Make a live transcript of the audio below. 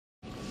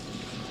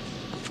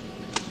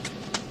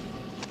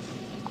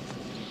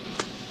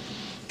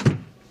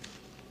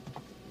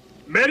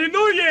Merry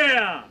New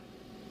Year!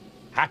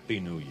 Happy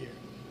New Year.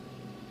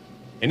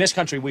 In this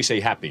country, we say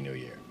Happy New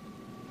Year.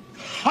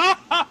 Ha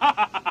ha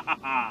ha ha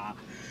ha!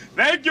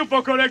 Thank you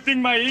for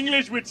correcting my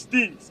English, which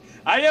stinks.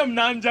 I am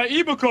Nanja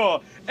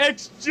Ibuko,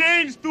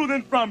 exchange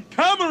student from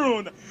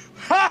Cameroon.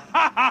 Ha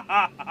ha ha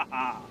ha ha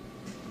ha!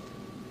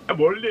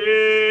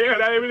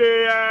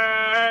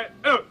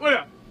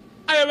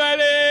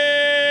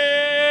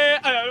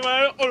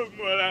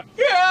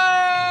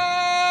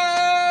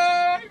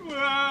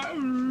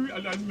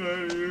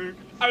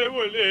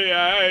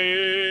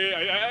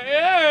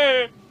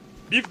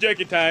 Beef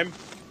jerky time.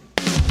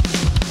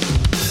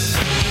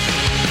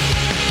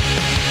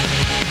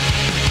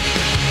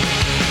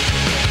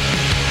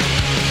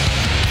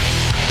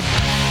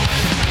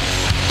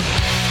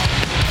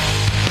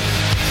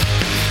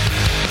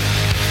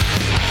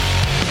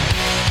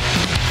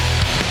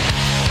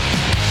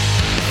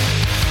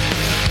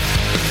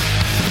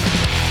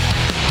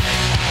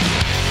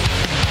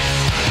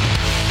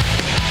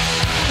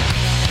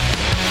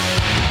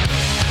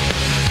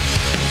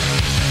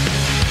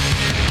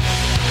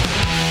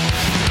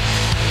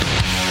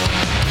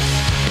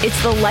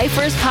 It's the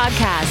Lifers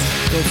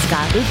Podcast with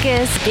Scott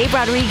Lucas, Gabe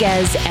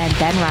Rodriguez, and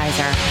Ben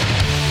Reiser.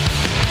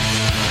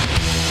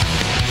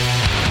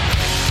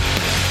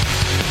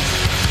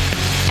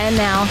 And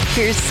now,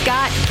 here's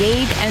Scott,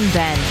 Gabe, and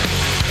Ben.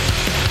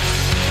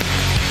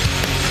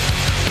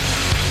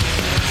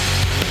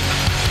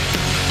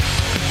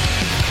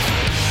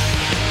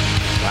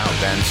 Wow,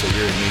 Ben, so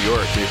you're in New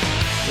York.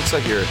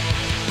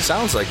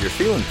 Sounds like you're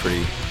feeling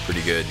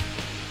pretty good.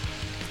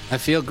 I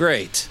feel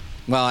great.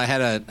 Well, I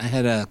had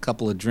a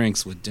couple of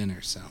drinks with dinner,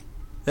 so.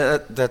 Yeah,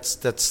 that's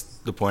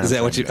the point. Is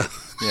that what you?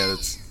 Yeah,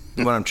 that's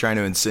what I'm trying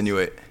to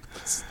insinuate.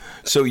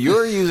 So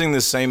you're using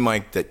the same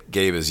mic that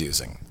Gabe is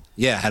using.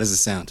 Yeah. How does it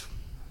sound?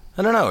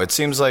 I don't know. It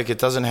seems like it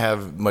doesn't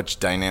have much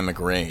dynamic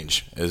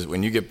range. As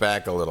when you get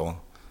back a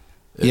little.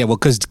 Yeah, well,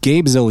 because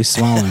Gabe is always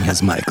swallowing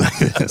his mic like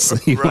this.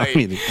 Right.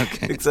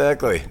 Okay.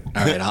 Exactly.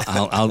 All right.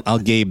 I'll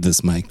Gabe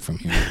this mic from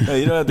here. No,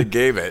 you don't have to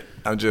Gabe it.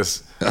 I'm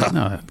just.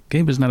 No,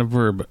 Gabe is not a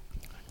verb.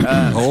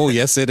 Oh,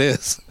 yes, it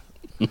is.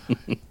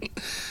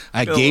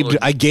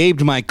 I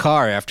gabed my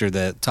car after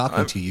the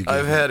talking to you.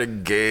 I've had a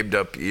gabed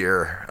up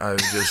year. I've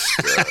just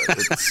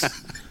it's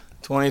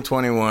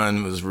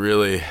 2021 was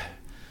really,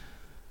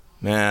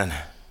 man,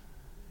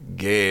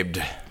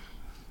 gabed.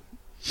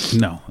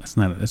 No, it's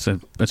not. That's a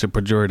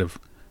pejorative.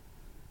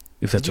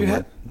 If that's a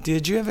word.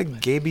 Did you have a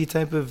gaby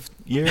type of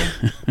year?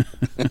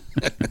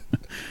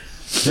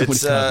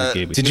 It's,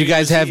 did you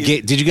guys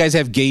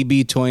have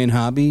Gaby Toy and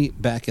Hobby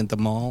back at the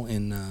mall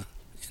in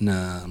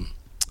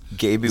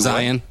Gaby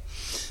Zion? What?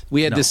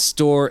 We had this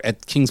store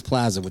at Kings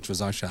Plaza, which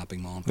was our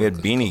shopping mall. We had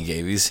Beanie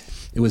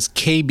Gabies. It was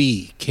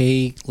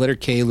KB, letter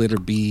K, letter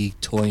B,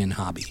 Toy and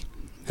Hobby,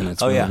 and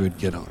that's where we would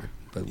get our.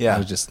 But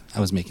yeah. I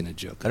was making a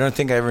joke. I don't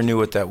think I ever knew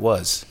what that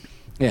was.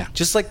 Yeah,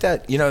 just like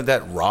that,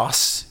 that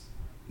Ross.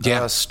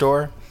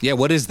 Store. Yeah,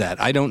 what is that?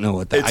 I don't know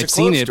what that is. I've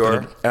seen it,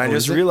 store, and I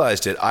just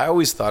realized it. I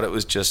always thought it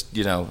was just,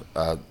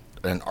 an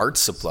art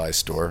supply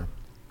store,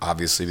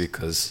 obviously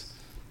because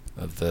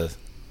of the,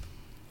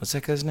 what's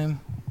that guy's name?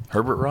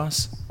 Herbert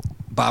Ross?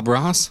 Bob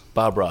Ross?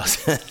 Bob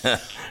Ross.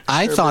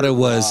 I thought it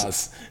was,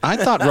 Ross. I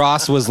thought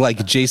Ross was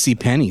like J.C.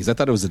 Penney's. I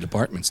thought it was a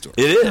department store.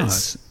 It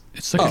is. No,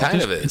 it's like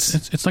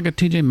it's like a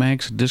TJ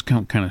Maxx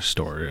discount kind of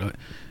store.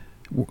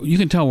 You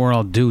can tell we're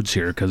all dudes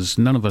here because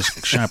none of us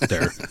shop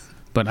there.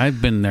 But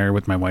I've been there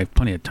with my wife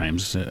plenty of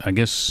times. I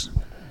guess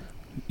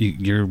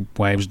your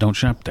wives don't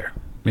shop there.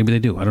 Maybe they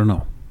do. I don't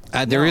know.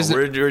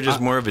 We're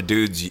just more of a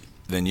dudes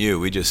than you.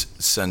 We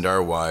just send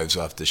our wives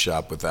off to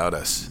shop without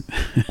us.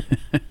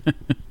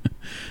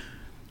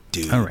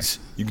 Dudes. All right.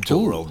 You can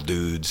tell we're all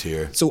dudes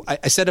here. So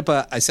I set up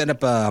a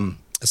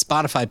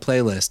Spotify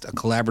playlist, a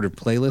collaborative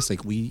playlist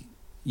like we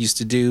used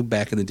to do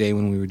back in the day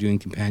when we were doing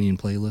companion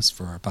playlists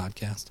for our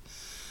podcast.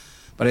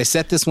 But I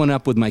set this one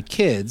up with my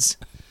kids.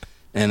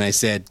 And I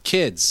said,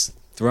 kids,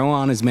 throw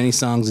on as many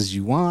songs as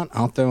you want.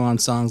 I'll throw on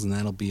songs, and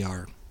that'll be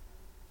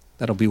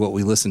what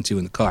we listen to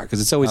in the car. Because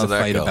it's always a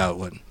fight about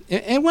what.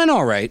 It went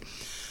all right.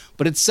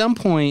 But at some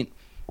point,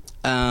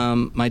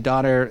 my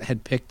daughter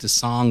had picked a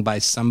song by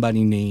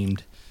somebody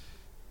named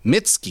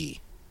Mitski.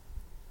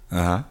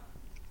 Uh-huh.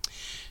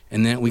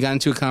 And then we got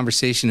into a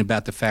conversation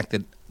about the fact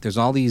that there's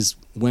all these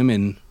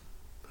women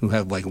who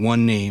have like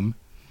one name,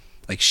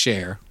 like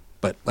Cher.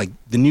 But like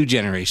the new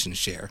generation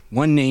Cher.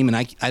 One name, and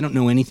I don't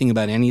know anything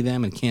about any of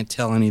them and can't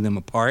tell any of them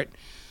apart.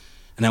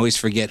 And I always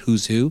forget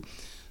who's who.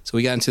 So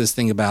we got into this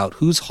thing about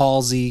who's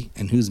Halsey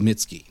and who's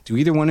Mitski. Do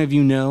either one of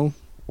you know?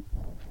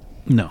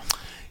 No.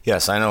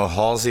 Yes, I know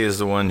Halsey is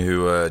the one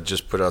who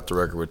just put out the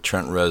record with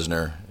Trent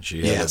Reznor.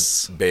 She had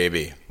a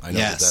baby. I know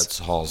that's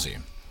Halsey.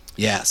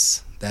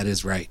 Yes, that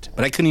is right.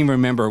 But I couldn't even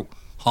remember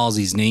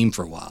Halsey's name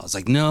for a while. I was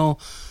like, no,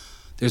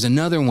 there's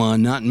another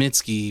one, not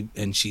Mitski,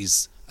 and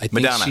I think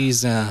Madonna.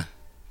 She's, yeah,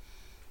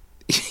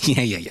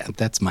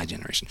 that's my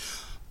generation.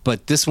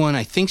 But this one,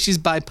 I think she's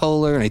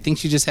bipolar, and I think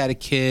she just had a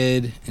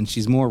kid, and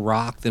she's more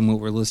rock than what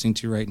we're listening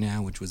to right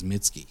now, which was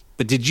Mitski.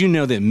 But did you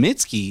know that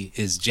Mitski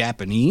is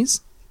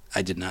Japanese?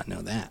 I did not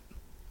know that.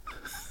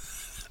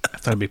 I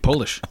thought it'd be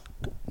Polish.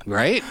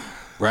 Right?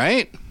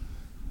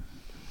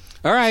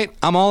 All right,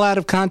 I'm all out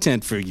of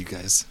content for you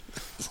guys.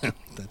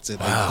 That's it.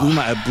 Wow.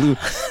 I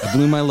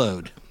blew my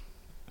load.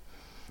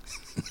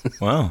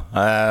 Wow.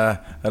 I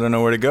don't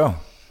know where to go.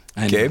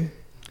 Gabe?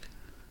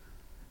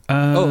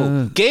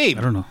 Gabe.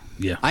 I don't know.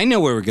 Yeah. I know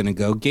where we're going to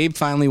go. Gabe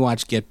finally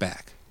watched Get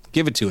Back.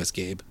 Give it to us,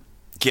 Gabe.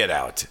 Get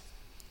out.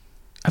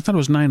 I thought it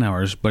was 9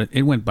 hours, but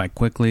it went by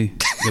quickly.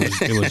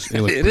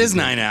 It is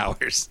 9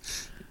 hours.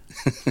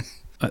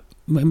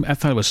 I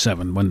thought it was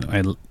 7 when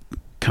I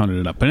counted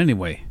it up. But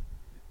anyway,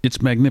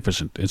 it's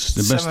magnificent. It's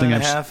the best thing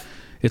I've seen.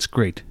 It's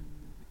great.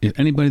 If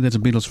anybody that's a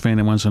Beatles fan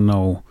and wants to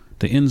know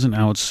the ins and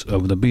outs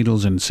of the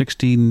Beatles in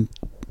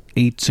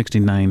 68,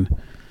 69,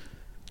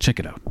 check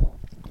it out.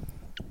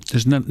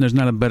 There's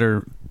not a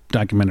better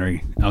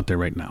documentary out there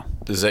right now.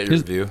 Is that your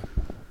review?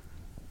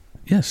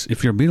 Yes.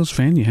 If you're a Beatles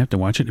fan, you have to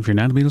watch it. If you're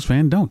not a Beatles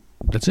fan, don't.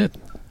 That's it.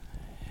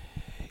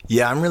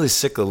 Yeah, I'm really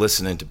sick of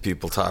listening to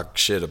people talk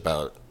shit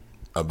about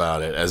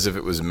it as if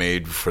it was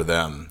made for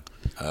them.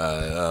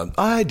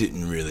 I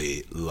didn't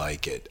really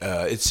like it.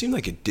 It seemed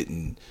like it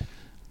didn't.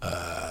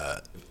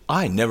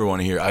 I never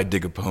want to hear "I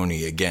Dig a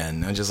Pony"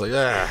 again. I'm just like,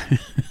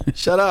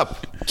 shut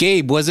up.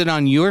 Gabe, was it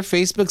on your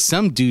Facebook?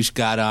 Some douche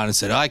got on and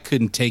said, I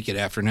couldn't take it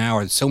after an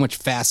hour. It's so much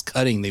fast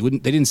cutting. They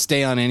didn't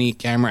stay on any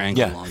camera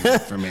angle long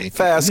enough for me.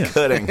 Fast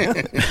cutting.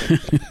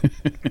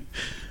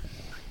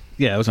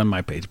 Yeah, it was on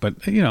my page, but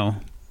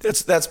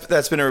that's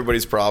been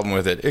everybody's problem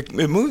with it. It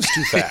moves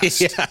too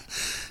fast.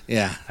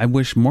 Yeah. I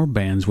wish more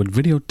bands would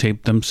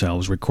videotape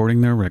themselves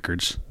recording their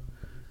records.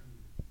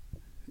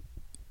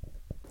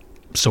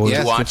 So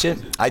you watch it?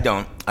 I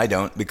don't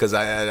because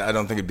I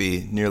don't think it'd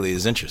be nearly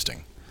as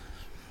interesting.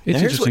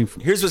 Here's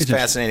what's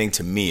fascinating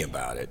to me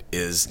about it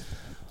is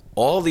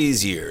all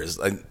these years,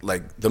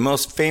 like the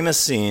most famous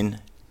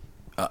scene,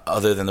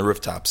 other than the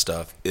rooftop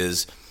stuff,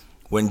 is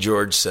when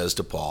George says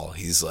to Paul,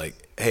 he's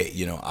like, "Hey,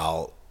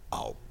 I'll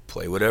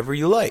play whatever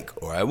you like,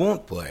 or I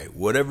won't play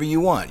whatever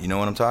you want." You know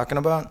what I'm talking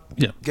about?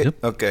 Yeah.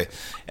 Okay,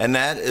 and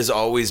that has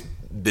always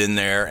been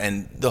there,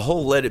 and the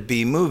whole Let It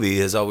Be movie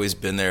has always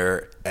been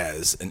there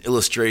as an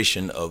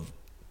illustration of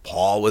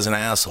Paul was an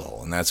asshole,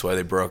 and that's why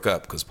they broke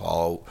up, because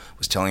Paul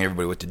was telling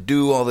everybody what to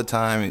do all the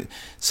time.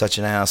 Such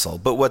an asshole.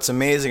 But what's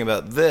amazing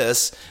about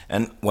this,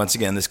 and once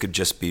again, this could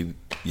just be,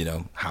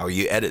 how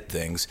you edit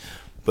things,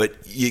 but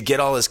you get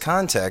all this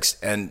context,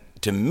 and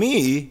to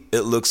me,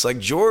 it looks like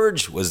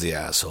George was the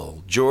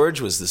asshole. George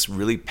was this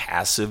really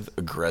passive,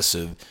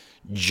 aggressive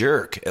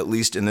jerk, at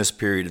least in this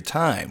period of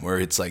time, where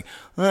it's like,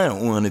 I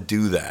don't want to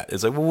do that.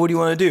 It's like, well, what do you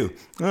want to do?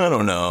 I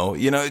don't know.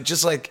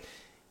 Just like,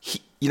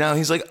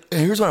 he's like,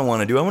 here's what I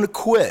want to do. I want to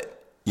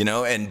quit,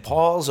 and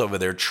Paul's over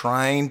there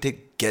trying to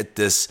get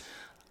this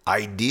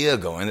idea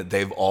going that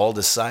they've all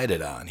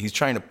decided on. He's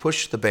trying to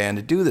push the band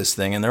to do this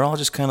thing, and they're all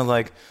just kind of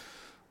like,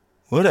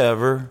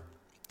 whatever.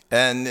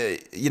 And,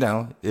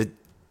 it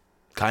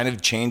kind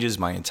of changes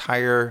my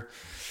entire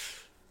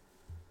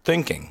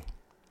thinking.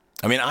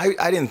 I mean,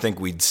 I didn't think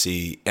we'd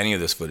see any of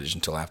this footage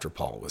until after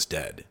Paul was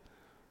dead.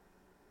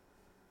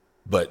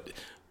 But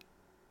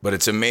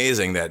it's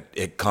amazing that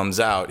it comes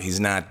out, he's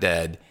not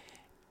dead,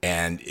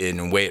 and in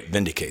a way it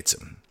vindicates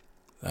him.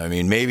 I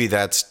mean, maybe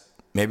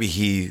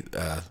he,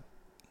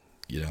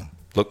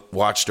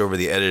 watched over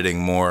the editing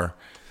more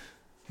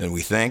than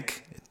we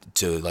think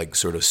to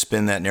sort of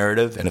spin that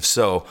narrative. And if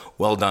so,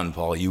 well done,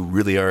 Paul. You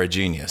really are a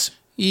genius.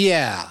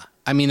 Yeah.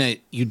 I mean,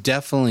 you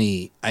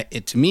definitely.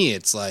 To me,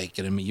 it's like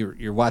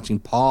you're watching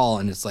Paul,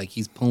 and it's like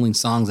he's pulling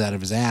songs out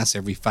of his ass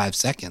every 5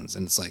 seconds,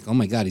 and it's like, oh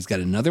my God, he's got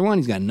another one,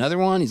 he's got another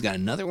one, he's got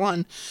another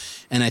one,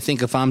 and I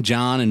think if I'm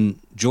John and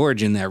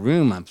George in that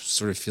room, I'm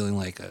sort of feeling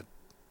like a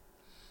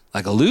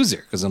loser,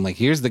 because I'm like,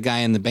 here's the guy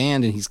in the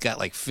band, and he's got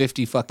like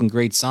 50 fucking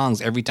great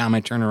songs. Every time I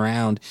turn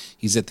around,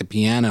 he's at the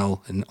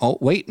piano, and oh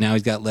wait, now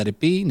he's got Let It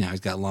Be, now he's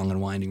got Long and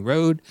Winding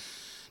Road,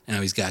 now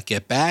he's got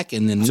Get Back,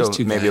 and then these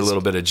two maybe guys, a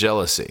little bit of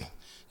jealousy.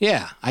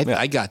 Yeah,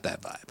 I got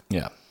that vibe.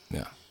 Yeah.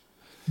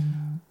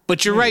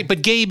 But you're right.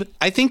 But Gabe,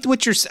 I think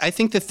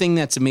the thing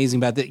that's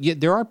amazing about that,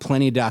 there are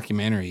plenty of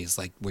documentaries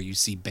like where you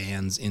see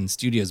bands in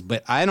studios,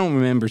 but I don't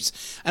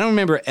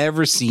remember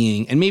ever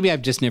seeing, and maybe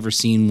I've just never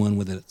seen one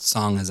with a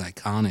song as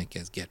iconic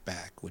as Get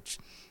Back, which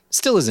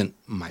still isn't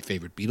my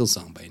favorite Beatles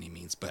song by any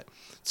means, but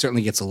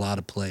certainly gets a lot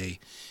of play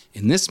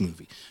in this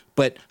movie.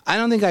 But I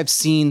don't think I've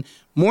seen,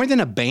 more than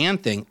a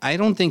band thing, I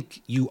don't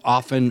think you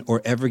often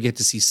or ever get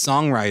to see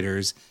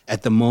songwriters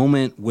at the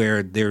moment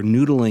where their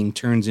noodling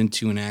turns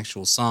into an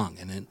actual song.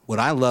 And what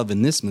I love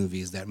in this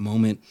movie is that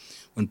moment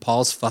when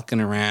Paul's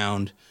fucking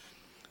around.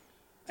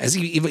 Is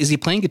he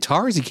playing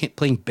guitar or is he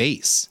playing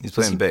bass? He's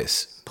playing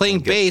bass. Playing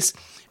bass,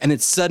 and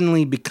it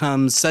suddenly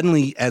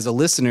as a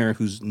listener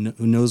who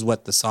knows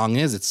what the song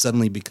is, it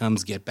suddenly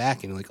becomes Get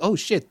Back. And you're like, oh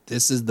shit,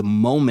 this is the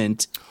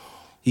moment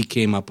he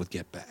came up with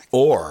Get Back.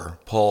 Or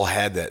Paul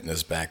had that in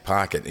his back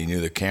pocket and he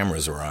knew the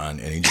cameras were on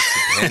and he just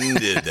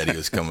pretended that he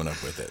was coming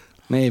up with it.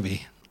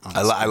 Maybe.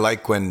 I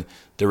like when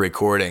they're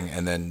recording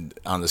and then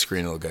on the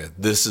screen it'll go,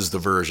 this is the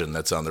version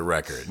that's on the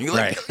record. And you're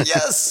like,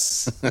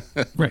 yes!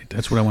 Right,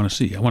 that's what I want to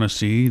see. I want to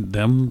see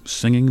them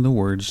singing the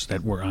words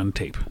that were on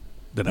tape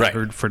that I've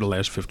heard for the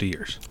last 50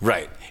 years.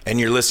 Right. And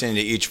you're listening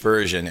to each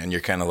version and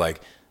you're kind of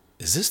like,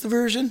 is this the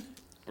version?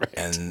 Right.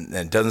 And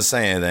it doesn't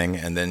say anything.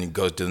 And then you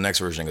go to the next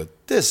version and go,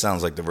 this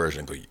sounds like the version.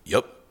 And go,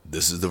 yep,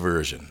 this is the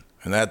version.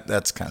 And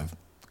that's kind of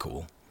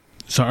cool.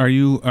 So are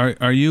you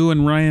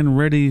and Ryan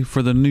ready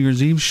for the New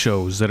Year's Eve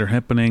shows that are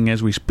happening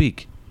as we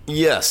speak?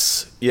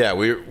 Yes. Yeah,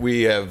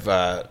 we have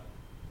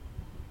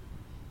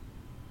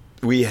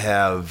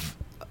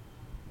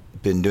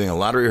been doing a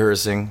lot of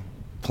rehearsing,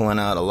 pulling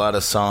out a lot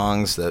of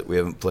songs that we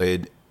haven't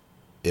played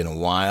in a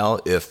while,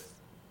 if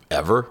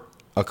ever,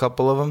 a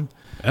couple of them.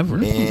 Ever?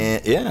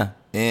 And, yeah.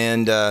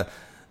 And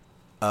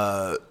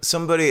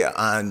somebody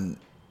on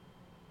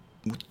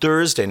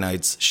Thursday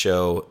night's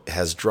show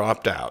has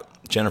dropped out,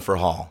 Jennifer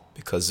Hall,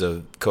 because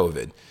of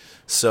COVID.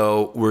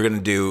 So we're going to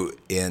do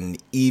an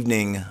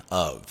evening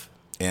of.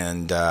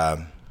 And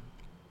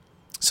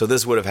so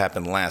this would have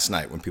happened last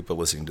night when people are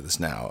listening to this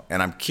now.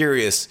 And I'm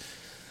curious.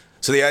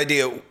 So the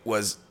idea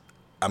was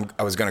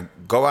I was going to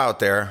go out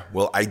there.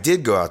 Well, I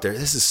did go out there.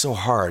 This is so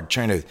hard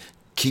trying to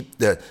keep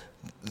the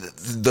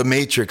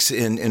matrix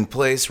in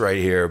place right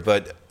here.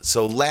 But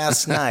so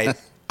last night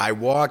I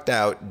walked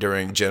out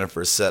during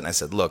Jennifer's set and I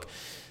said, look,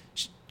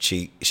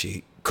 she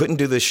couldn't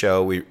do this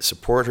show. We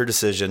support her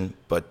decision.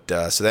 But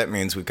so that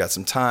means we've got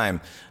some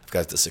time. I've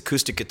got this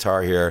acoustic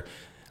guitar here.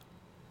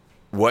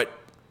 What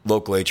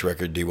local H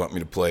record do you want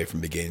me to play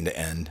from beginning to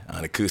end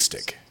on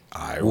acoustic?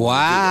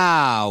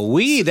 Wow,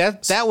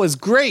 that was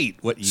great.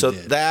 What you so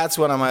did. That's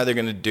what I'm either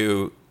going to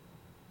do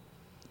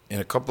in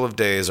a couple of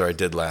days, or I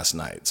did last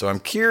night. So I'm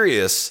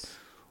curious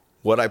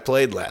what I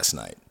played last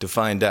night to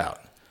find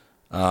out.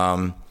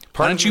 Why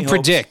don't you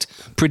predict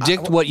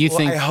what you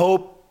think? I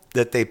hope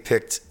that they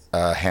picked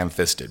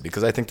Ham-Fisted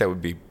because I think that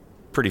would be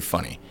pretty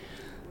funny.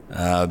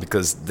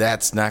 Because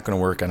that's not going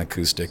to work on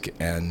acoustic,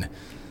 and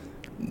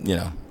you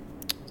know.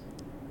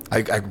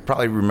 I could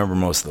probably remember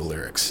most of the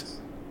lyrics,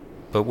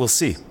 but we'll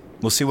see.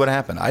 We'll see what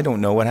happened. I don't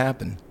know what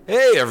happened.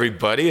 Hey,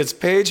 everybody, it's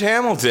Paige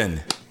Hamilton.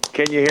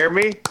 Can you hear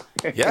me?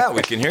 Yeah,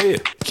 we can hear you.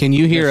 Can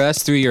you hear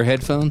us through your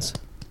headphones?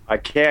 I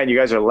can. You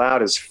guys are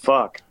loud as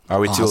fuck. Are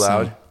we too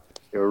loud?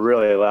 You're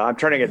really loud. I'm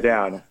turning it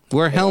down.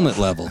 We're helmet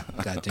level.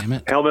 God damn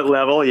it. Helmet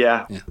level,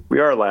 yeah. We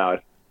are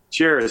loud.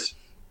 Cheers.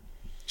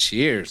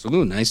 Cheers.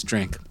 Ooh, nice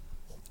drink.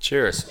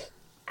 Cheers.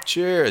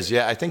 Cheers.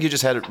 Yeah, I think you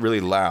just had it really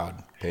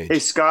loud. Paige. Hey,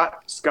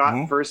 Scott.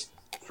 Mm-hmm.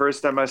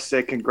 First, I must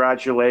say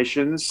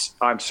congratulations.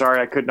 I'm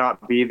sorry I could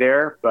not be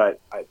there,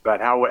 but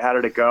how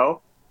did it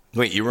go?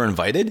 Wait, you were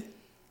invited?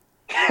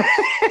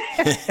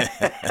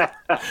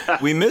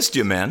 We missed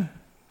you, man.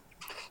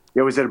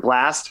 Yeah, was it a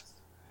blast?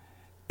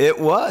 It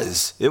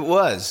was.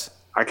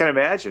 I can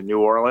imagine. New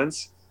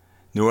Orleans.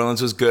 New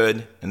Orleans was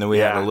good, and then we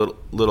had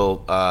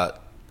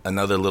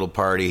another little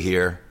party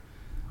here.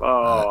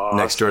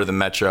 Next door to the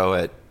Metro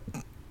at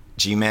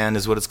G-Man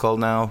is what it's called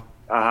now.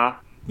 Uh-huh.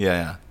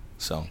 Yeah.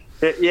 So.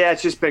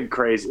 It's just been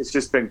crazy.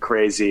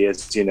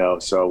 It's, you know,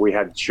 so we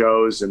had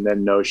shows and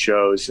then no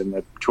shows and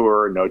the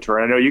tour, no tour.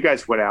 And I know you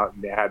guys went out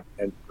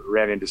and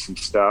ran into some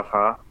stuff,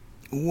 huh?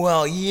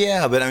 Well,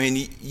 yeah, but I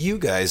mean, you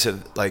guys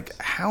have, like,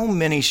 how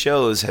many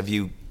shows have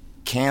you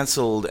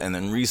canceled and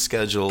then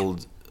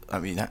rescheduled? I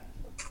mean,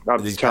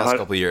 these past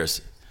couple of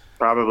years.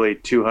 Probably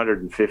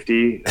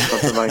 250,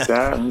 something like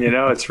that. You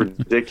know, it's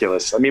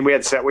ridiculous. I mean, we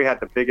had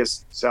the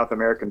biggest South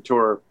American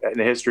tour in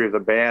the history of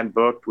the band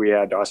booked. We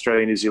had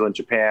Australia, New Zealand,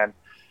 Japan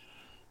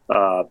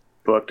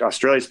booked.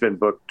 Australia's been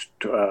booked.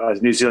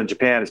 New Zealand,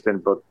 Japan has been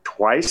booked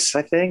twice,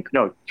 I think.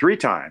 No, 3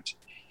 times.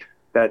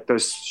 That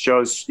those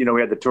shows, you know,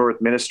 we had the tour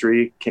with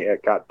Ministry,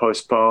 got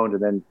postponed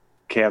and then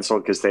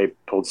canceled because they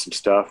pulled some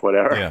stuff,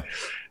 whatever.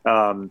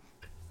 Yeah.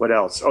 What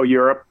else? Oh,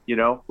 Europe, you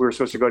know, we were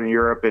supposed to go to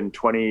Europe in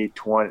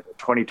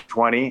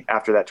 2020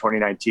 after that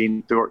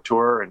 2019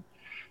 tour. And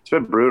it's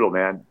been brutal,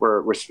 man.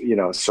 We're you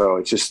know, so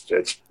it's just,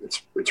 it's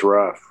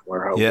rough.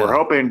 We're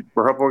hoping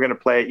we're going to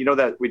play, you know,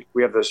 that we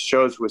have the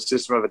shows with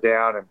System of a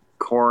Down and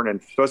Korn and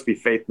supposed to be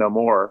Faith No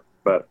More,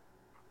 but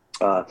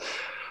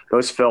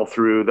those fell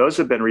through. Those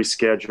have been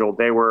rescheduled.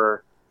 They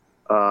were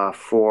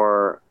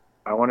for,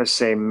 I want to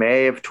say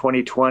May of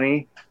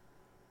 2020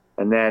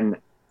 and then,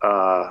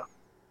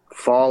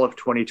 fall of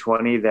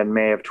 2020, then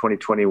May of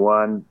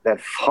 2021, then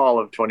fall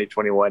of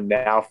 2021,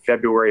 now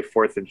February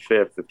 4th and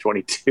 5th of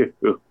 22.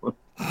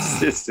 It's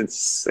just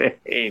insane,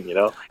 you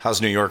know?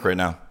 How's New York right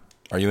now?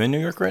 Are you in New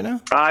York right now?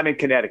 I'm in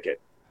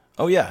Connecticut.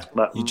 Oh, yeah.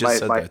 You just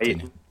said that,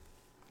 didn't you?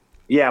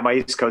 Yeah, my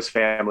East Coast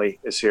family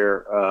is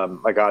here.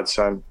 My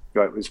godson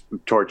was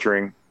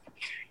torturing.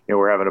 You know,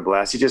 we're having a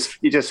blast. He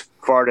just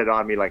farted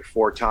on me like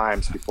 4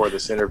 times before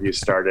this interview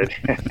started,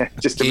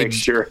 just to make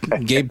sure.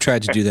 Gabe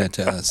tried to do that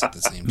to us at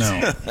the same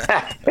time.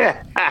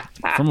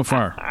 From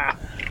afar.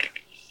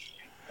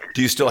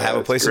 Do you still have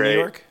a place in New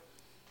York?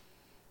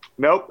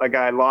 Nope.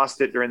 I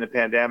lost it during the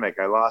pandemic.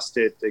 I lost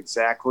it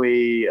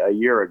exactly a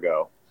year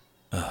ago.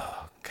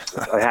 Oh,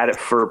 God. I had it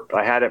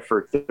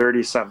for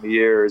 30 something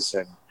years.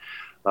 And,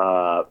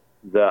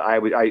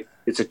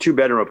 it's a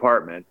 2-bedroom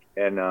apartment,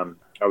 and,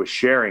 I was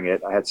sharing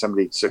it. I had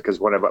somebody, because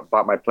when I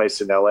bought my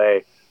place in LA,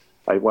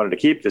 I wanted to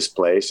keep this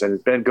place, and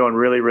it's been going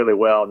really, really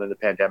well. And then the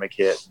pandemic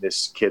hit, and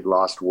this kid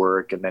lost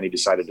work, and then he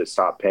decided to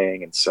stop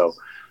paying. And so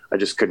I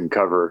just couldn't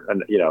cover,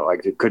 and I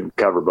couldn't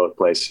cover both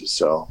places.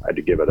 So I had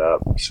to give it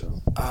up. So.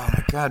 Oh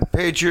my God,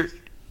 Paige, your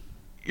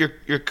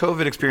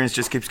COVID experience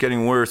just keeps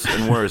getting worse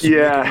and worse.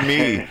 Yeah.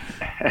 Making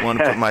me want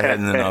to put my head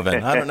in the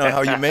oven. I don't know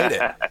how you made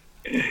it.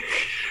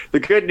 The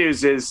good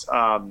news is,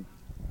 I'm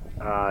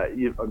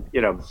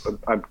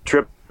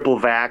triple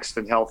vaxxed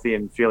and healthy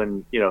and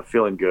feeling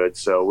good.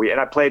 So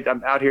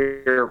I'm out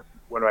here.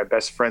 One of my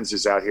best friends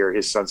is out here.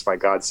 His son's my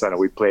godson, and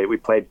we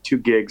played 2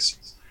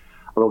 gigs,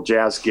 a little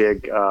jazz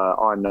gig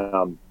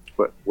on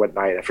what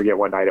night? I forget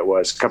what night it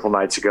was. A couple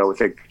nights ago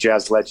with a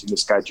jazz legend,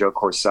 this guy Joe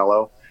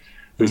Corsello,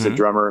 who's the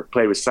drummer.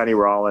 Played with Sonny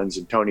Rollins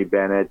and Tony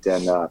Bennett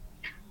and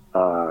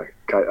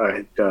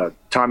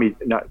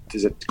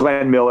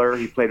Glenn Miller.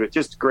 He played with,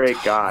 just a great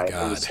guy.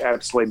 It was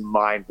absolutely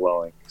mind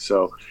blowing.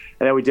 So,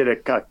 and then we did a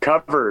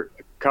cover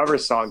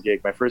song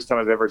gig. My first time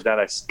I've ever done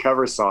a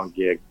cover song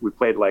gig. We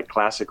played like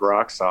classic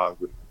rock songs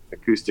with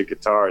acoustic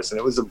guitars, and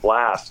it was a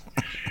blast.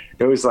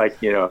 It was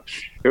like, it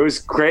was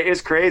great.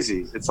 It's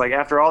crazy. It's like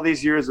after all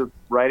these years of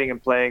writing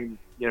and playing,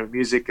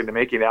 music and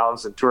making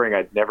albums and touring,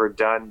 I'd never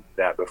done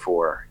that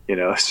before,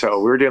 so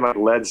we were doing like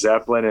Led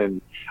Zeppelin and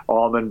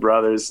Allman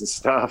Brothers and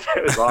stuff.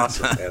 It was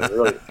awesome, man.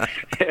 Really.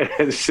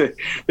 This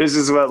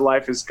is what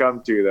life has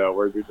come to, though.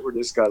 We're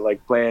just got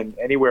like playing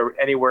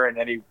anywhere and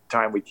any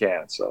time we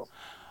can. So,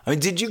 I mean,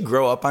 did you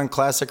grow up on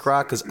classic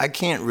rock? Because I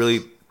can't really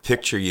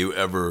picture you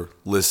ever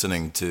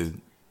listening to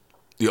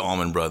the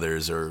Allman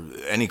Brothers or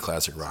any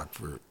classic rock.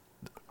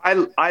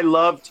 I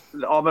loved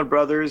the Allman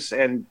Brothers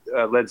and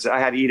I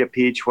had Eat a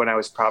Peach when I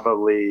was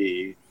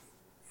probably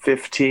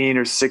 15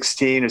 or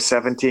 16 or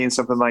 17,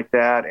 something like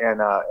that,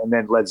 and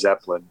then Led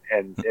Zeppelin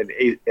and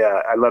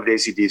I loved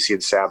AC/DC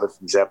and Sabbath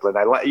and Zeppelin.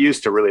 I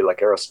used to really like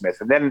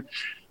Aerosmith, and then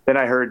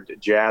I heard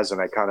jazz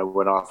and I kind of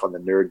went off on the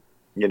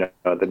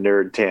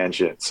nerd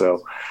tangent.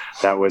 So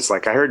that was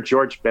like, I heard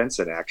George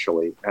Benson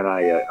actually, and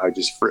I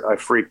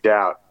freaked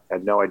out. I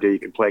had no idea you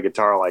could play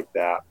guitar like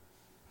that.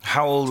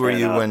 How old were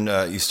you when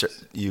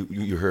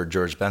you heard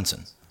George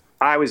Benson?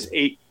 I was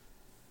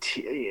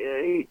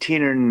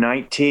 18 or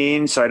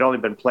 19, so I'd only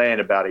been playing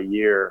about a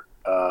year.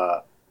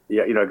 I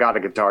got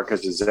a guitar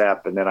because of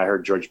Zepp, and then I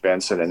heard George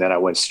Benson, and then I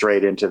went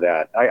straight into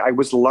that. I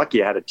was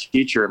lucky. I had a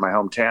teacher in my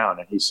hometown,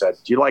 and he said,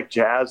 "Do you like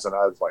jazz?" And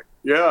I was like,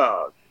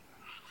 "Yeah."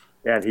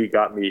 And he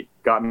got me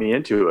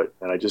into it,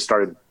 and I just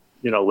started,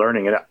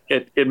 learning. And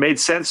it made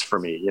sense for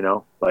me,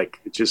 like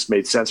it just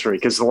made sense for me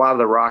because a lot of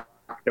the rock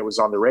that was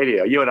on the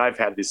radio, you and I've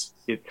had this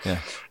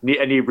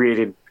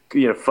inebriated,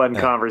 fun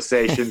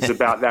conversations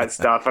about that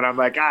stuff. And I'm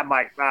like,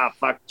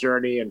 fuck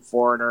Journey and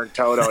Foreigner and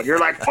Toto. And you're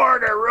like,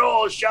 Foreigner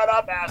rules, shut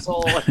up,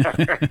 asshole.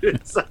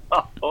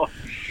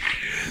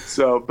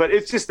 So, but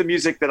it's just the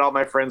music that all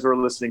my friends were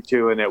listening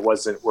to, and it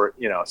wasn't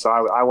so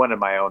I wanted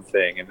my own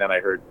thing. And then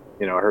I heard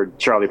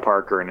Charlie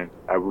Parker, and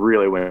I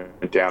really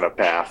went down a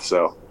path.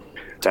 So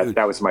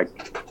that was my.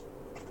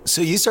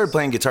 So you started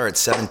playing guitar at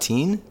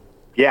 17?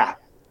 Yeah.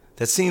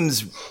 That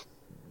seems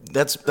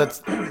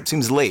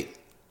late.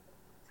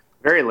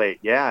 Very late.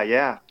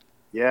 Yeah.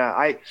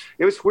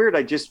 It was weird.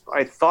 I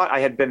thought I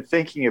had been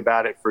thinking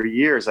about it for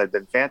years. I'd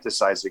been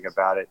fantasizing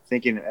about it,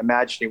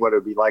 imagining what it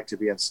would be like to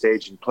be on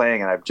stage and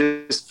playing. And I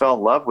just fell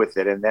in love with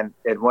it. And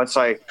once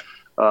I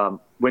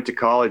went to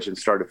college and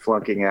started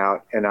flunking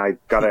out, and I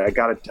got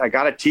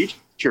a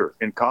teacher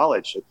in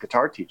college, a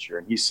guitar teacher.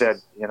 And he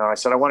said, I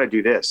said, I want to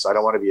do this. I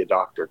don't want to be a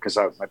doctor. Cause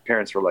my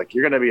parents were like,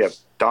 you're going to be a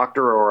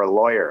doctor or a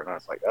lawyer. And I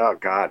was like, oh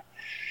God.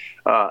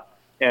 So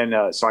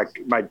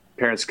my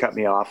parents cut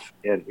me off,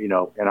 and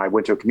I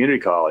went to a community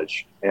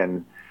college,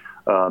 and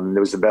it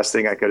was the best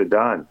thing I could have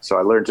done. So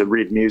I learned to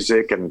read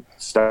music and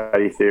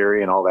study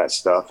theory and all that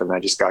stuff, and I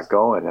just got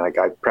going. And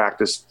I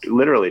practiced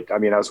literally. I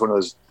mean, I was one of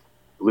those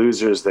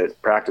losers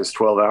that practiced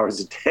 12 hours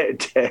a day.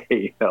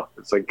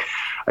 It's like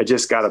I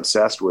just got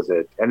obsessed with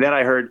it. And then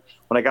I heard,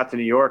 when I got to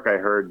New York, I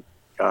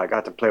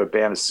got to play with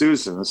Band of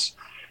Susans,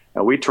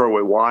 and we toured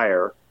with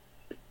Wire,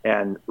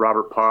 and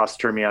Robert Poss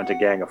turned me on to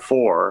Gang of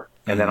Four.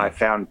 And then I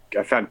found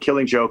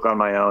Killing Joke on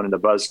my own, and the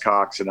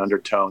Buzzcocks and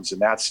Undertones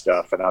and that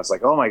stuff. And I was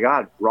like, oh my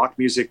God, rock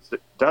music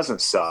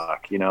doesn't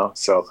suck,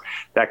 So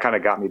that kind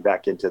of got me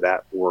back into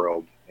that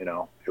world. It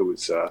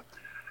was, So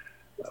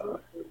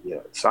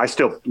I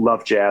still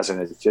love jazz,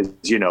 and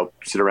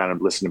sit around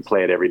and listen and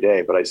play it every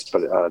day. But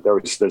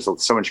there's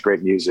so much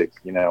great music.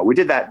 We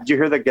did that. Did you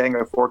hear the Gang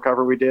of Four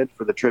cover we did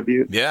for the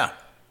tribute? Yeah.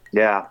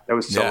 Yeah, that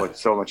was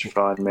so much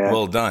fun, man.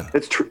 Well done.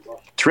 It's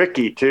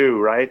tricky too,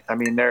 right? I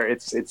mean,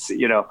 it's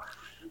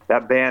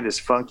that band is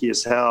funky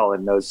as hell,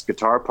 and those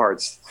guitar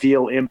parts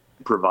feel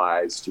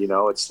improvised.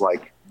 It's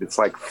like it's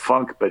like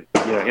funk, but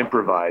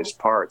improvised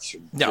parts.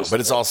 No, but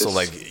it's also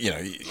like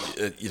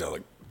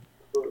like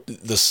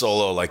the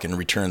solo, like in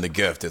Return the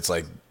Gift. It's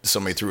like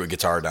somebody threw a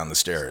guitar down the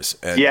stairs.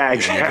 And, yeah,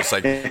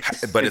 exactly.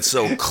 It's like, but it's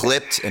so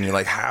clipped, and you're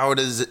like, how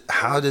does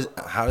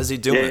he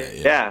do it?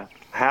 Yeah.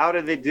 How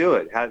did they do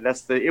it?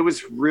 It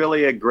was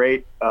really a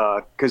great,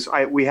 because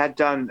we had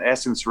done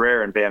Essence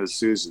Rare and Band of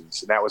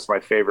Susans, and that was my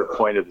favorite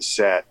point of the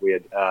set. We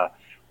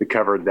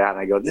covered that, and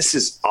I go, this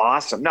is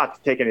awesome. Not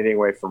to take anything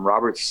away from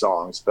Robert's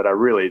songs, but I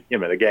really,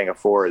 the Gang of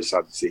Four is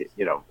obviously,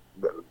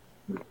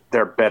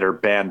 they're a better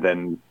band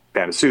than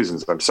Band of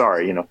Susans. I'm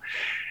sorry,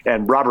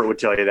 and Robert would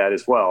tell you that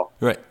as well.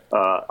 Right.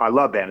 I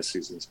love Band of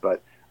Susans,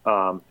 but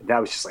that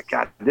was just like,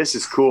 God, this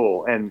is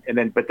cool.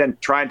 But then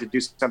trying to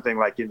do something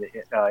like in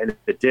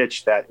the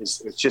Ditch that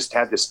it's just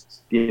had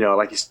this,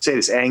 like you say,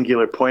 this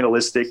angular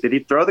pointillistic. Did he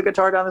throw the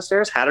guitar down the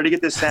stairs? How did he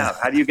get this sound?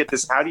 How do you get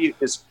this?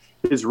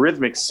 His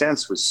rhythmic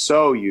sense was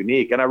so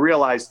unique. And I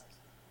realized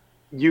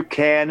you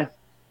can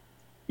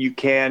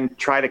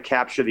try to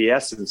capture the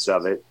essence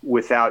of it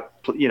without,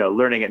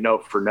 learning it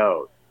note for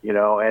note.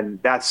 And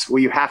that's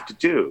what you have to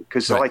do,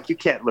 because like you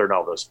can't learn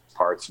all those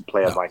parts and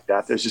play it like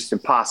that. It's just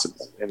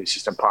impossible. And it's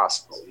just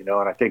impossible, and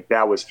I think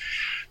that was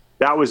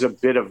a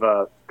bit of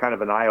a kind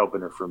of an eye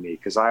opener for me,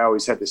 because I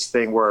always had this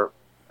thing where,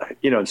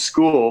 in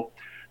school,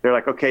 they're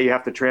like, okay, you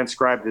have to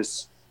transcribe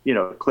this,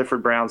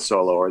 Clifford Brown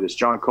solo or this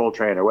John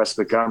Coltrane or Wes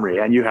Montgomery,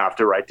 and you have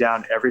to write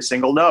down every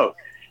single note,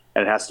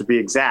 and it has to be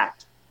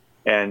exact.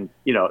 And,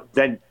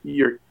 then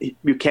you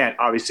can't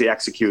obviously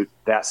execute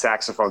that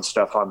saxophone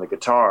stuff on the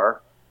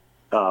guitar.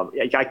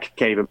 I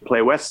can't even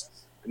play Wes,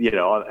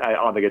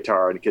 on the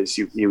guitar, because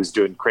he was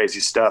doing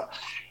crazy stuff.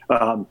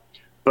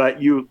 But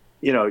you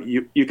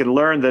can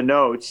learn the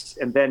notes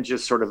and then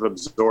just sort of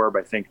absorb,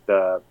 I think,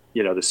 the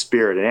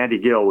spirit. And Andy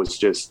Gill was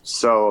just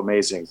so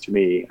amazing to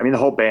me. I mean, the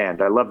whole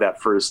band. I love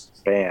that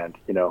first band.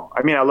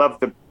 I love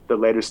the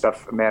later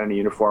stuff, Man in a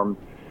Uniform,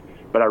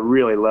 but I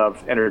really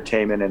love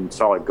Entertainment and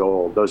Solid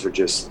Gold. Those are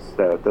just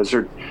those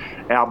are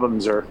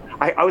albums.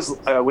 I was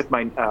with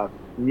my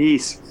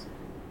niece.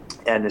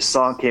 And this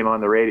song came on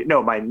the radio.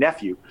 No, my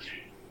nephew.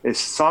 This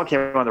song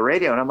came on the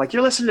radio, and I'm like,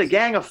 "You're listening to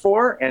Gang of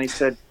Four?" And he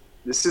said,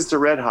 "This is the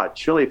Red Hot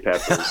Chili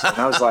Peppers." And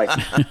I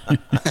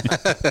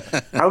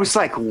was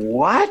like,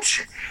 "What?"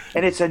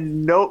 And it's a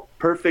note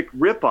perfect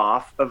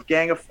ripoff of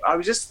Gang of. I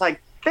was just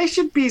like, they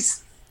should be.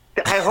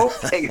 I hope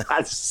they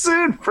got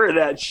sued for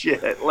that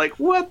shit. Like,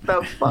 what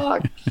the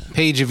fuck?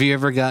 Paige, have you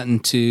ever gotten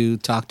to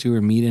talk to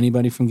or meet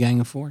anybody from Gang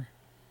of Four?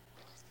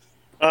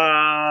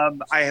 I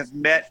have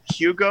met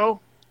Hugo.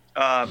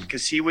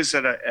 Because he was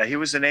an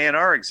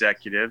A&R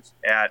executive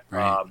at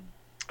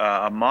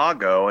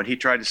Imago, and he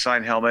tried to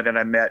sign Helmet, and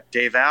I met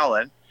Dave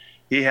Allen.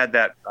 He had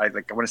that, I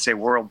want to say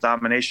World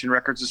Domination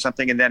Records or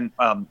something, and then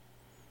I'm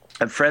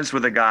friends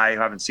with a guy who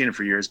I haven't seen him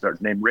for years, but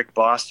named Rick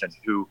Boston,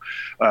 who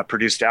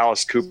produced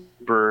Alice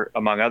Cooper,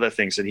 among other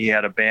things, and he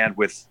had a band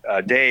with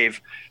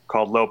Dave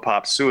called Low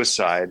Pop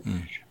Suicide.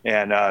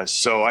 And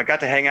so I got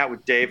to hang out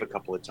with Dave a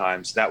couple of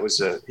times.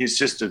 He's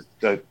just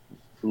a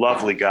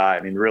lovely guy. I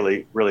mean,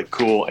 really, really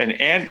cool. And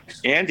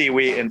Andy,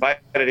 we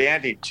invited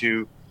Andy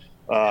to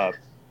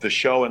the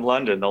show in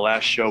London, the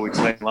last show we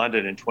played in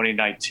London in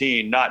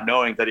 2019, not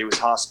knowing that he was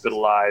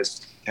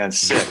hospitalized and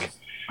sick.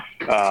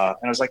 And I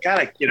was like,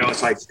 God,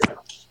 it's like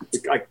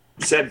I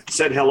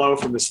said hello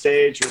from the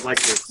stage. We'd like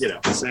to,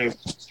 say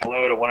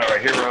hello to one of our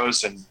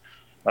heroes, and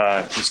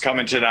he's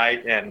coming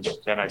tonight. And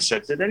then I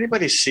said, did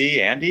anybody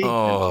see Andy?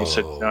 Oh. And he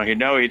said,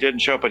 no, he didn't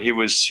show up, but he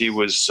was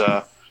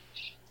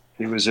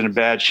in a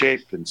bad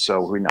shape, and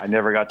so I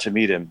never got to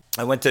meet him.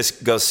 I went to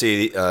go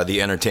see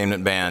the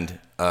Entertainment Band.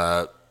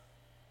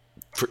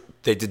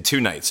 They did 2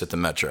 nights at the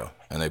Metro,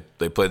 and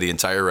they played the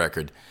entire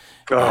record.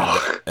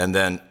 And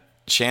then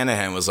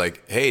Shanahan was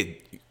like,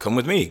 "Hey, come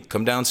with me.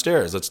 Come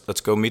downstairs.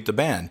 Let's go meet the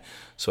band."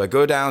 So I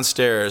go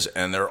downstairs,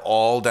 and they're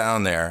all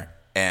down there,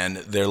 and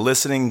they're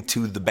listening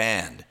to the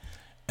band,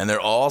 and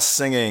they're all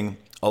singing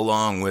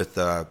along with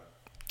 "The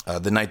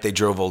Night They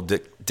Drove Old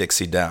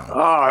Dixie Down."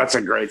 Oh, that's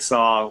a great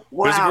song.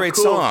 Wow, it was a great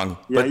song.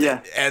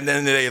 Yeah. And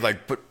then they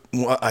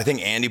I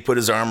think Andy put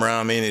his arm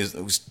around me, and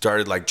he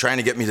started trying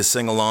to get me to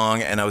sing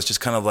along. And I was just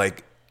kind of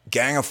like,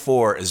 Gang of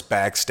Four is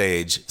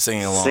backstage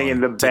singing along to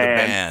the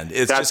band.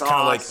 It's that's just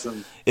kind awesome. of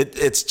like,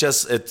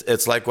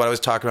 it's like what I was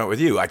talking about with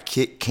you. I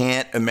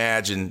can't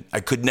imagine, I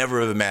could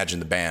never have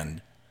imagined the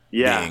band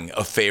being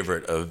a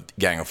favorite of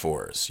Gang of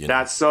Fours.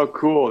 That's so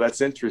cool. That's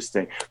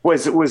interesting.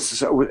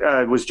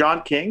 Was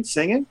John King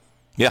singing?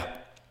 Yeah.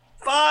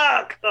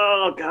 Fuck!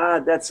 Oh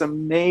God, that's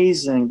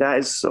amazing. That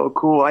is so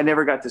cool. I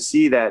never got to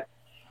see that.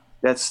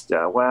 That's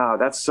wow.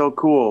 That's so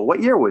cool.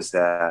 What year was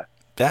that?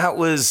 That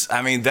was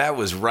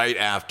right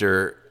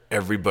after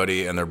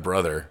everybody and their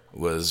brother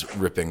was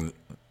ripping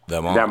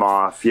them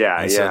off.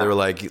 Yeah, and so they were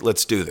like,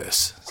 let's do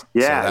this.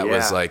 Yeah, so that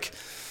was like,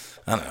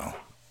 I don't know,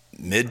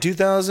 mid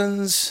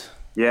 2000s.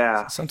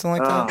 Yeah, something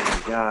like that. Oh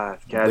my God.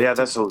 Yeah,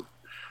 that's a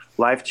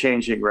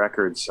life-changing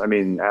records. I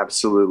mean,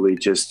 absolutely,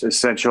 just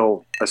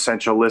essential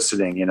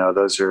listening.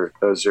 Those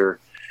are.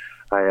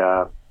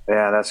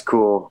 Yeah, that's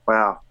cool.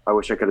 Wow, I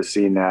wish I could have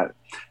seen that.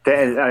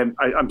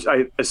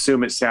 I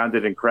assume it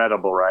sounded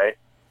incredible, right?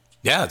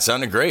 Yeah, it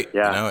sounded great.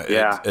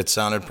 Yeah, it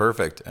sounded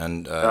perfect.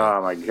 And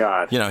oh my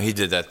God, he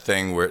did that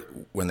thing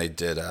when they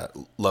did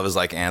 "Love Is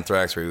Like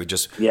Anthrax," where he would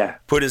just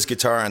put his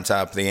guitar on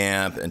top of the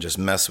amp and just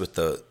mess with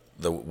the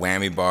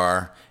whammy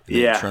bar. And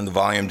he'd turn the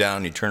volume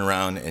down. He'd turn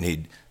around and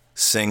he'd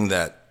sing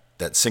that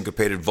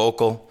syncopated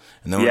vocal.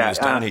 And then when he was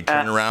done, he'd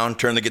turn around,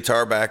 turn the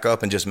guitar back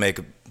up, and just make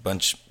a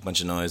bunch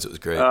of noise. It was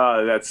great.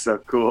 Oh, that's so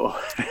cool.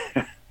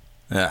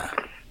 Yeah.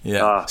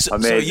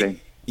 Amazing.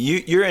 So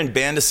you're in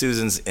Band of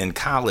Susans in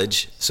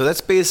college, so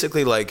that's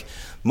basically like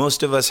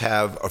most of us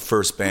have a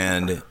first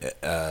band.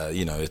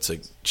 It's a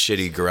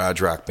shitty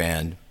garage rock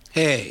band.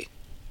 Hey,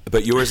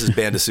 but yours is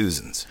Band of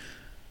Susans.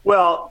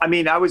 Well, I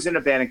mean, I was in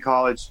a band in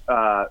college,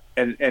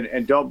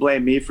 and don't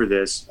blame me for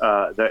this.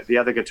 The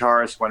other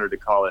guitarist wanted to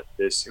call it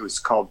this. It was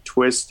called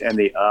Twist and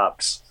the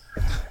Ups.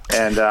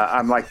 And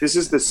I'm like, this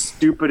is the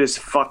stupidest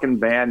fucking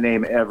band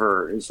name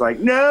ever. It's like,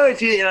 no,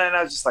 and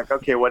I was just like,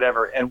 okay,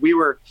 whatever. And we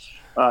were,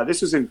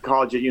 this was in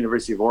college at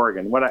University of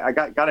Oregon. When I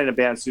got into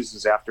Band of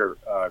Susans after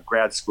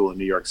grad school in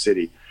New York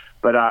City.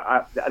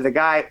 But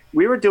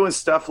we were doing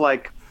stuff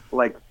like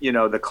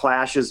the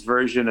Clash's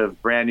version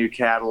of Brand New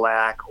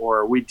Cadillac,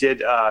 or we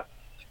did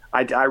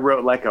I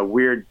wrote like a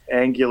weird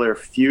angular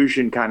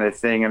fusion kind of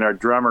thing, and our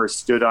drummer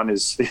stood on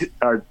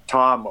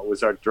Tom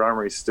was our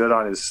drummer, he stood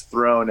on his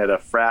throne at a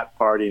frat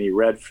party and he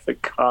read the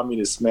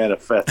Communist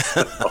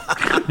Manifesto.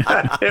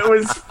 It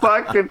was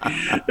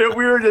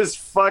we were just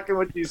fucking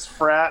with these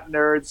frat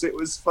nerds. It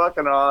was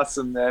fucking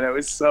awesome, man. It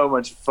was so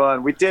much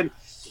fun. We did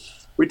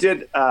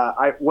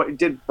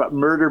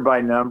Murder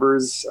by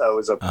Numbers.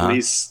 Was a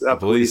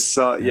police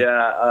song.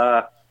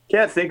 Yeah.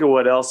 Can't think of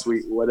what else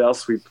we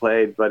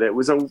played, but it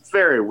was a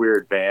very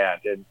weird band,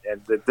 and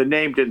the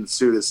name didn't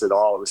suit us at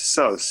all. It was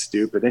so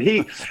stupid.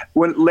 And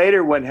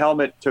when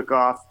Helmet took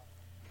off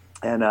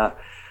and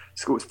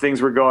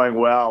things were going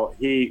well,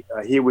 he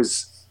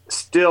was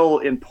still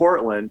in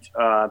Portland,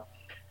 or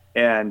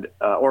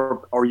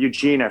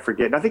Eugene, I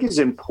forget. And I think he was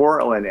in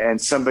Portland, and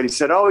somebody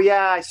said, "Oh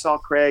yeah, I saw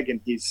Craig, and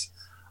he's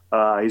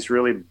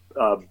really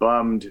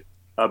bummed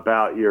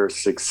about your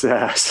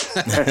success."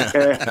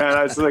 And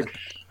I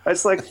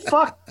was like,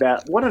 fuck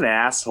that! What an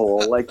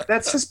asshole! Like,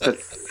 that's just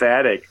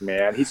pathetic,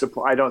 man.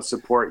 I don't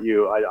support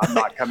you. I'm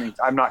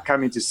not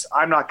coming to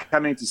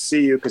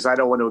see you because I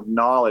don't want to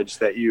acknowledge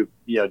that you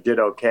did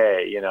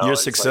okay. Your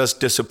success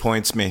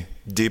disappoints me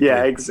deeply.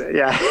 Yeah,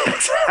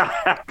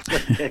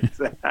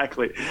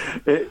 exactly.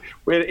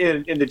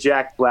 In the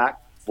Jack Black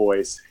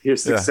voice, your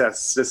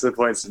success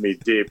disappoints me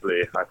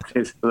deeply.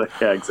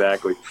 Yeah,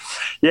 exactly.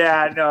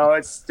 Yeah, no,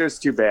 it's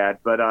just too bad.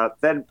 But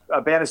then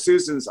Band of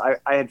Susans, I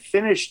had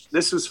finished.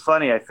 This was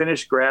funny. I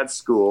finished grad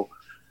school.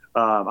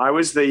 I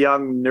was the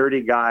young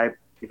nerdy guy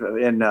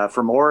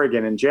from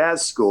Oregon in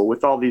jazz school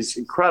with all these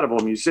incredible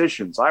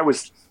musicians. I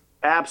was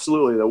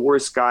absolutely the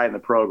worst guy in the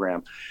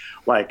program.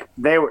 Like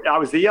I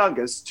was the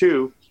youngest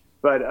too,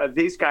 but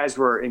these guys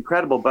were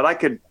incredible. But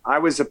I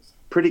was a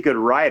pretty good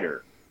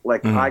writer.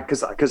 Like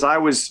because I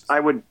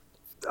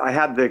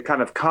had the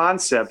kind of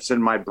concepts in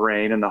my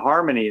brain and the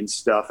harmony and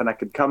stuff, and I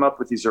could come up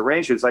with these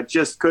arrangements. I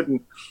just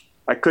couldn't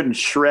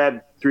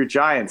shred through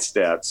giant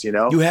steps, You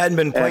hadn't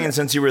been playing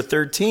since you were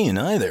 13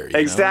 either.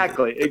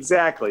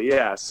 Exactly.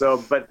 Yeah.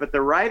 So, but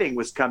the writing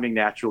was coming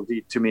natural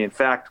to me. In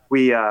fact,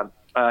 we, I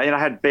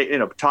had,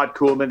 Todd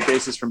Kuhlman,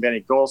 bassist from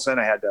Benny Golson.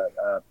 I had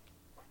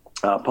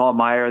Paul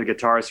Meyer, the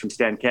guitarist from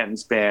Stan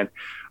Kenton's band,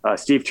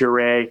 Steve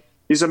Turre.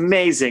 These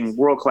amazing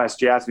world-class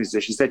jazz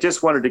musicians that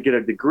just wanted to get a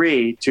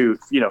degree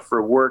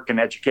for work and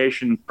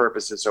education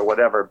purposes or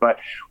whatever. But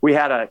we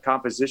had a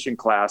composition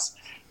class,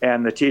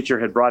 and the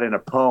teacher had brought in a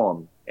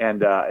poem,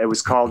 and it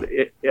was called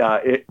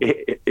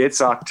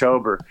 "It's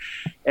October,"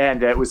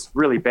 and it was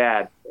really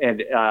bad.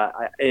 And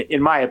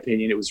in my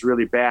opinion, it was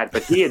really bad.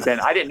 But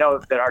I didn't know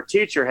that our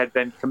teacher had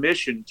been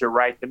commissioned to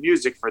write the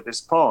music for this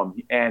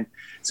poem, and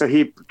so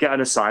he got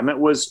an assignment.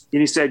 And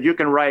he said, "You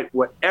can write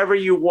whatever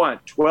you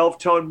want,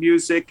 12-tone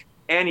music."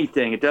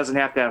 Anything. It doesn't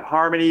have to have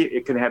harmony.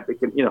 It can.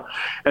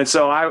 And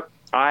so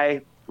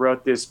I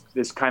wrote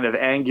this kind of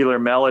angular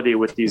melody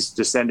with these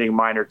descending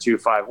minor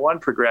 2-5-1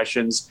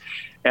 progressions,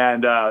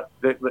 and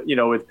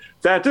with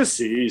that the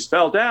seas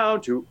fell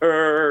down to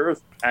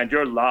earth and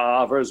your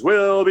lovers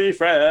will be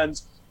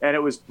friends, and it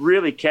was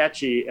really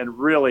catchy and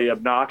really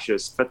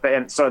obnoxious.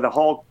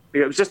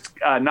 It was just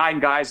 9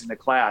 guys in the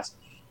class.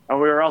 And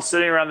we were all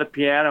sitting around the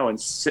piano, and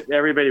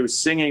everybody was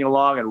singing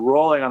along and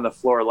rolling on the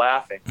floor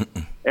laughing.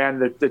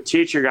 And the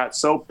teacher got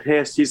so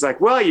pissed. He's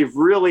like, "Well, you've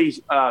really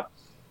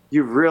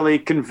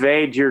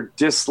conveyed your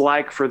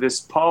dislike for this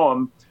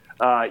poem,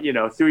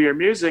 through your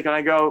music." And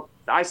I go,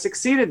 "I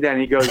succeeded then."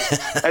 He goes,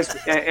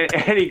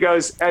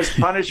 as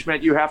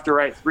punishment, you have to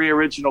write 3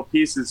 original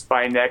pieces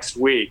by next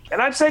week.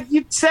 And I said,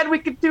 "You said we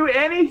could do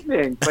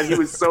anything." But he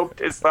was so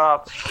pissed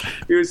off.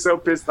 He was so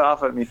pissed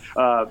off at me.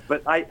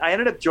 But I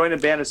ended up joining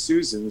the Band of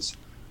Susans.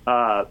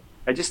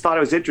 I just thought it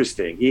was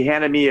interesting. He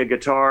handed me a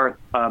guitar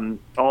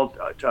all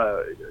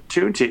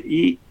tuned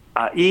to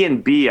E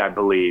and B, I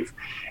believe.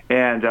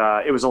 And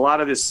it was a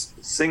lot of this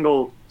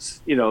single,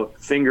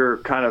 finger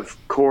kind of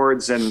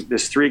chords and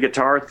this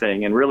 3-guitar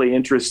thing, and really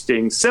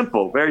interesting,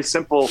 simple, very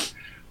simple,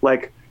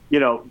 like,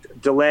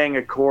 delaying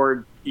a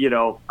chord,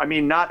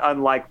 not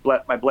unlike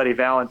My Bloody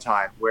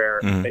Valentine, where,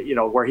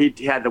 where he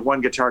had the one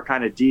guitar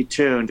kind of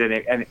detuned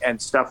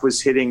and stuff was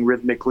hitting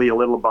rhythmically a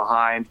little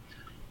behind,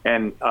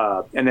 and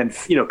then,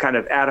 kind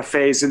of out of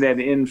phase and then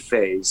in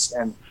phase.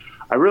 And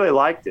I really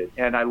liked it,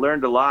 and I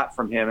learned a lot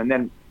from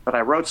him. But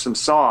I wrote some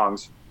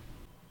songs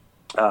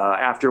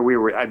after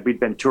we'd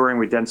been touring.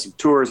 We'd done some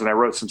tours, and I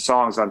wrote some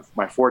songs on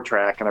my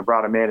 4-track, and I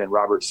brought them in, and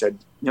Robert said,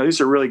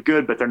 these are really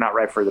good, but they're not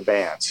right for the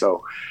band.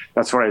 So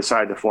that's when I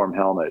decided to form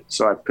Helmet.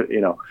 So I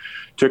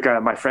took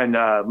my friend,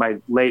 my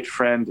late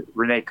friend,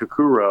 Renee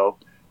Kukuro.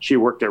 She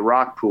worked at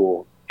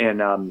Rockpool in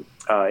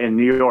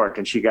New York,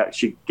 and she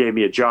gave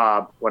me a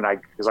job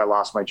because I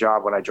lost my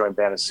job when I joined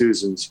Band of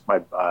Susans. I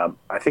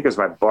think it was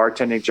my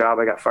bartending job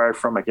I got fired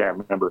from. I can't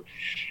remember.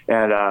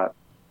 And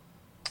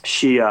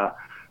she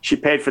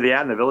paid for the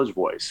ad in the Village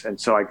Voice, and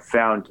so I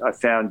found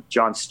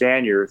John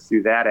Stanier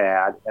through that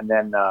ad, and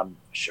then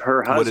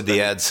her husband. What did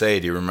the ad say?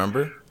 Do you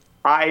remember?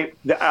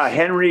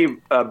 Henry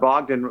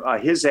Bogdan,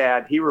 his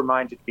ad. He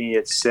reminded me.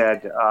 It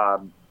said,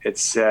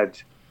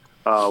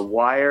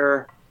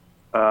 Wire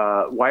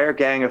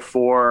Gang of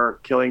Four,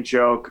 Killing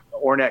Joke,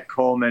 Ornette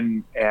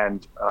Coleman,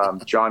 and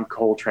John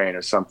Coltrane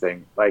or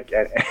something. Like,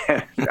 and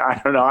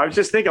I don't know. I was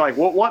just thinking, like,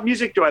 what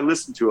music do I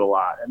listen to a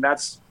lot? And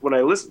that's what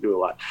I listen to a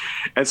lot.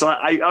 And so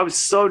I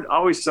was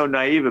always so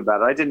naive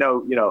about it. I didn't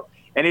know,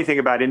 anything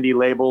about indie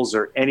labels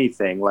or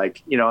anything.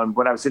 Like, and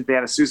when I was in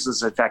Band of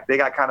Susans, in fact, they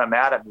got kind of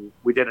mad at me.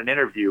 We did an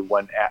interview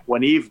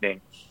one evening,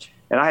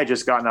 and I had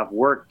just gotten off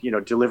work,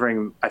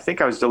 delivering. I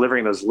think I was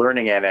delivering those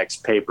learning annex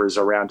papers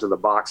around to the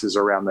boxes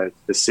around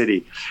the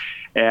city.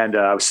 And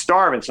I was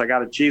starving, so I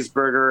got a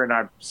cheeseburger, and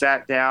I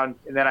sat down,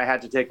 and then I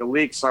had to take a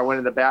leak. So I went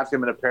in the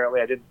bathroom, and apparently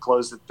I didn't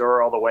close the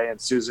door all the way,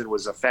 and Susan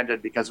was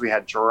offended because we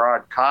had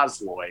Gerard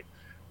Cosloy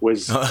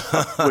was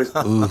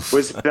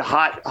the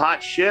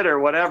hot shit or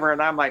whatever.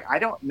 And I'm like, I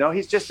don't know.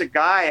 He's just a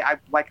guy.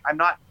 I'm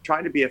not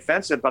trying to be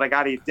offensive, but I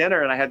got to eat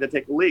dinner, and I had to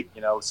take a leak,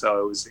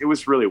 so it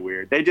was really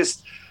weird. They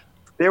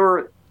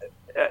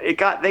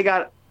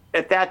got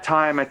at that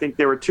time, I think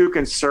they were too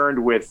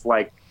concerned with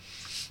like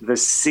the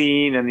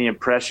scene and the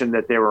impression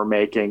that they were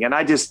making. And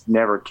I just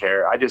never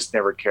care.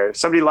 If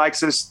somebody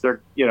likes us,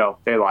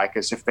 they like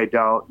us. If they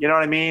don't, you know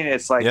what I mean?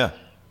 It's like,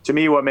 to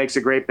me, what makes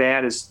a great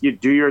band is you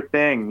do your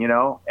thing,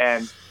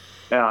 and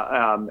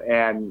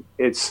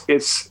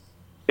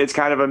it's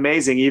kind of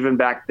amazing. Even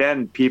back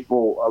then,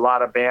 a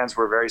lot of bands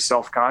were very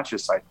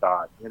self-conscious, I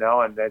thought,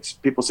 and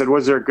people said,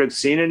 was there a good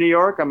scene in New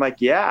York? I'm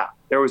like, yeah,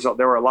 there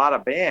were a lot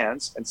of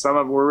bands, and some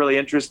of them were really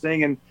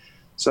interesting and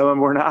some of them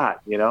were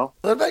not,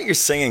 What about your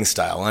singing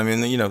style? I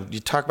mean, you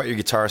talk about your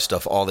guitar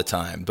stuff all the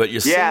time, but your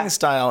singing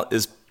style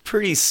is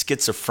pretty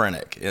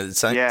schizophrenic. It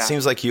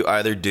seems like you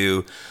either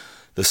do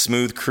the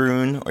smooth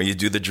croon or you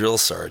do the drill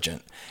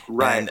sergeant.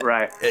 Right.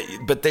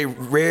 But they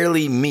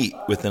rarely meet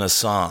within a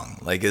song.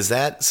 Like, is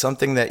that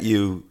something that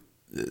you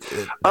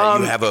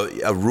have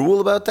a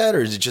rule about that,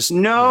 or is it just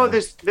no?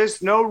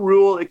 There's no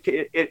rule.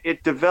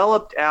 It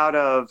developed out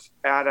of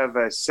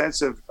a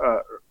sense of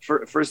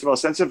first of all,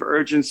 sense of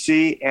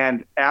urgency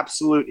and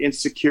absolute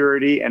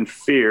insecurity and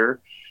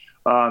fear.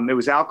 It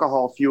was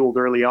alcohol fueled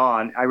early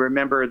on. I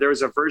remember there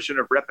was a version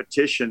of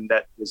Repetition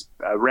that was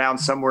around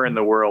somewhere in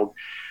the world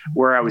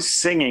where I was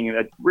singing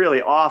a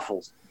really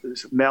awful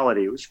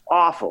melody. It was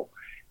awful.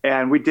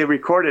 And we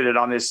recorded it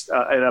on this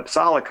at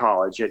Uppsala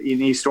College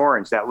in East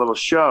Orange, that little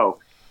show.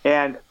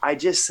 And I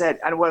just said,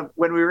 and when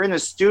we were in the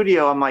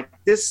studio, I'm like,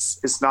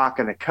 this is not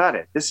going to cut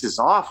it. This is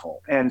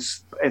awful. And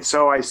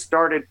so I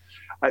started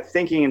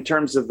thinking in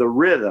terms of the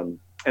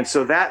rhythm. And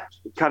so that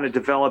kind of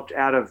developed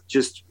out of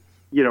just,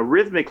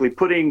 rhythmically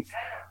putting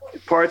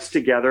parts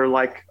together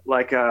like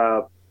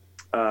a,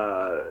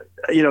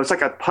 it's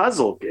like a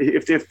puzzle.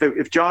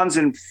 If John's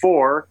in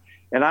 4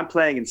 and I'm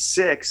playing in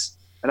 6,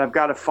 and I've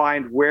got to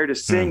find where to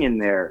sing in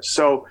there.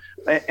 So,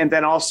 and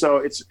then also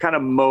it's kind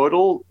of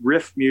modal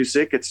riff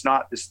music. It's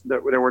not,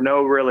 there was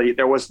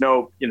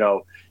no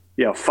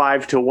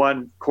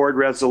 5-to-1 chord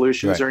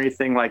resolutions or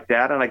anything like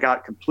that. And I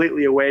got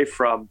completely away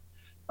from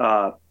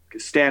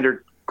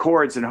standard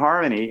chords and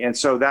harmony. And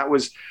so that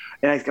was,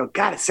 and I go,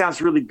 God, it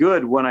sounds really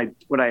good when I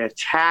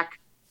attack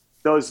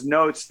those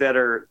notes that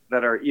are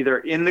either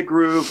in the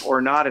groove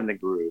or not in the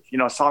groove.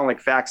 A song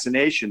like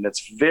Vaccination,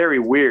 that's very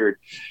weird.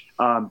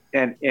 And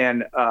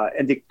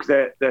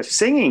the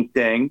singing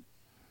thing,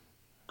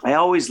 I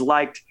always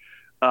liked.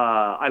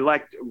 I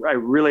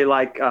really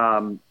like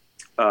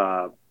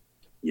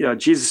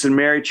Jesus and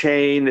Mary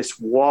Chain. This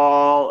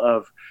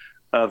wall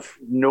of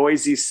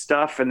noisy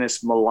stuff and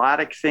this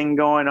melodic thing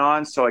going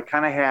on. So I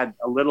kind of had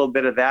a little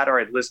bit of that. Or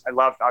I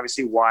loved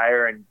obviously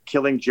Wire and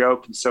Killing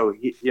Joke, and so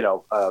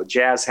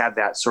jazz had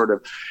that sort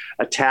of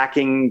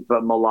attacking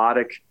but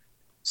melodic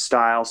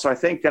style. So I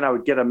think then I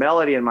would get a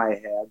melody in my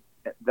head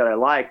that I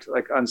liked,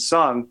 like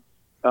unsung,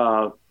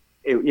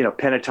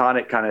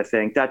 pentatonic kind of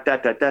thing,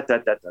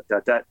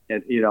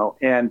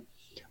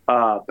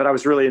 but I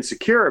was really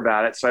insecure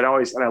about it. So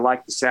I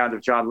liked the sound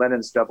of John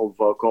Lennon's double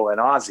vocal and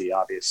Ozzy,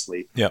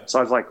 obviously. Yep. So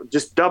I was like,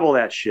 just double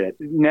that shit.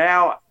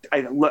 Now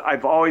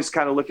I've always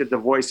kind of looked at the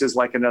voices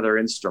like another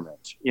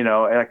instrument, and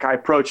I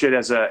approach it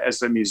as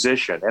a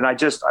musician. And I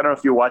don't know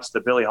if you watched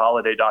the Billie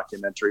Holiday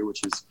documentary,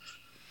 which is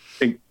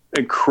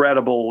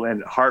incredible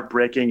and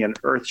heartbreaking and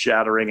earth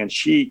shattering. And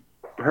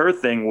her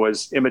thing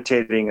was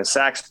imitating a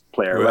sax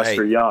player, right.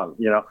 Lester Young,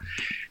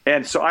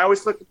 And so I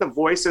always looked at the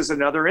voice as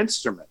another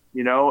instrument,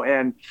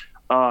 and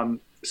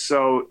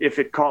so if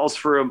it calls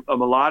for a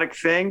melodic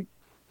thing,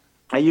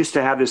 I used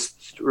to have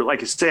this,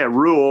 like I say, a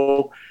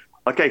rule.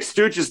 Okay,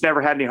 Stooges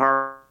never had any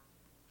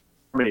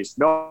harmonies.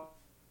 No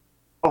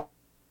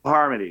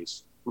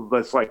harmonies.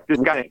 It's like,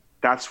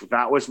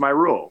 that was my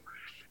rule.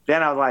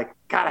 Then I was like,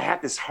 God, I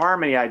had this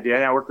harmony idea.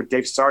 And I worked with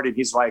Dave Sardi, and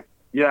he's like,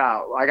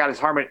 yeah, I got his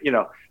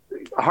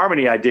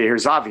harmony idea here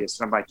is obvious.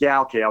 And I'm like, yeah,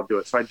 okay, I'll do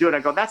it. So I do it.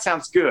 I go, that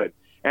sounds good.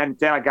 And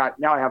then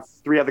now I have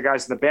 3 other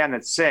guys in the band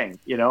that sing,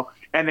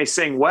 and they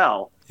sing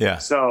well. Yeah.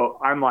 So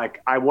I'm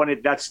like,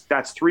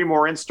 that's 3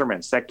 more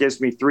instruments. That gives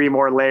me 3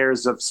 more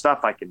layers of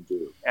stuff I can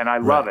do. And I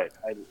love it.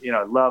 I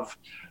love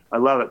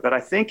it. But I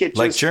think it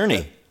like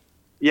Journey.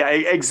 Yeah,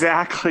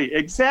 exactly.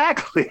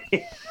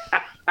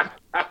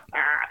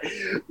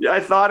 I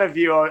thought of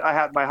you. I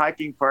had my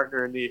hiking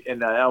partner in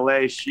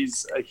LA.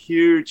 She's a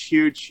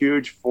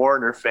huge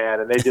Foreigner fan,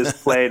 and they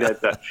just played at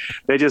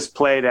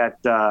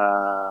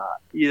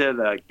either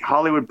the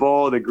Hollywood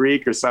Bowl or the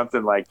Greek or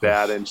something like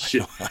that. And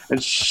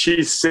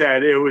she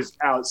said it was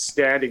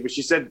outstanding. But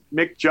she said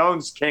Mick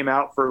Jones came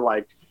out for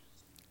like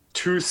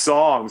 2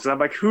 songs, and I'm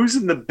like, who's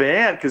in the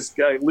band? Because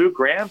Lou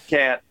Graham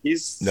can't.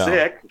 He's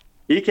sick.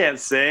 He can't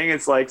sing.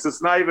 It's like, so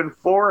it's not even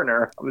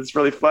Foreigner. It's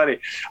really funny.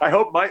 I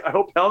hope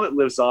Helmet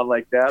lives on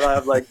like that.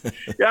 I'm like,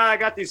 yeah, I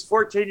got these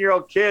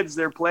 14-year-old kids.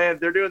 They're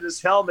doing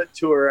this Helmet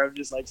tour. I'm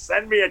just like,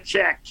 send me a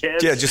check,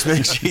 kids. Yeah, just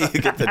make sure you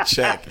get the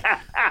check.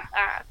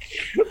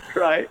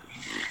 Right.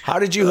 How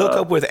did you hook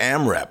up with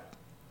AMREP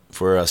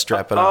for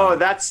Strap It On? Oh,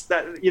 that's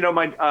that.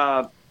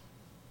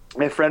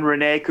 My friend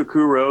Renee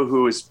Kukuro,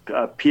 who is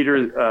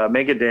Peter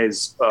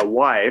Megaday's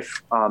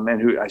wife,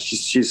 and who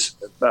she's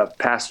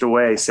passed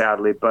away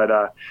sadly,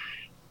 but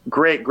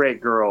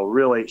great girl,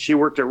 really. She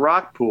worked at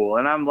Rockpool,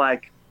 and I'm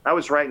like, I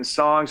was writing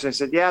songs, and I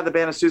said, yeah, the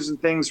band of Susan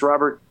Things,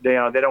 Robert, they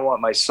don't want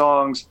my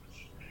songs,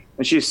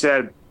 and she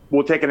said,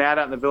 we'll take an ad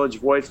out in the Village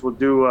Voice, we'll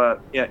do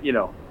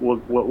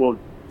we'll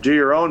do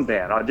your own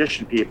band,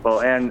 audition people,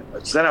 and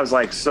so then I was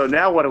like, so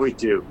now what do we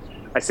do?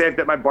 I saved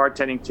up my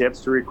bartending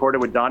tips to record it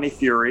with Donnie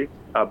Fury.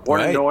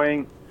 Born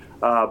Annoying,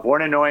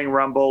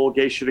 Rumble,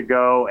 Geisha to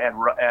Go,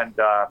 and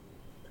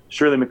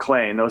Shirley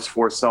MacLaine. Those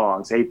 4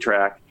 songs,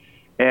 8-track,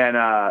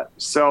 and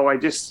so I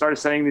just started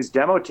sending these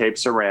demo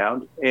tapes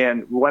around.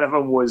 And one of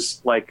them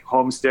was like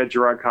Homestead,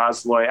 Gerard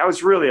Cosloy. I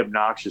was really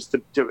obnoxious.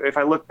 If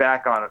I look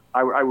back on it,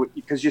 I would,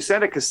 because you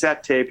send a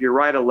cassette tape, you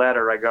write a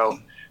letter. I go,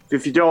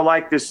 if you don't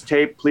like this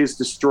tape, please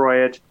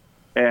destroy it,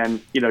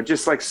 and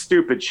just like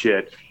stupid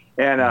shit.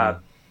 And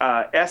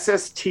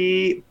SST,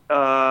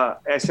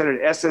 I sent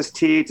an SST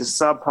to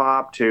Sub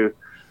Pop to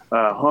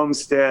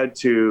Homestead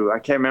to, I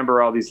can't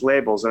remember all these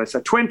labels, and I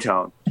said Twin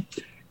Tone.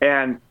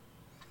 And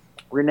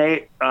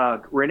Renee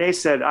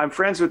said, I'm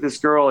friends with this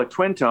girl at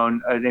Twin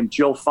Tone named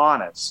Jill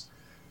Faunus.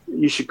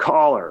 You should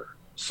call her.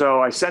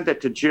 So I sent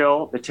it to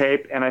Jill, the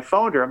tape, and I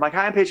phoned her. I'm like,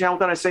 hi, I'm Paige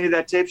Hamilton. I sent you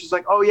that tape. She's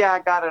like, oh yeah,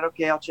 I got it.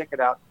 Okay, I'll check it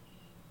out.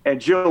 And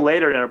Jill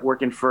later ended up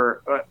working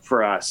for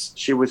us.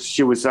 She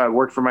was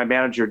worked for my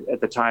manager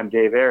at the time,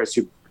 Dave Ayers,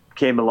 who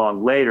came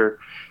along later,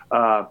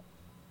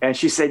 and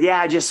she said,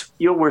 yeah,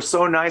 you were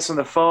so nice on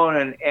the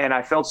phone, and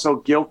I felt so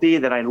guilty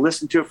that I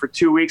listened to it for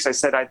 2 weeks. I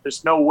said,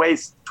 there's no way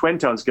Twin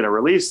Tone's going to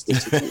release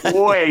this. It's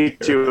way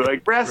too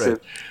aggressive.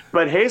 Right.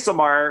 But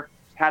Hazelmeyer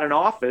had an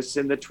office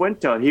in the Twin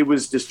Tone. He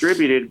was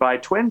distributed by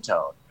Twin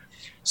Tone.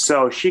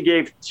 So she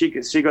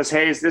goes,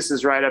 Hayes, this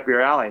is right up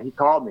your alley. And he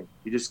called me.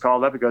 He just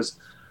called up. He goes,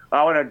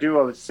 I want to do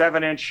a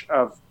 7-inch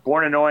of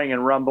Born Annoying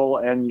and Rumble,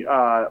 and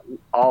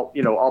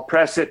I'll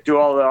press it, do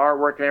all the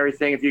artwork and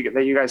everything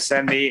that you guys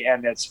send me,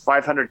 and it's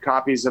 500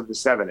 copies of the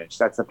 7-inch.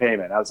 That's the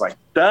payment. I was like,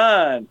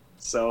 done.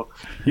 So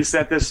he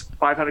sent this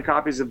 500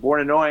 copies of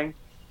Born Annoying,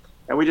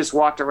 and we just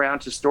walked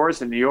around to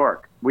stores in New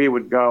York. We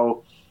would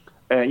go,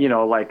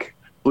 like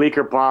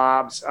Bleecker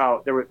Bob's.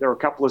 There were a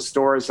couple of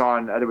stores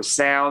on. There was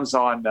Sounds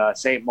on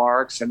St.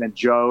 Mark's, and then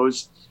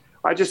Joe's.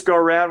 I just go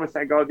around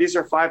I go, these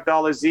are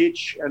 $5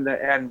 each,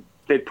 and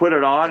they put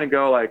it on and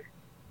go like,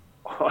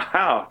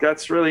 wow,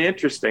 that's really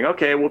interesting.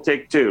 Okay, we'll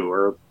take 2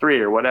 or 3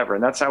 or whatever,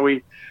 and that's how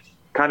we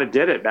kind of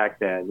did it back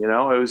then.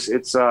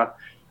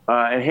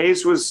 And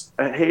Hayes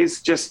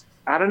just,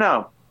 I don't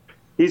know,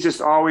 he just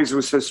always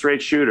was a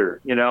straight shooter.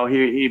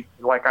 He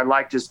like, I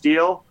liked his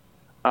deal.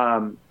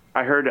 I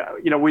heard,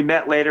 we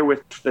met later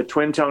with the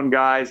Twin Tone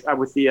guys,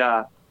 with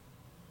the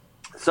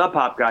Sub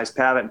Pop guys,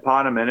 Pavitt and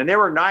Poneman, and they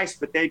were nice,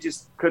 but they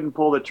just couldn't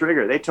pull the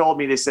trigger. They told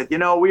me, they said,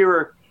 we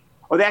were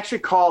Oh, they actually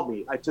called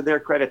me. To their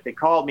credit, they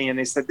called me and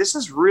they said, "This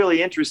is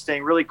really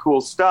interesting, really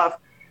cool stuff."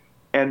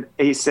 And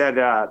he said,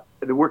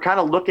 "We're kind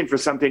of looking for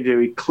something to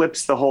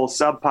eclipse the whole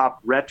Sub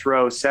Pop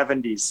retro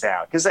 70s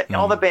sound." Because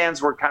all the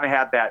bands were kind of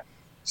had that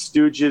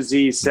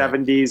Stooges-y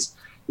 70s,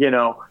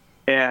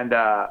 and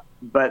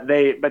but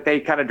they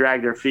kind of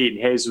dragged their feet.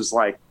 And Hayes was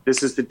like,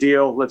 "This is the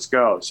deal. Let's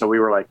go." So we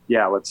were like,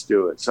 "Yeah, let's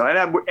do it." So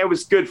it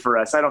was good for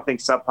us. I don't think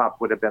Sub Pop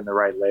would have been the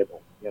right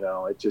label.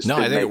 It just no.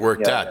 I think it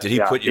worked out. Did he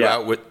put you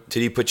out with?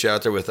 Did he put you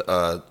out there with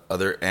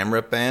other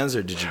AMREP bands,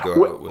 or did you go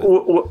out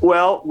with?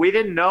 Well, we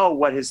didn't know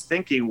what his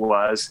thinking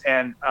was,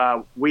 and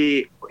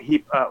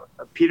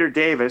Peter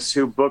Davis,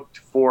 who booked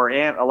for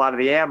a lot of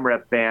the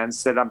AMREP bands,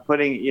 said,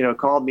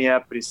 called me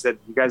up and he said,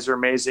 "You guys are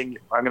amazing.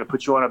 I'm going to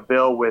put you on a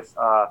bill with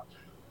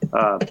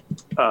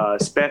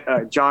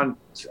John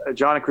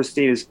and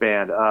Christina's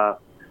band,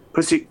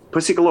 Pussy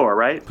Galore,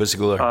 right? Pussy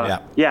Galore,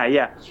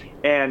 yeah,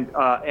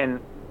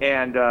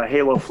 and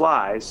Halo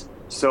Flies."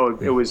 So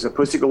it was a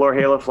Pussy Galore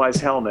Halo Flies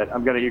helmet.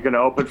 You're gonna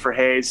open for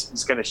Hayes.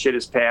 He's gonna shit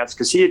his pants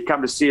because he had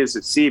come to see us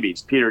at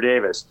CB's, Peter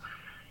Davis,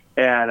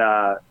 and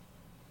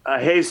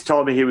Hayes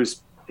told me he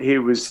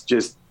was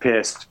just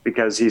pissed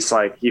because he's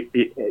like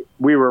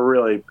we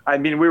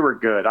were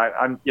good.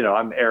 I'm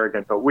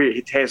arrogant, but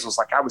Hayes was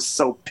like, I was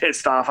so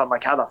pissed off. I'm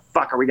like, how the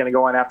fuck are we gonna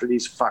go on after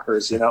these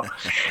fuckers,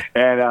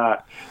 And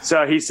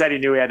so he said he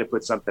knew he had to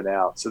put something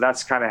out. So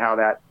that's kind of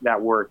how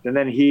that worked. And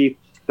then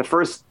the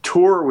first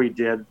tour we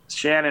did,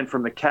 Shannon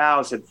from the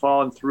Cows had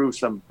fallen through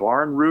some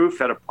barn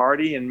roof at a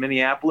party in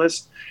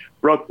Minneapolis,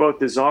 broke both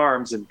his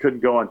arms and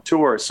couldn't go on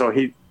tour. So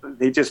he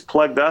just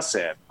plugged us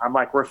in. I'm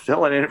like, we're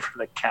filling in for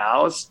the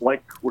Cows.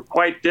 Like, we're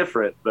quite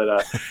different,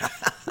 but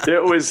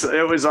it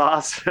was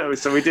awesome.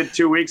 So we did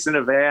 2 weeks in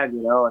a van,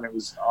 and it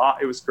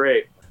was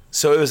great.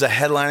 So it was a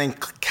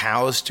headlining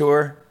Cows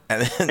tour?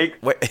 And then,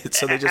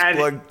 so they just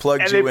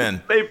plugged you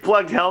in. They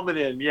plugged Helmet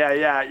in,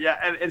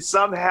 yeah, and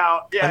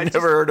somehow, I've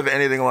never heard of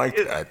anything like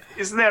that.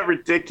 Isn't that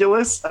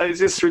ridiculous? It's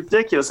just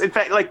ridiculous. In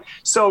fact,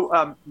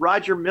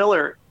 Roger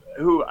Miller,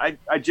 who I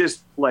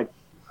just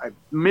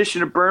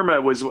Mission of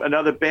Burma was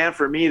another band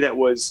for me that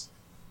was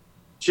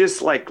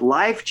just like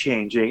life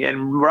changing.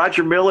 And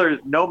Roger Miller,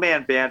 No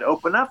Man Band,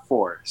 opened up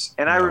for us.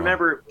 And I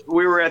remember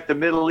we were at the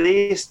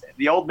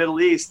old Middle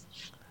East,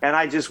 and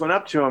I just went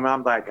up to him.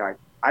 I'm like,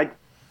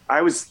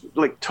 I was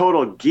like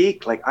total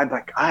geek. Like, I'm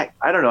like, I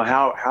don't know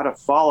how to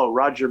follow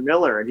Roger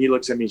Miller. And he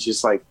looks at me, he's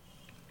just like,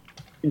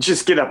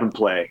 just get up and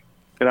play.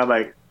 And I'm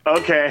like,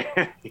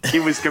 okay. He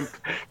was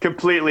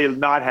completely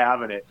not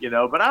having it,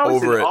 but I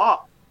was in awe.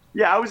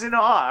 Yeah, I was in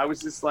awe. I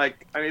was just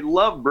like,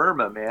 love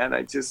Burma, man.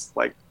 I just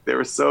they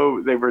were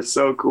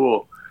so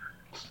cool.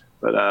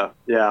 But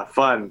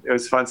fun. It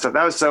was fun stuff.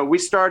 We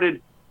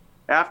started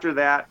after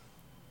that.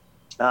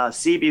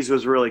 CB's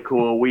was really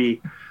cool. They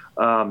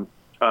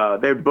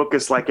would book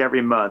us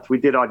every month. We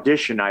did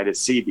audition night at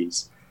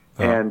CB's,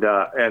 and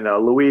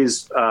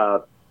Louise,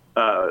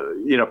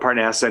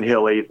 Parnassa and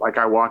Hilly.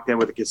 I walked in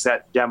with a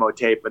cassette demo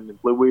tape, and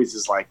Louise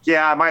is like,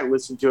 "Yeah, I might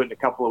listen to it in a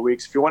couple of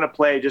weeks. If you want to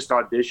play, just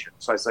audition."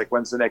 So I was like,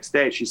 "When's the next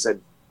day?" She said,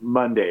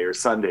 "Monday or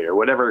Sunday or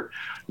whatever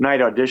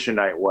night audition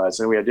night was."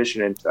 And we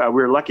auditioned, and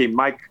we were lucky.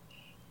 Mike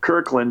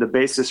Kirkland, the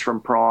bassist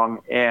from Prong,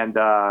 and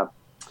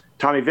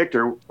Tommy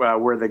Victor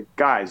were the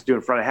guys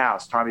doing front of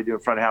house. Tommy doing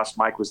front of house.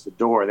 Mike was the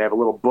door. They have a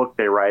little book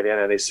they write in,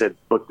 and they said,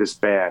 "Book this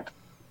band."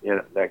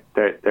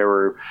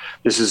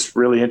 This is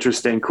really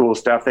interesting, cool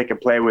stuff. They can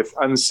play with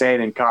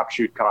Unsane and Cop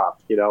Shoot Cop,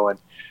 and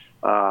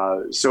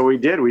so we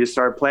did. We just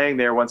started playing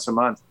there once a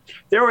month.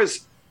 There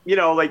was,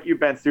 you've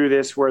been through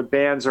this, where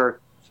bands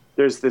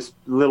there's this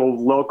little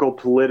local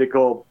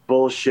political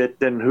bullshit,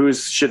 and who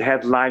should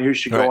headline, who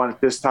should go on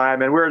at this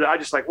time, and I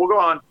just like, we'll go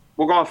on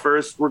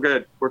first. We're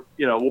good.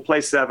 We'll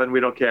play 7.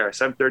 We don't care.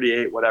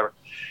 7:38, whatever.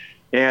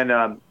 And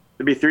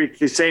there'd be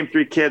the same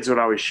 3 kids would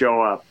always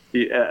show up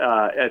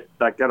at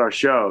our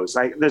shows.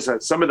 There's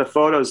some of the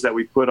photos that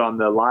we put on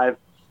the live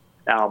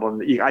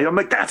album. I'm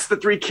like, that's the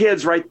 3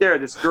 kids right there.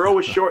 This girl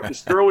with short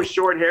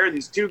hair.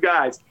 These 2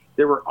 guys.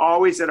 They were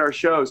always at our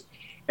shows,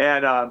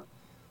 and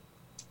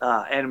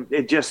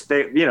it just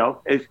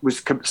it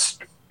was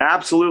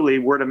absolutely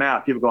word of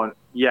mouth. People going,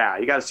 yeah,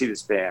 you got to see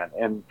this band.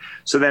 And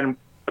so then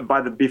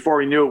before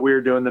we knew it, we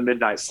were doing the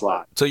midnight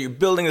slot. So you're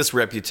building this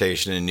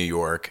reputation in New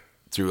York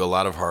through a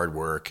lot of hard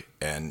work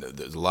and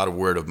there's a lot of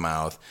word of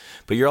mouth,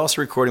 but you're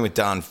also recording with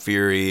Don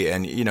Fury,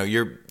 and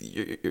you're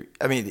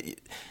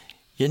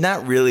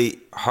not really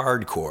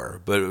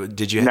hardcore, but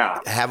did you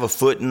have a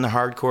foot in the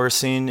hardcore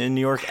scene in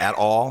New York at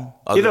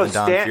all, other than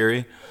Don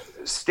Fury?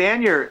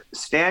 Stanier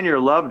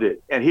loved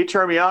it, and he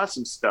turned me on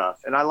some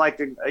stuff, and I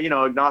liked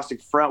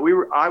Agnostic Front. We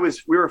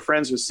were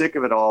friends with Sick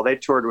of It All. They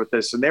toured with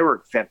us, and they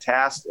were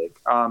fantastic.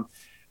 And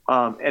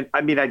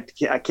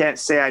I can't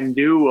say I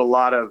knew a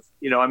lot of,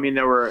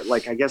 there were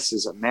I guess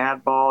is a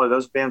Madball, or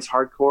those bands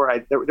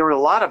hardcore. There were a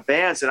lot of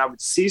bands, and I would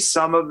see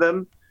some of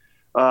them,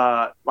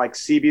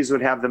 CB's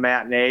would have the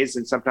matinees,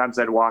 and sometimes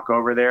I'd walk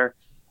over there.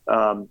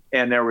 And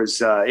there was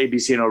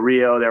ABC in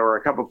Rio. There were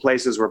a couple of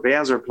places where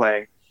bands were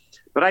playing.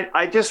 But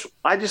I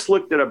just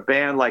looked at a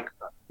band like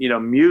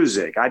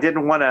music. I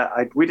didn't want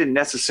to, we didn't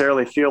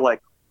necessarily feel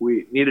like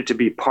we needed to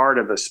be part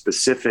of a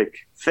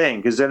specific thing.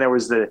 Because then there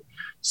was the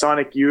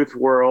Sonic Youth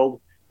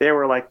world. They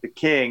were like the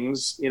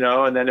Kings,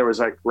 and then there was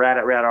like Rat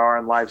R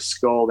and Live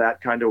Skull, that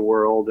kind of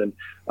world. And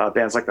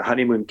bands like the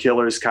Honeymoon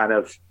Killers kind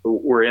of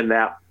were in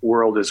that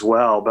world as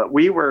well. But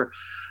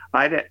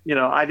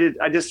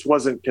I just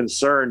wasn't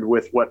concerned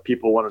with what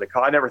people wanted to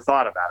call. I never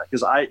thought about it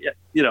because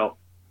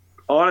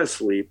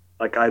honestly,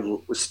 like I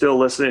was still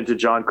listening to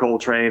John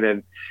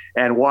Coltrane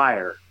and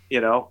Wire,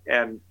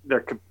 and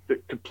they're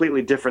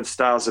completely different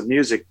styles of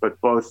music,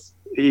 but both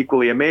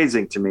equally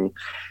amazing to me.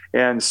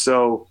 And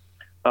so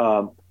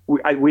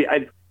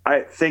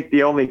I think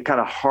the only kind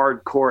of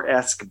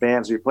hardcore-esque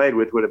bands we played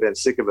with would have been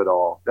Sick of It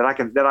All that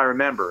I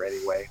remember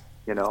anyway.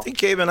 I think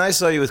Gabe and I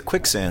saw you with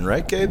Quicksand,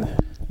 right, Gabe?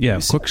 Yeah,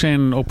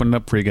 Quicksand opened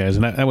up for you guys,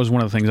 and that was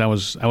one of the things I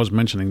was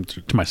mentioning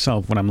to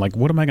myself when I'm like,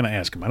 what am I going to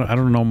ask him? I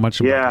don't know much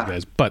about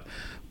these guys, but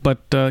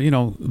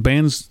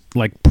bands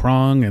like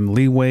Prong and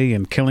Leeway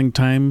and Killing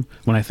Time.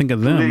 When I think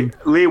of them,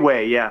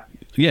 Leeway, yeah.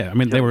 I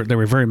mean they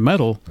were very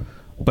metal,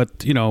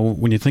 but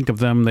when you think of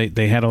them,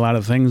 they had a lot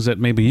of things that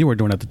maybe you were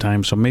doing at the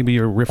time. So maybe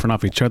you're riffing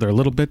off each other a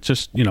little bit,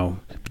 just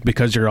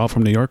because you're all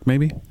from New York,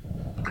 maybe.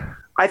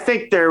 I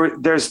think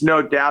there's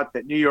no doubt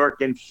that New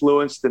York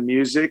influenced the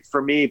music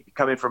for me,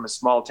 coming from a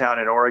small town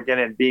in Oregon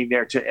and being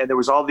there too. And there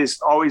was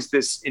always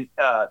this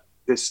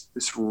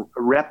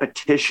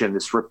repetition,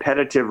 this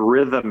repetitive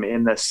rhythm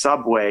in the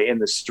subway, in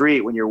the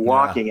street when you're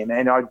walking,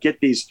 and I'd get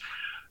these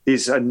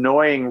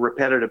annoying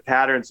repetitive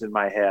patterns in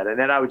my head, and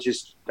then I would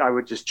just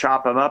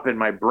chop them up in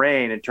my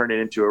brain and turn it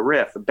into a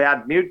riff. A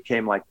Bad Mood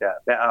came like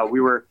that.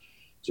 We were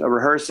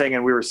rehearsing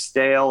and we were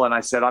stale, and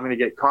I said, I'm going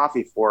to get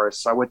coffee for us.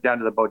 So I went down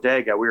to the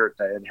bodega. We were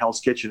in Hell's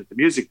Kitchen at the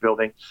Music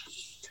Building,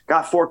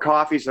 got 4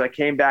 coffees, and I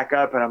came back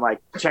up and I'm like,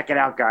 check it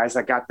out, guys.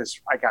 I got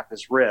this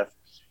riff.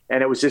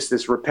 And it was just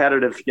this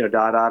repetitive, da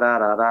da da da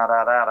da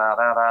da da da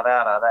da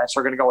da da. So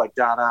we're going to go like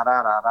da da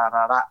da da da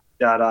da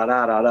da da da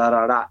da da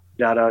da da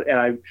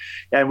da.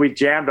 And we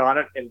jammed on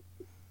it, and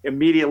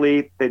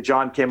immediately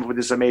John came up with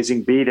this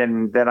amazing beat.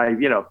 And then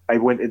I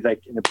went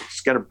like,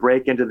 it's going to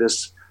break into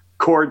this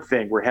chord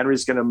thing where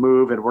Henry's going to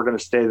move and we're going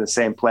to stay in the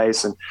same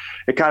place, and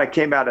it kind of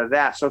came out of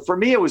that. So for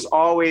me, it was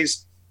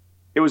always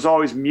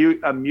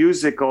a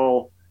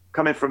musical,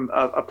 coming from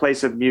a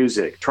place of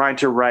music, trying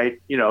to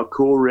write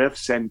cool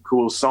riffs and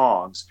cool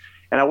songs.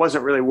 And I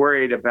wasn't really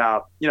worried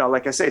about,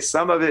 like I say,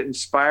 some of it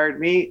inspired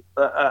me.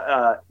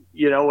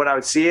 When I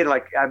would see it,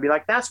 like I'd be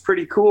like, that's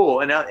pretty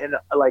cool, and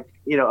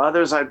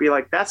others I'd be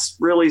like, that's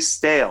really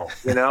stale.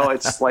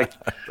 It's like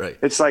right.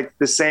 It's like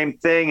the same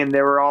thing, and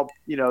they were all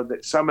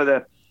some of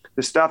the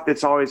stuff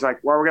that's always like,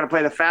 well, we're going to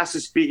play the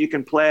fastest beat you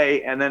can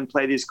play and then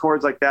play these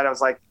chords like that. I was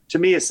like, to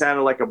me, it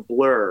sounded like a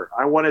blur.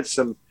 I wanted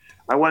some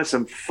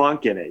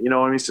funk in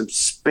it. Some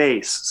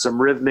space,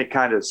 some rhythmic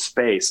kind of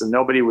space. And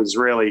nobody was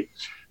really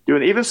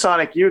doing it. Even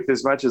Sonic Youth,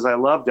 as much as I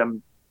loved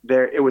them,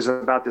 it was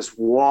about this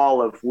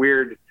wall of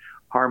weird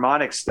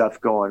harmonic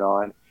stuff going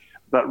on.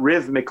 But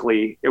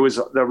rhythmically,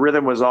 the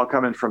rhythm was all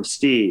coming from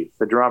Steve,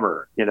 the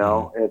drummer,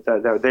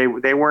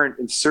 they weren't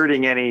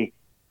inserting any,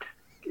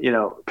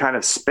 kind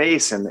of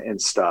space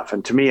and stuff.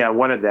 And to me, I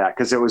wanted that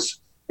because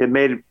it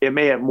made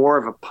it more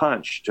of a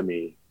punch to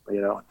me,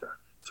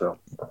 so.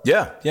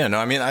 Yeah. No,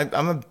 I mean,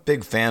 I'm a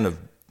big fan of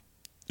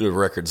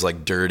records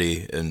like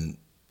Dirty and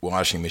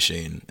Washing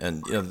Machine,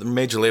 and the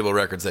major label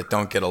records that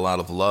don't get a lot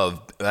of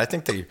love. I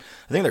think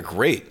they're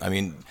great. I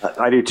mean,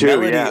 I do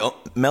too.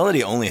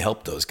 Melody only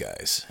helped those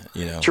guys.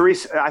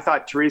 Teresa, I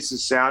thought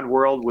Teresa's Sound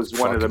World was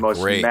one of the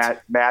most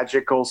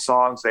magical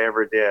songs they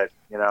ever did.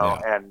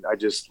 And I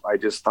just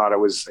thought it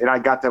was. And I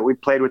got that. We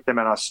played with them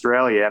in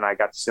Australia, and I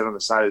got to sit on the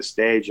side of the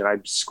stage, and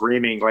I'm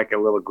screaming like a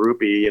little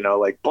groupie,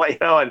 like play,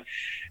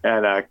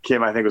 And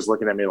Kim, I think, was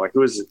looking at me like,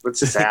 what's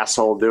this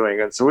asshole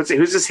doing? And so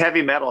who's this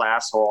heavy metal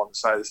asshole on the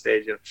side of the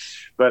stage?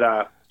 But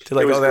that's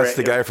great.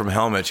 The guy from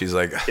Helmet. She's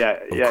like, yeah.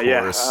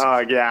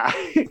 Oh, yeah.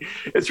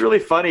 It's really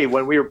funny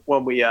when I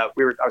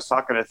was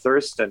talking to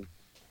Thurston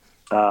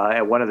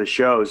at one of the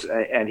shows,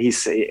 and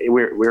we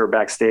were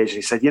backstage, and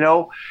he said,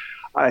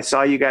 I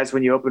saw you guys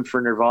when you opened for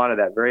Nirvana,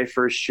 that very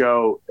first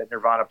show that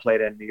Nirvana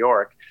played in New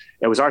York.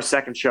 It was our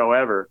second show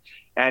ever.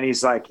 And he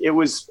said it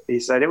was,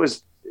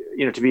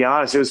 to be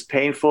honest, it was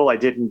painful. I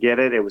didn't get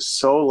it. It was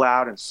so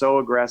loud and so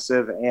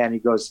aggressive. And he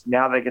goes,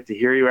 now that I get to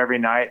hear you every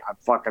night, I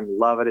fucking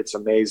love it. It's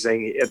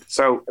amazing.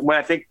 So when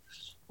I think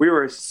we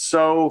were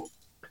so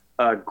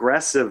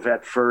aggressive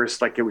at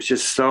first, like it was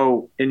just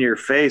so in your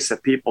face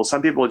that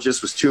some people, it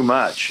just was too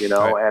much,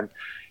 right.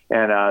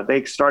 And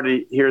they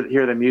started to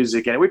hear the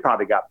music, and we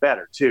probably got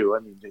better too. I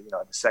mean,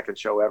 the second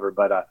show ever,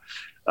 but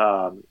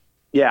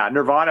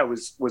Nirvana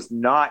was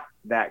not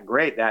that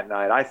great that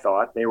night. I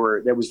thought there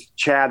was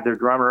Chad, their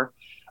drummer,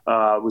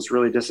 was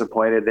really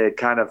disappointed. They had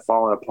kind of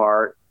fallen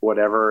apart,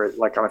 whatever,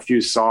 like on a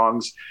few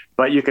songs,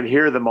 but you could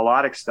hear the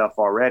melodic stuff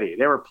already.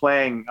 They were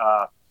playing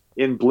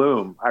In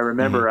Bloom. I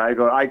remember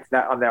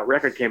on that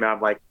record came out,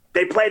 I'm like,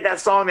 they played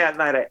that song that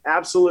night. I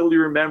absolutely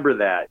remember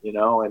that,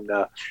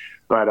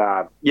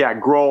 But yeah,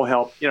 Grohl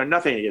helped.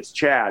 Nothing against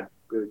Chad.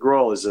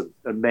 Grohl is an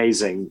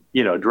amazing,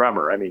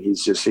 drummer. I mean,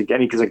 he's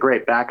a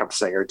great backup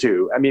singer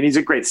too. I mean, he's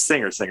a great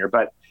singer,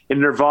 but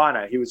in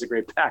Nirvana, he was a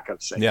great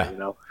backup singer.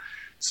 Yeah.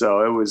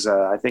 So it was.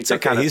 I think it's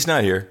okay. He's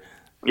not here.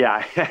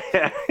 Yeah,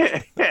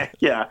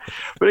 yeah.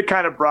 But it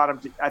kind of brought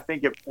him. I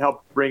think it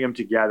helped bring him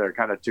together.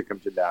 Kind of took him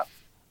to that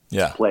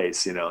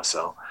place.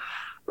 So.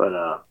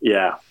 But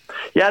yeah,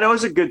 it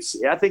was a good.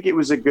 I think it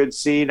was a good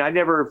scene. I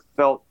never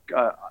felt.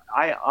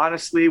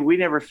 We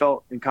never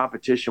felt in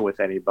competition with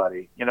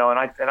anybody. And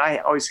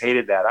I always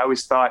hated that. I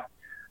always thought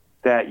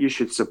that you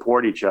should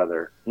support each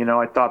other.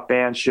 I thought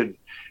bands should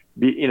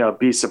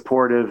be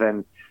supportive.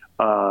 And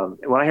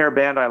when I hear a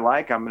band I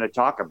like, I'm going to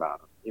talk about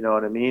them. You know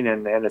what I mean?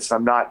 And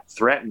I'm not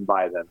threatened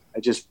by them.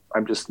 I'm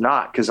just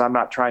not, because I'm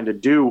not trying to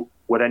do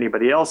what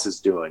anybody else is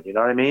doing. You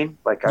know what I mean?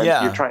 Like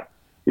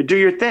you do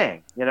your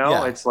thing.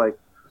 It's like.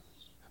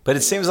 But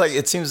it seems like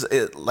it's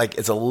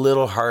a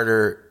little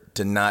harder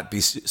to not be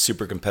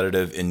super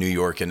competitive in New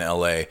York and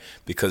LA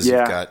because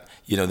you've got,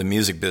 the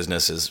music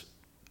business is,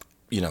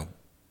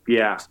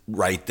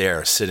 right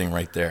there, sitting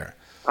right there.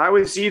 I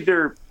was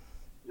either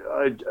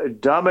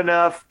dumb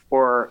enough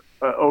or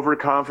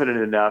overconfident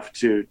enough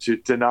to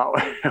not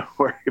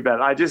worry about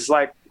it. I just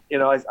I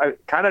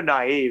kind of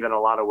naive in a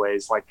lot of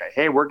ways. Like,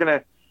 hey, we're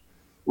gonna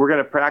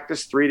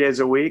practice 3 days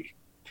a week,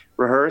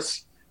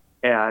 rehearse.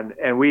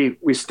 And we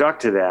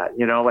stuck to that,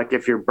 like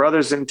if your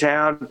brother's in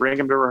town, bring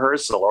him to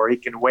rehearsal, or he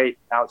can wait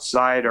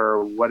outside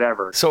or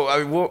whatever. So,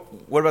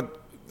 what about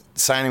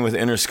signing with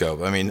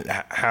Interscope? I mean,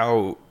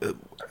 how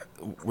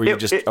were you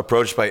just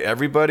approached by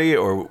everybody,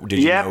 or did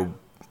you know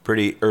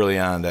pretty early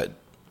on that?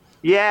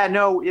 Yeah,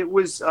 no, it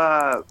was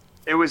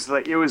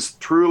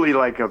truly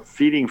like a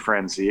feeding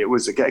frenzy. It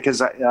was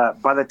because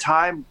by the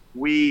time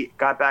we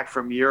got back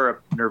from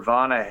Europe,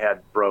 Nirvana had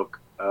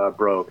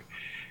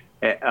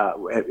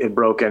had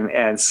broken,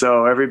 and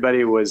so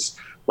everybody was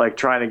like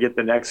trying to get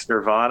the next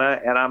Nirvana,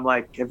 and I'm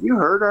like, have you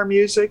heard our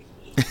music?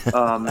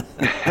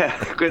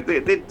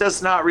 It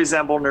does not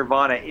resemble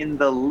Nirvana in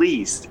the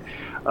least.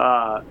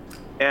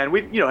 And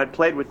we had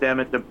played with them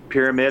at the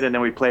Pyramid, and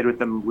then we played with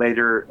them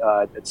later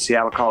at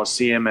Seattle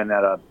Coliseum, and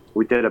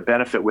we did a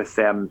benefit with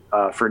them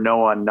for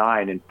No on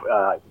 9 in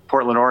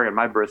Portland, Oregon,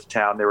 my birth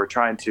town. They were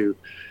trying to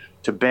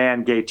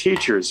ban gay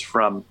teachers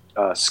from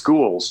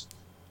schools,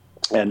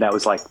 and that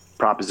was like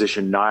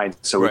Proposition 9.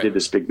 So we did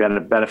this big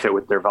benefit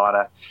with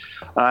Nirvana.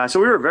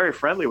 So we were very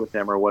friendly with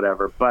them or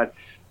whatever, but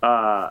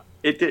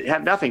it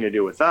had nothing to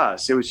do with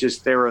us. It was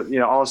just they were,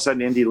 all of a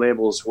sudden indie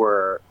labels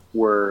were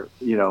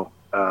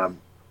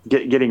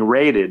getting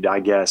raided, I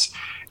guess.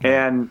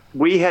 And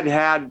we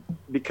had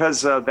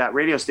because of that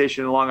radio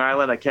station in Long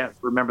Island, I can't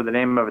remember the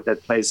name of it,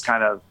 that plays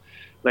kind of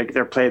like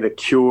they play The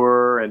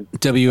Cure and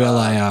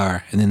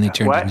WLIR, and then they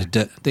turned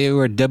into they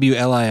were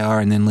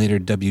WLIR and then later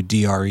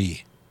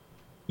WDRE.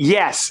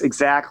 Yes,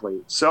 exactly.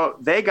 So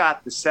they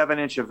got the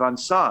 7-inch of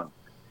Unsung,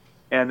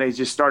 and they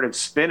just started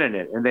spinning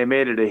it, and they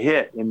made it a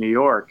hit in New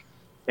York.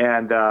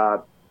 And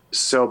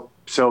so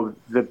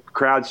the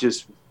crowds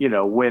just,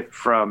 went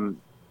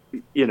from,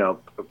 a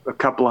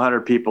couple of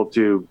hundred people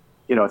to,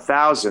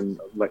 1,000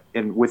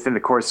 within the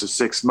course of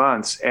 6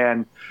 months.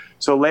 And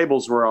so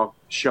labels were all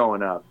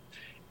showing up.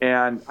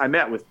 And I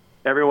met with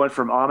everyone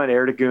from Ahmet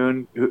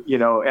Ertegun,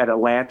 who, at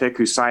Atlantic,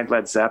 who signed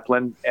Led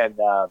Zeppelin,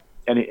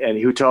 and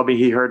who told me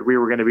he heard we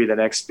were going to be the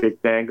next big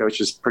thing, which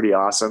is pretty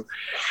awesome.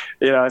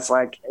 It's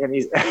like, and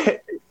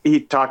he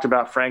talked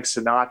about Frank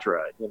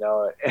Sinatra, and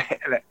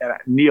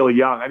Neil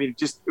Young. I mean,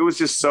 it was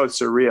just so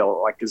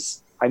surreal. Like,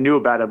 cause I knew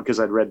about him because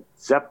I'd read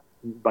Zepp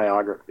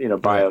biography,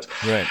 bios.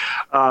 Right.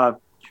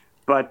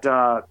 But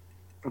I'm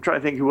trying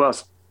to think who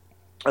else.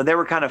 They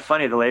were kind of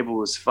funny. The label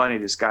was funny.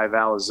 This guy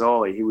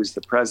Valazzoli, he was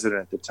the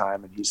president at the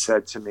time, and he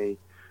said to me,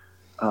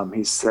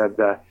 if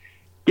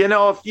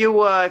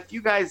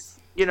you guys,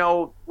 we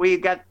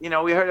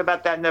heard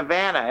about that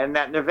Nirvana, and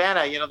that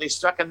Nirvana, they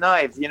struck a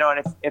nerve,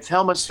 and if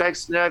Helmet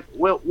strikes a nerve,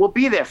 we'll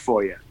be there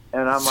for you.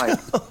 And I'm like,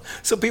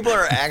 so people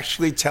are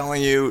actually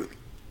telling you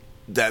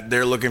that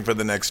they're looking for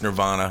the next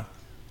Nirvana?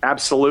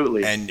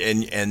 Absolutely.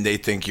 And they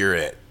think you're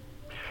it.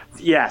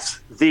 Yes.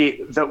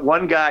 The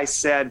one guy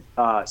said,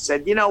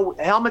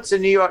 Helmet's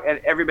in New York, and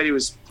everybody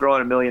was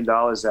throwing $1 million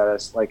at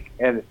us.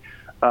 And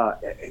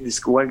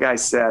this one guy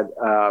said, we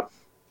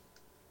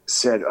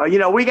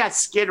got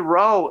Skid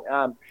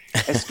Row.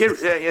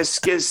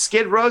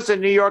 Skid Row's a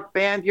New York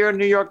band. You're a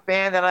New York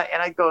band. And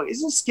I go,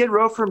 isn't Skid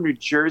Row from New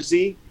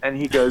Jersey? And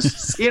he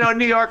goes,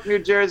 New York, New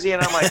Jersey.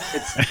 And I'm like,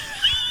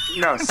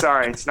 no,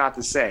 sorry, it's not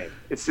the same.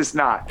 It's just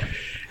not.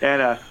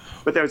 And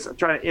but there was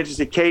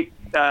interesting. Kate.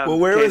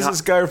 Where is this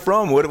guy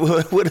from?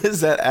 What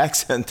is that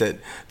accent that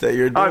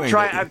you're doing?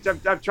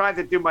 I'm trying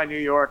to do my New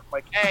York.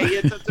 Like,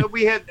 hey,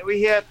 we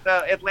hit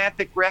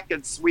Atlantic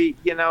Records.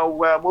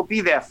 We'll be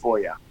there for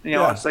you.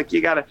 It's like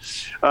you gotta.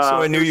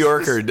 So a New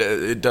Yorker,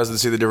 it doesn't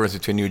see the difference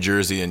between New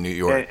Jersey and New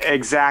York.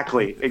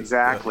 Exactly. It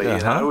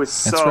was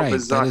so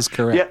bizarre. That is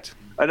correct. Yeah.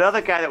 Another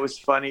guy that was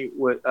funny.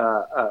 There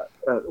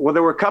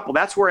were a couple.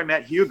 That's where I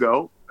met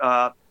Hugo.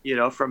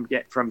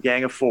 from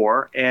Gang of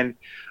Four, and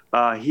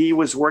he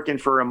was working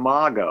for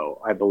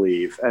Imago, I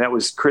believe, and it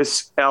was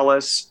Chris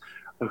Ellis,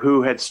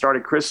 who had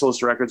started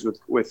Chrysalis Records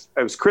with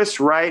it was Chris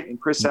Wright and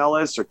Chris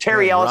Ellis, or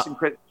Terry Ellis and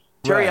Chris.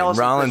 Terry Ellis.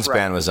 Rollins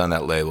Band was on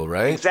that label,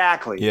 right?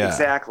 Exactly. Yeah.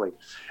 Exactly.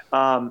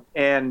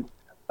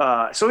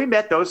 So we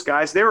met those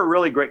guys. They were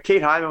really great.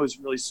 Kate Hyman was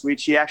really sweet.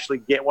 She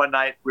actually one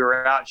night we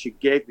were out. She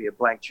gave me a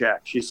blank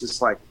check. She's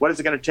just like, "What is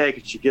it going to take?"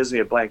 And she gives me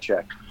a blank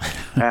check.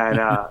 And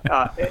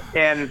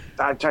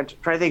I'm trying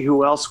to think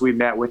who else we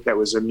met with that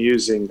was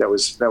amusing. That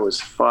was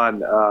fun.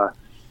 The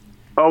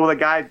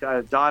guy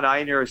Don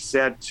Einer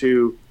said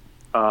to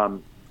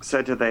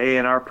the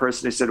A&R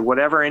person, he said,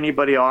 whatever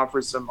anybody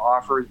offers them,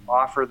 offer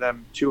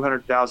them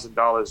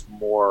 $200,000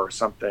 more or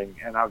something.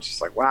 And I was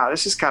just like, wow,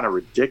 this is kind of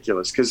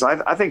ridiculous, because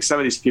I think some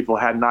of these people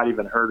had not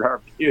even heard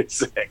our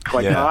music.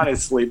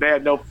 Honestly, they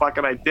had no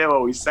fucking idea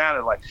what we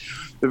sounded like.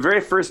 The very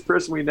first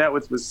person we met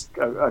with was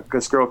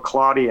this girl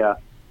Claudia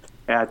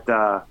at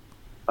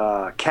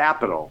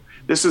Capitol.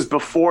 This was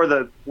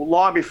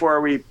long before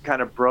we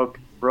kind of broke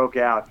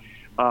out.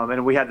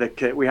 And we had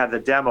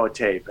the demo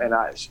tape, and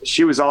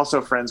she was also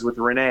friends with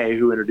Renee,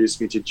 who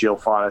introduced me to Jill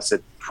Faunus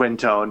at Twin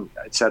Tone,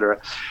 etc.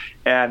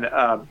 And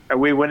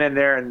we went in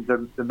there, and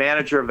the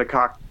manager of the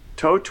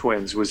Cocteau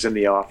Twins was in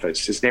the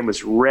office. His name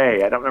was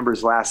Ray. I don't remember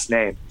his last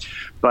name,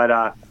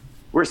 but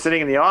we're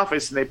sitting in the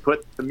office, and they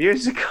put the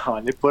music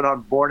on. They put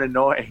on Born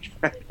Annoying,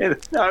 and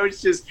it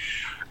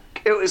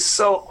was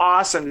so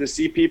awesome to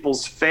see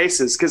people's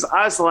faces, because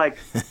I was like,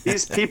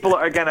 these people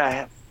are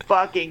gonna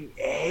fucking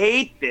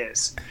hate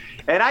this.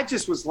 And I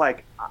just was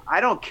like,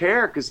 I don't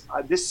care, because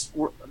this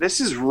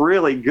is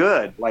really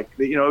good. Like,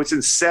 it's in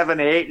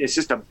 7/8. And it's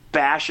just a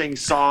bashing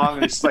song.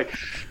 And it's like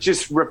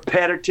just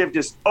repetitive,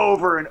 just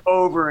over and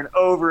over and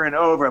over and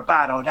over. And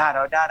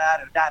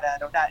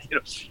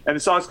the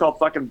song's called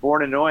fucking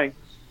Born Annoying.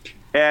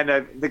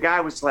 And the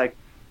guy was like,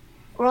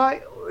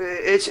 well,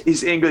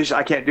 he's English.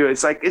 I can't do it.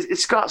 It's like,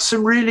 it's got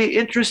some really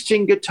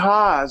interesting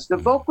guitars. The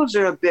vocals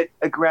are a bit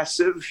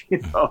aggressive,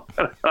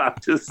 I'm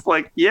just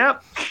like,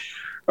 yep.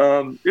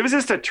 It was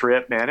just a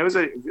trip, man. It was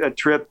a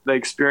trip. The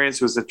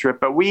experience was a trip.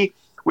 But with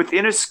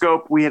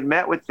Interscope, we had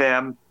met with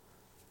them.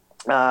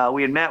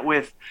 We had met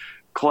with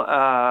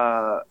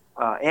Anna,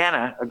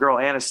 a girl,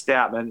 Anna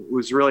Statman, who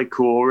was really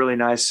cool, really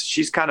nice.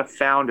 She's kind of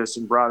found us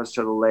and brought us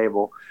to the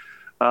label.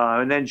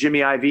 And then Jimmy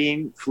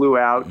Iovine flew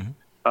out,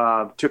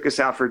 took us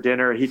out for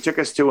dinner. He took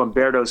us to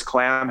Umberto's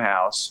Clam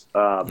House,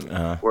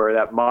 where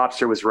that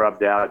mobster was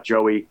rubbed out,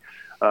 Joey.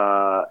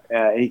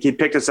 He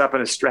picked us up in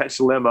a stretch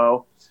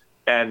limo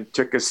and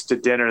took us to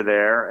dinner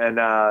there, and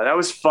that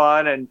was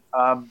fun. And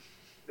I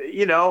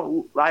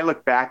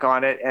look back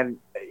on it, and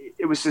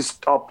it was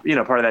just all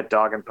part of that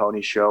Dog and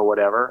Pony show,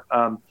 whatever.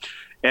 But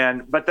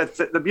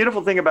the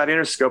beautiful thing about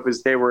Interscope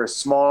is they were a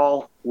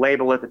small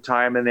label at the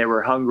time, and they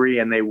were hungry,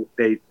 and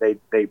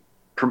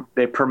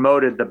they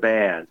promoted the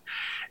band.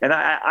 And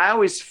I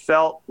always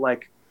felt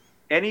like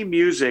any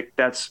music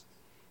that's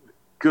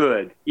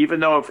good, even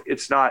though if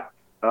it's not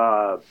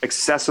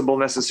accessible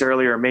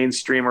necessarily or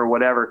mainstream or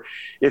whatever,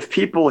 if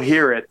people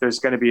hear it, there's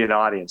going to be an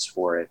audience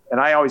for it.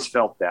 And I always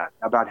felt that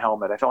about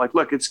Helmet. I felt like,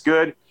 look, it's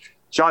good.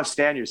 John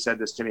Stanier said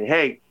this to me.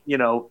 Hey,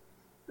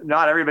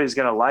 not everybody's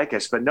going to like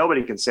us, but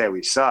nobody can say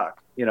we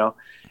suck,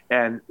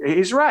 and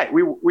he's right.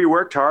 We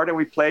worked hard and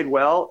we played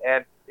well,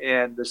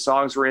 and the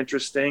songs were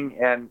interesting,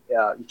 and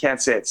you can't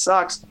say it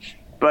sucks,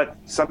 but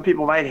some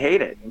people might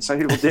hate it, and some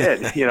people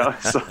did,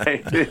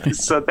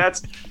 so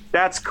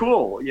that's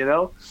cool,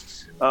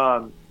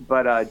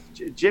 But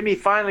Jimmy,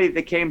 finally,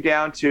 they came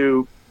down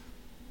to,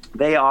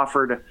 they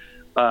offered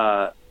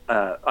us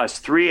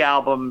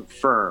 3-album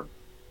firm.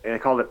 And they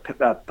called it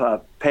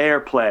pay or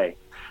play.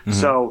 Mm-hmm.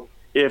 So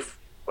if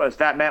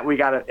that meant we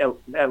got to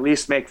at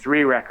least make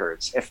 3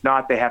 records. If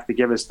not, they have to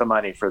give us the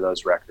money for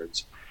those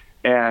records.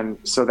 And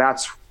so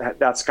that's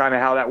kind of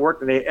how that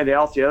worked. And the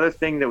other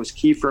thing that was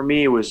key for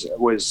me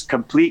was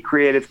complete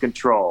creative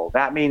control.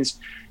 That means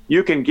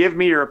you can give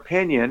me your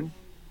opinion,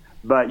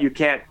 but you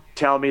can't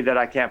tell me that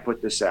I can't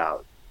put this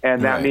out.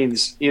 And that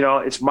means,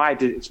 it's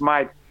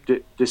my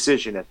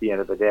decision at the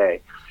end of the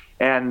day.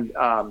 And,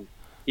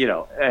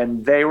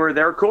 and they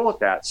were cool with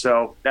that.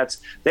 So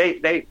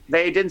they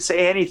didn't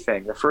say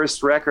anything. The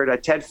first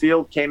record, Ted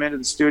Field came into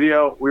the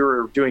studio. We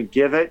were doing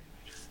Give It,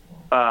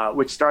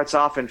 which starts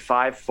off in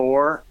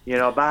 5/4,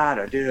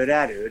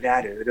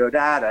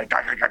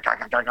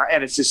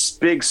 and it's this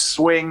big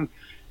swing,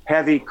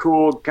 heavy,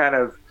 cool kind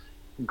of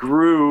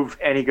groove.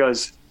 And he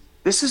goes,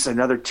 this is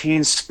another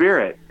Teen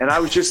Spirit. And I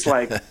was just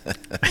like,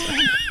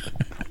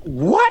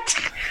 what?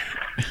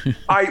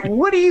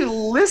 What are you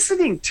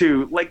listening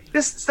to? Like,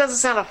 this doesn't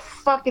sound a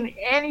fucking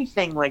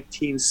anything like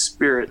Teen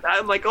Spirit.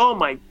 I'm like, oh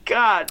my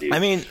God, dude. I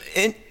mean,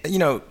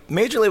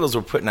 major labels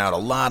were putting out a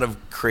lot of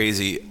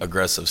crazy,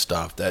 aggressive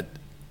stuff that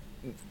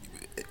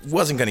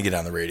wasn't going to get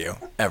on the radio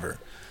ever.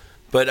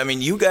 But I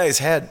mean, you guys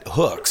had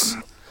hooks.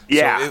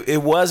 Yeah. So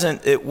it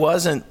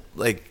wasn't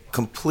like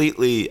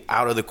completely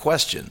out of the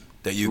question.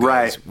 that you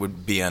guys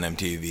would be on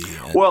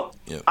MTV. And, well,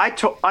 I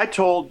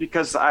told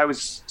because I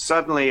was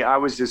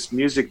this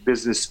music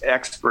business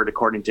expert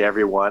according to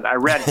everyone. I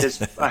read this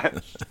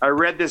I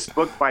read this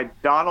book by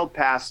Donald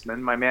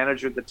Passman, my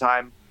manager at the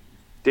time.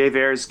 Dave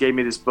Ayers gave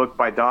me this book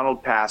by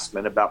Donald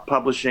Passman about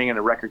publishing and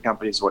the record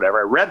companies, whatever.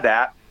 I read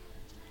that,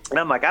 and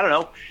I'm like, I don't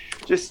know,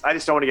 I just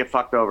don't want to get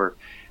fucked over.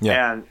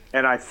 Yeah.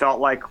 And I felt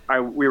like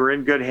we were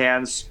in good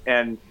hands,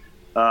 and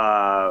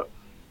I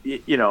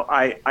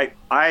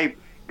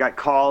got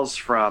calls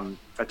from.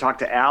 I talked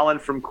to Alan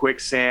from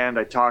Quicksand.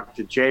 I talked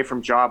to Jay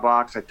from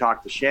Jawbox. I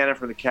talked to Shannon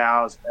from the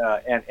Cows,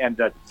 and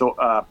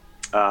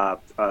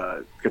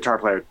guitar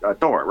player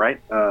Thor.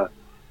 Right? God,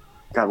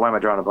 why am I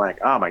drawing a blank?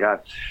 Oh my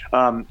God.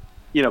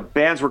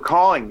 Bands were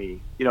calling me.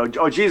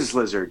 Jesus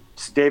Lizard,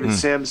 David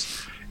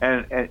Sims,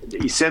 and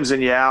Sims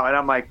and Yao, and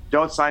I'm like,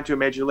 don't sign to a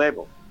major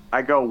label.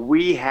 I go,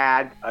 we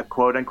had a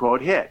quote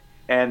unquote hit,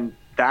 and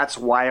that's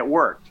why it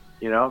worked.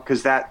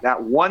 Because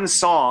that one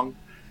song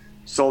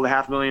sold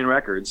 500,000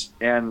 records,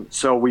 and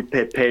so we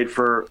paid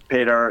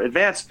our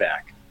advance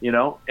back,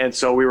 and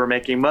so we were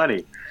making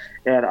money.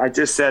 And I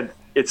just said,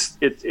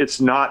 it's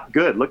not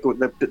good. Look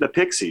at the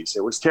Pixies.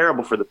 It was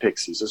terrible for the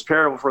Pixies. It was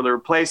terrible for the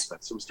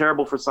Replacements. It was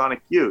terrible for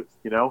Sonic Youth,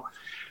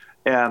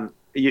 and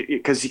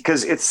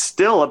because it's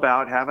still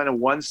about having a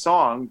one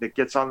song that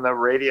gets on the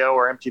radio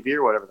or MTV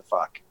or whatever the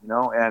fuck,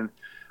 and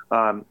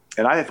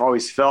I've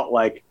always felt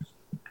like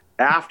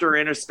after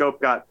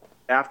Interscope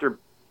after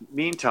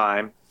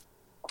Meantime,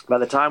 by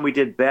the time we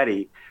did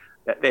Betty,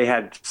 they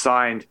had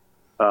signed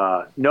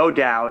No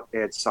Doubt, they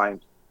had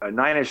signed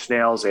Nine Inch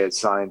Nails, they had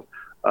signed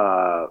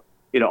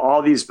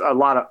all these a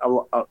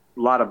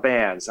lot of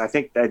bands.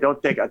 They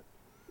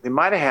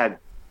might have had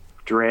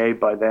Dre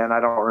by then, I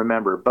don't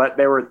remember, but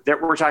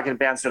we're talking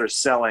bands that are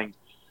selling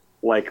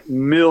like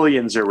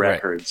millions of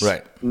records,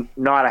 right.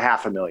 Not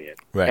 500,000.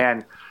 Right.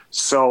 And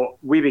so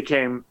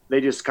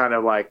they just kind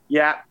of like,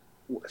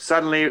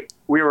 suddenly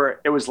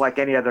it was like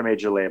any other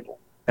major label.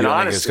 And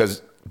honestly, it's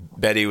because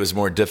Betty was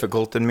more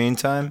difficult than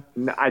Meantime?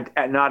 Not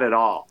at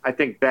all. I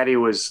think Betty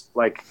was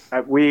like,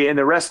 in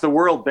the rest of the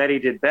world, Betty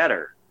did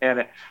better.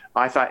 And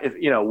I thought,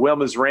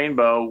 Wilma's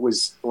Rainbow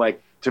was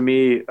like, to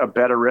me, a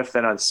better riff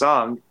than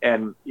Unsung.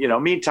 And,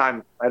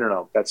 Meantime, I don't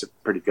know, that's a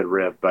pretty good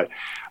riff, but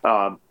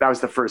that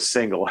was the first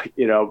single.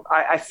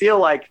 I feel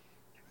like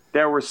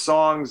there were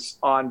songs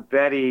on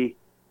Betty,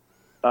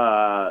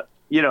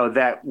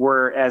 that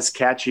were as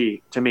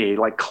catchy to me,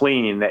 like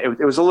Clean. It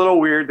was a little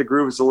weird. The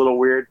groove was a little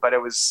weird, but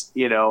it was,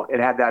 it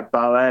had that,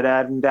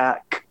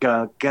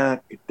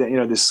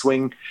 this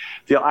swing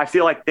feel. I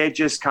feel like they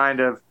just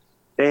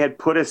they had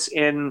put us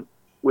in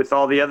with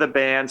all the other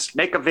bands,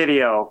 make a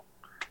video,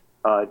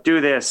 do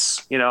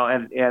this,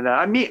 and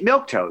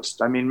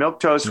Milquetoast. I mean,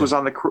 Milquetoast was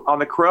on the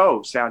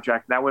Crow soundtrack,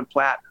 and that went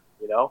platinum,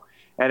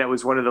 and it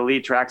was one of the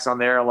lead tracks on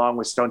there, along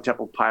with Stone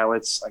Temple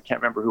Pilots. I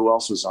can't remember who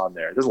else was on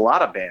there. There's a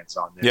lot of bands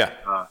on there. Yeah.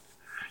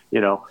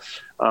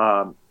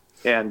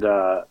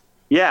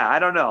 I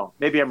don't know.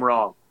 Maybe I'm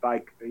wrong.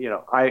 Like,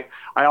 I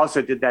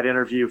also did that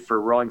interview for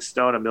Rolling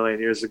Stone a million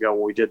years ago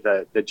when we did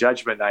the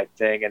Judgment Night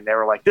thing, and they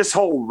were like, this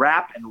whole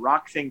rap and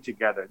rock thing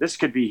together, this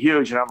could be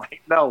huge. And I'm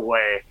like, no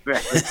way.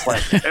 It's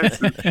like,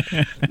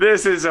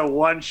 this is a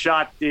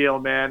one-shot deal,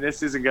 man.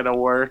 This isn't going to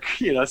work.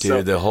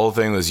 Dude, the whole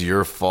thing was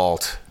your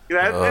fault.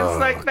 It's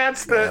like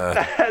that's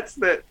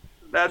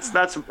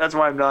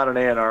why I'm not an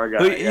A&R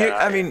guy.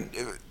 I mean,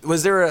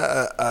 was there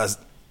a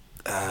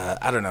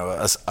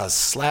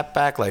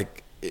slapback? Like,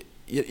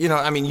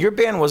 I mean, your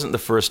band wasn't the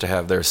first to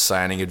have their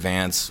signing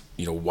advance,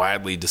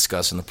 widely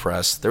discussed in the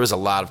press. There was a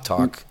lot of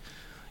talk,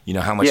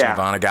 how much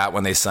Nirvana got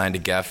when they signed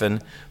to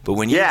Geffen. But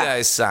when you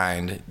guys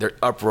signed, their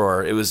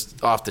uproar, it was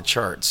off the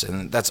charts,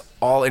 and that's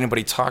all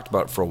anybody talked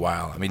about for a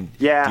while. I mean,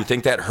 do you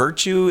think that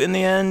hurt you in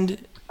the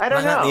end? I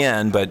don't know. Not in the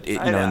end, but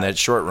in that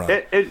short run,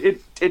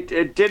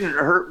 it didn't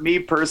hurt me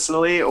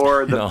personally,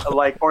 or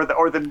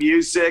the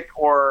music,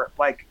 or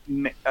like,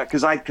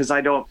 because I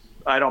don't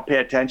pay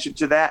attention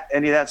to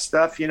any of that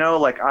stuff.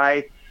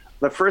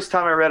 The first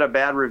time I read a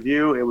bad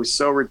review, it was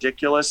so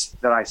ridiculous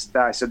that I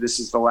said, this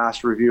is the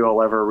last review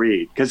I'll ever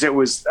read, because it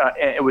was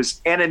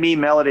Enemy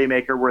Melody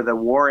Maker were the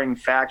warring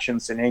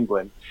factions in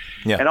England,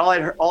 and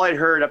all I'd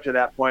heard up to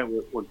that point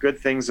were good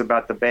things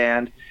about the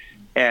band,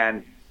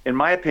 and in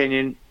my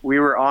opinion, we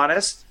were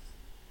honest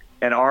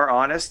and are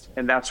honest,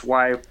 and that's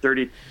why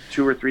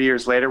 32 or 3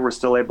 years later, we're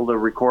still able to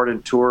record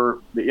and tour,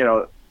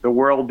 the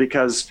world,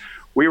 because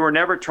we were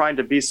never trying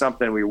to be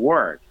something we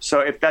weren't.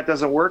 So if that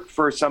doesn't work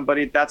for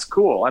somebody, that's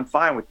cool. I'm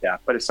fine with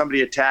that. But if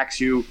somebody attacks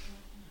you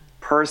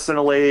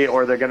personally,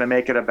 or they're going to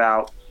make it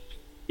about,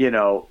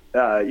 your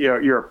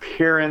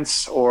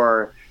appearance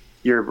or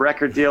your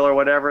record deal or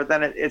whatever,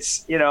 then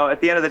it's at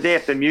the end of the day,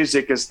 if the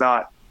music is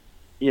not,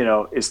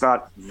 is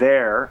not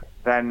there,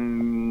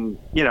 then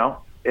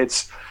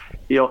it's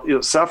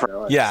you'll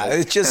suffer. Yeah,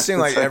 it just seemed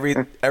like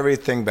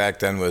everything back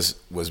then was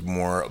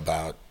more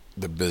about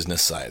the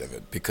business side of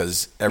it,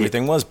 because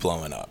everything was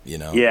blowing up.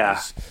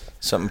 Yeah,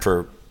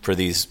 something for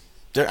these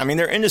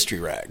they're industry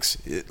rags.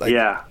 Like,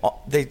 Yeah.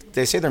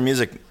 They say they're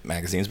music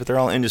magazines, but they're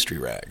all industry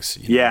rags.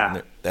 You know?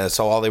 Yeah. That's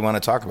all they want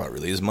to talk about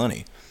really is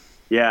money.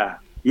 Yeah.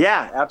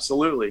 Yeah,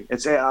 absolutely.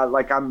 It's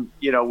like I'm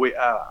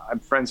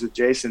friends with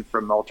Jason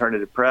from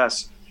Alternative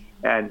Press,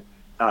 and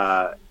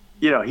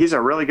he's a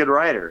really good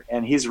writer,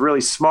 and he's really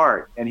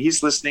smart, and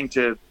he's listening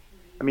to,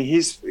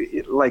 he's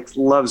like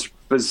loves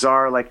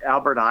bizarre, like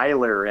Albert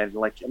Eiler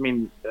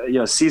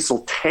and Cecil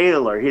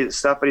Taylor,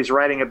 stuff, but he's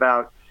writing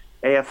about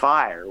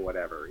AFI or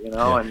whatever,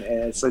 and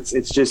it's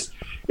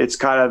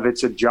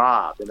a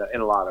job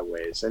in a lot of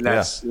ways, and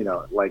that's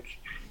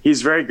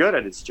he's very good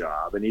at his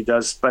job, and he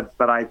does. But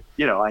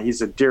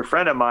he's a dear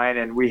friend of mine,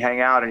 and we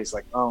hang out, and he's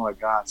like, oh my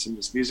God, some of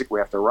this music we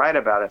have to write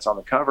about. It's on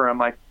the cover. I'm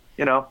like,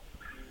 I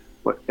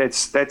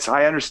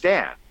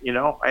understand.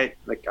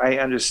 I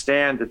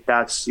understand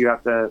that you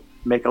have to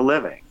make a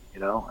living.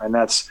 And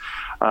that's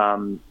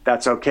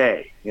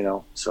okay.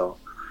 So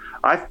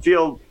I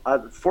feel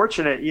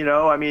fortunate.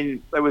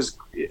 It was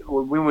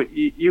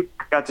you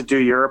got to do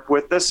Europe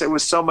with us. It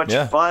was so much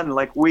fun.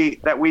 Like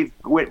we've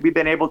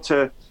been able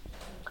to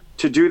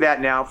do that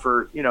now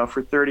for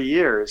 30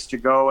 years, to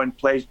go and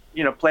play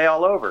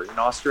all over in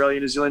Australia,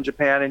 New Zealand,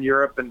 Japan, and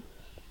Europe, and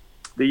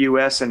the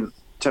US. And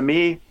to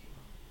me,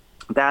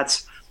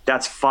 that's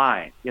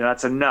fine.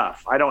 That's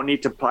enough. I don't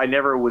need to I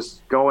never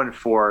was going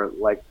for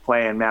like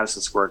playing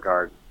Madison Square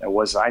Garden.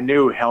 I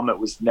knew Helmet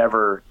was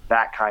never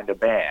that kind of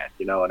band.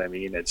 You know what I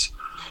mean? It's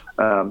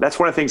that's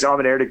one of the things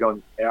Ahmet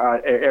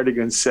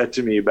Erdogan said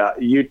to me about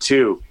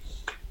U2,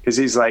 because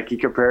he's like, he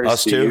compares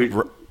us to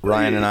two.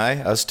 Ryan and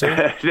us too?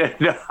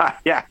 No,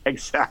 yeah,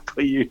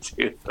 exactly. You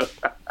too.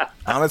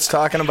 Ahmet's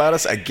talking about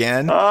us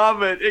again?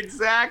 Ahmet,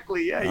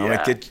 exactly. Yeah,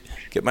 Ahmet,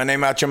 get my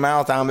name out your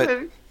mouth,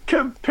 Ahmet.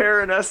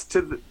 Comparing us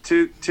to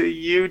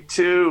you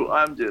two.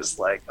 I'm just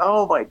like,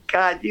 oh my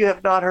God, you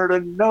have not heard a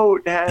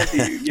note, have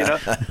you?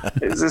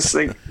 It's this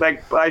thing,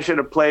 like, I should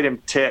have played him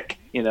Tick,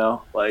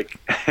 like,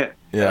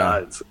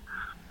 yeah.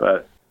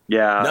 But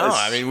yeah. No,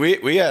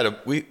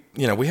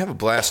 we have a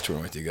blast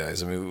touring with you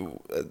guys.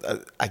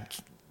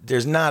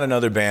 There's not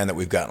another band that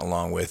we've gotten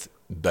along with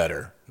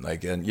better.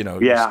 Like, and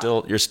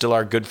you're still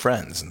our good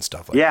friends and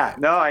stuff like that. Yeah,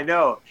 no, I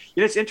know.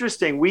 It's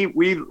interesting. We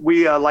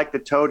like the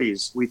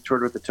Toadies. We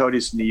toured with the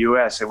Toadies in the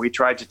U.S. and we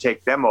tried to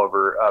take them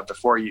over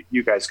before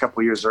you guys a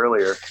couple of years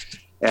earlier,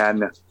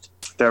 and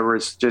there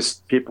was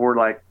just people were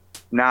like,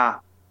 nah.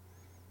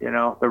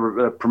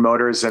 The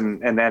promoters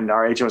and then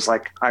our agent was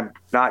like, I'm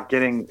not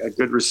getting a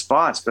good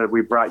response, but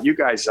we brought you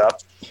guys up,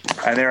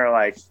 and they were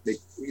like,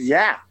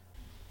 yeah.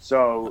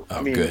 So,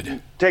 good.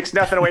 It takes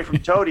nothing away from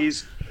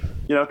Toadies,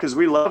 because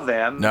we love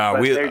them. No,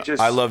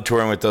 I love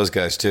touring with those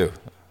guys too.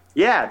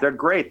 Yeah, they're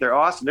great. They're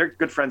awesome. They're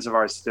good friends of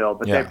ours still,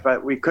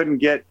 but we couldn't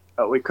get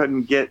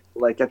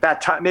like at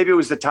that time. Maybe it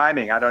was the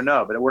timing. I don't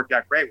know, but it worked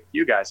out great with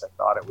you guys. I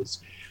thought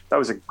that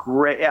was a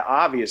great,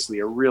 obviously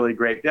a really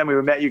great. I mean,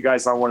 we met you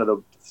guys on one of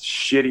the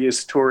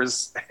shittiest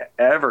tours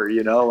ever,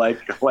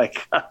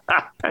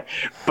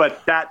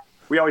 but that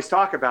we always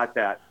talk about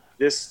that.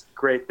 This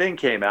great thing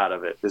came out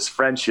of it, this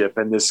friendship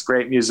and this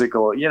great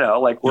musical, we're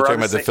talking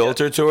about the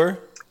Filter tour?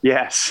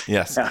 Yes.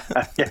 Yeah.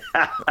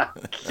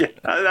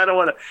 I don't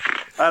want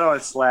to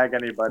slag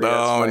anybody.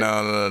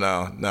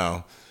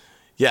 No.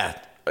 Yeah.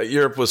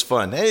 Europe was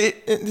fun. Hey,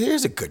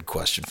 here's a good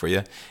question for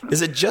you.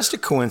 Is it just a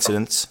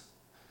coincidence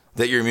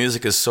that your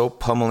music is so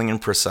pummeling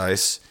and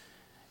precise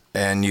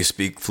and you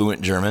speak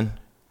fluent German?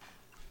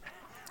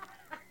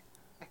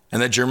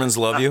 And that Germans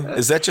love you?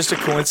 Is that just a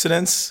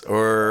coincidence,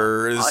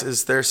 or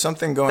is there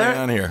something going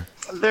on here?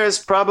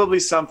 There's probably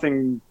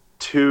something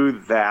to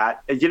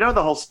that.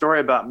 The whole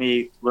story about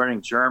me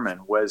learning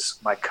German was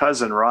my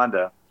cousin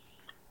Rhonda.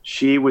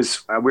 We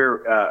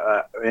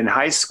were in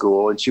high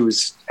school, and she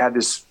had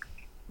this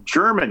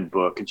German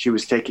book, and she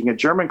was taking a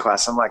German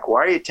class. I'm like,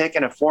 why are you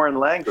taking a foreign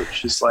language?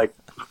 She's like,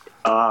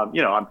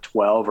 I'm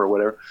 12 or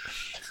whatever.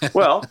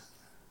 Well,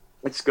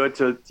 it's good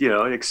to,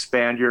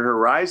 expand your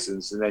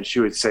horizons. And then she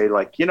would say,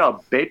 like,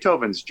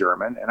 Beethoven's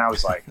German. And I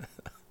was like,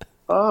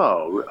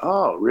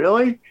 oh,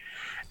 really?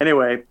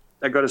 Anyway,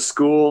 I go to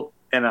school,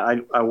 and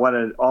I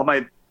wanted all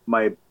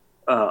my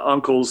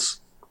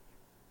uncles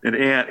and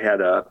aunt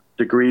had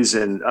degrees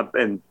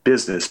in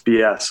business,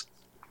 BS.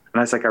 And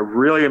I was like,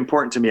 really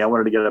important to me. I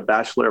wanted to get a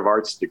Bachelor of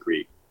Arts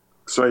degree.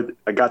 So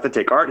I got to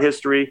take art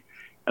history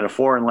and a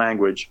foreign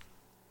language.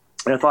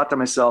 And I thought to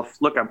myself,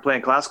 look, I'm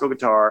playing classical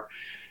guitar.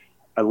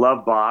 I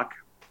love Bach.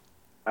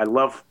 I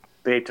love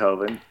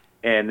Beethoven.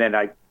 And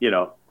then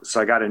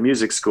so I got in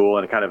music school,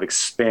 and it kind of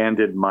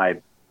expanded my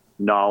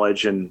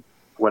knowledge and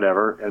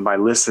whatever, and my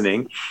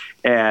listening.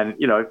 And,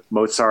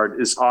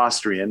 Mozart is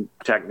Austrian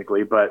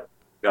technically, but,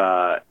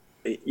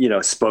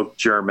 spoke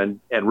German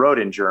and wrote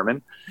in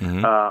German.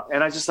 Mm-hmm.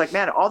 And I was just like,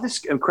 man, all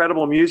this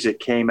incredible music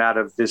came out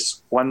of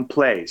this one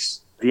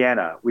place,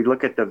 Vienna. We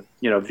look at the,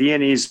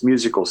 Viennese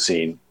musical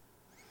scene.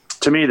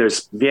 To me,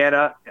 there's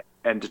Vienna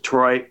and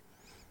Detroit,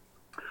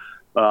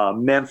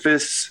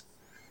 Memphis,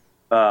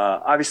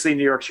 obviously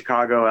New York,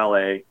 Chicago,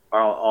 LA,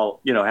 all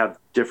have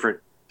different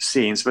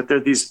scenes, but there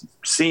are these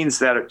scenes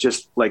that are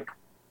just like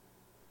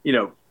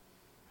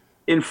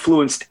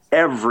influenced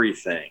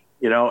everything,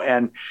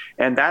 and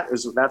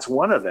that's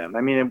one of them.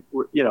 I mean,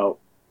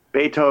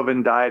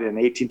 Beethoven died in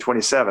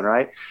 1827,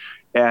 right?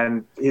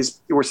 And his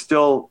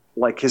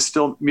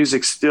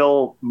music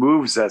still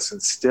moves us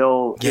and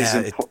still is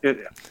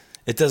important.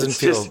 It doesn't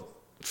feel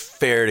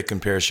fair to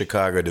compare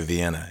Chicago to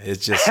Vienna.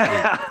 It's just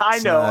I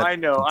know.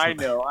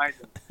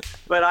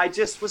 But I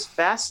just was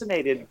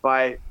fascinated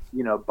by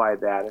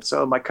that. And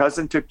so my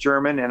cousin took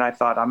German, and I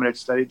thought, I'm going to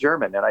study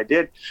German, and I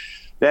did.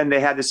 Then they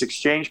had this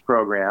exchange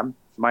program,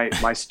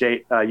 my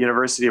state,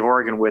 University of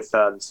Oregon, with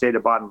the state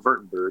of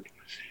Baden-Württemberg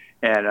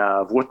and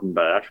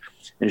Württemberg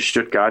in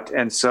Stuttgart.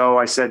 And so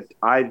I said,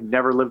 I'd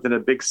never lived in a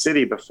big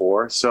city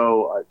before.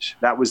 So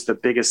that was the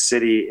biggest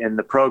city in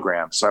the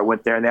program. So I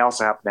went there, and they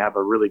also happen to have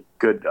a really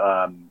good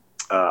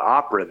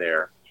opera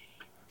there.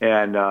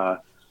 And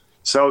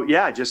so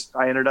yeah,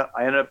 I ended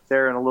up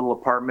there in a little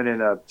apartment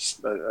in an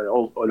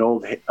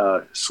old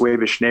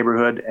Swabish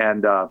neighborhood.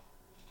 And I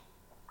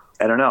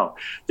don't know,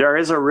 there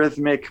is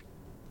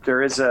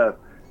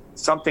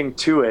something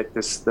to it.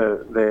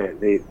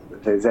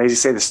 As you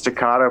say, the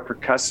staccato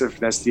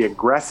percussiveness, the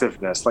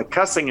aggressiveness. Like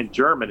cussing in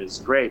German is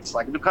great. It's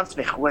like, du kannst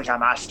mich ruhig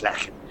am Arsch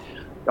lecken.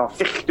 Ja,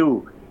 fick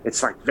du.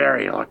 It's like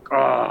very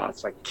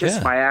it's like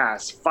kiss my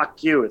ass,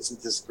 fuck you. It's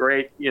this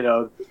great,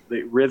 the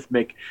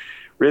rhythmic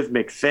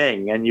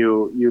thing. And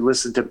you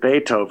listen to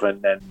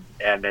Beethoven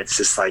and it's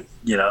just like,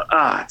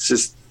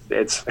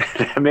 it's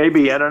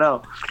maybe, I don't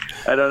know.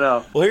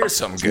 Well, here's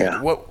something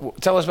good. Yeah.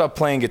 Tell us about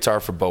playing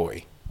guitar for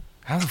Bowie.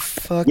 How the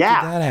fuck did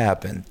that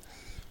happen?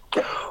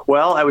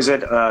 Well, I was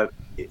at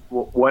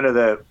one of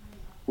the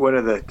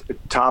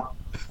top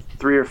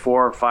 3 or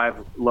 4 or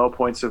 5 low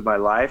points of my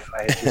life.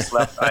 I had just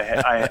left.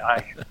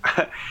 I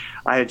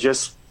had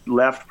just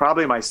left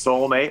probably my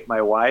soulmate,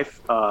 my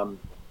wife,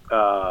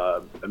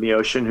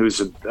 Mioshin, who's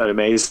an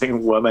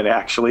amazing woman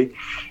actually,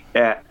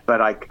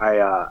 but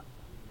I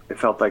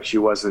felt like she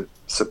wasn't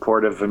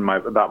supportive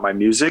about my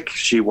music.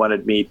 She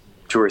wanted me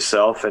to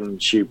herself,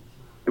 and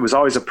it was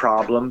always a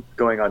problem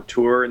going on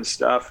tour and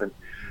stuff. And,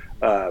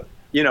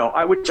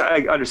 which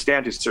I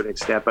understand to a certain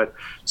extent, but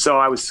so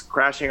I was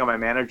crashing on my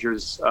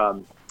manager's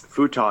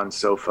futon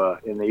sofa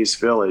in the East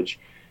Village.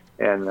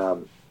 And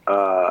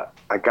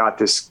I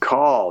got a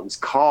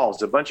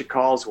bunch of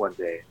calls one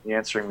day, the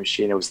answering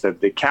machine. It was the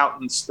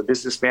accountants, the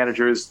business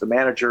managers, my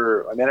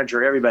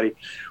manager, everybody.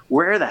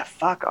 Where the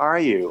fuck are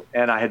you?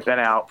 And I had been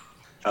out.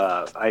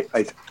 I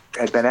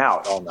had been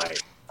out all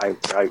night. I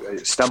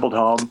stumbled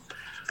home.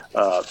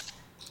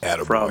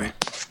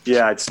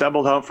 I'd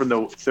stumbled home from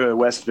the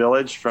West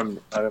Village from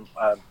a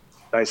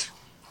nice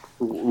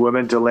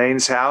woman,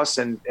 Delane's house,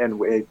 and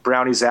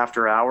brownies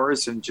after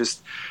hours, and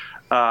just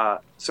so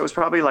it was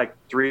probably like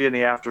 3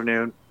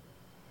 p.m,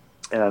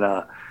 and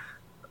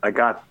I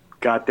got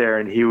there,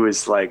 and he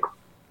was like,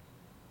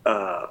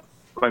 my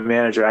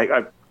manager.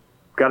 I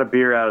got a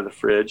beer out of the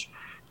fridge,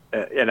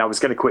 and I was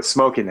going to quit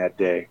smoking that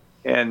day,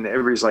 and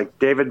everybody's like,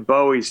 David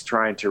Bowie's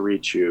trying to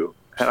reach you.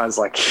 And I was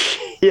like,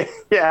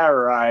 yeah,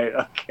 right.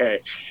 Okay.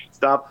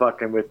 Stop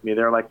fucking with me.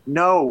 They're like,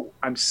 no,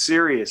 I'm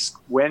serious.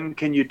 When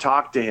can you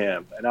talk to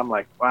him? And I'm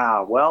like,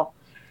 wow, well,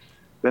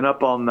 been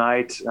up all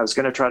night. I was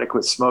going to try to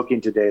quit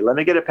smoking today. Let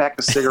me get a pack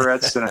of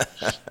cigarettes and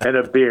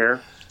a beer.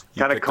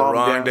 Kind of calm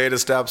down. The wrong day to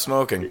stop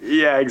smoking.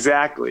 Yeah,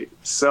 exactly.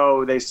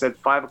 So they said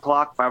 5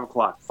 o'clock. 5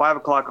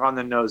 o'clock on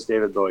the nose,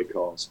 David Bowie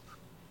calls.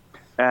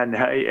 And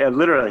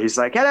literally, he's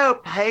like, hello,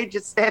 Paige,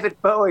 it's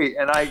David Bowie.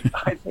 And I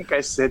think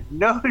I said,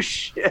 no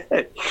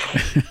shit.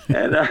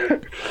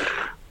 And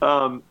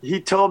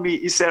he told me,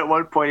 he said at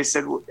one point, he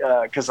said,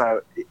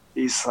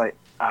 he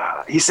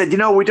said,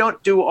 we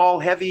don't do all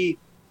heavy,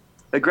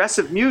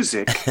 aggressive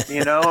music,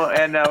 and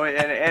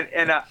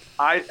I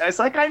was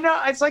like, I know.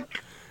 I was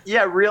like,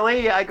 yeah,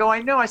 really? I go,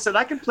 I know. I said,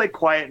 I can play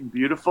quiet and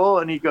beautiful.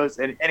 And he goes,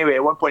 and anyway,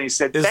 at one point he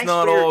said, it's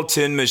not all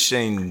Tin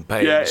Machine,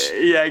 Paige.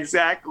 Yeah,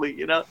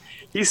 exactly.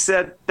 He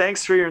said,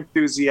 thanks for your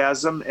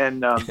enthusiasm.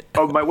 And one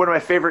of my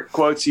favorite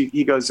quotes,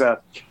 he goes,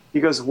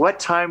 what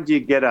time do you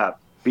get up?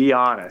 Be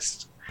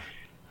honest.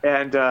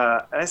 And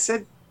I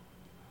said,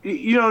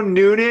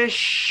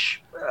 noonish.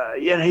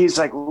 And he's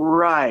like,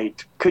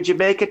 right. Could you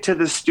make it to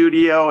the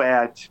studio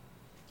at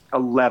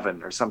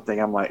 11 or something?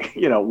 I'm like,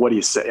 what do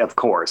you say? Of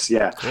course.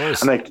 Yeah. Of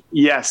course. I'm like,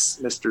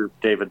 yes, Mr.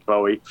 David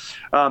Bowie.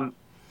 So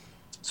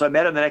I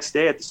met him the next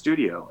day at the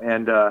studio,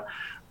 and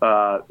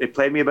they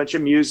played me a bunch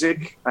of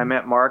music. I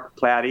met Mark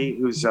Platty,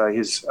 who's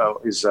his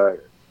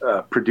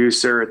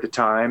producer at the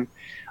time.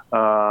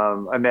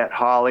 I met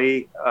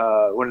Holly,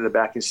 one of the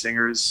backing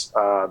singers,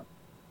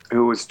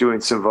 who was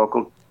doing some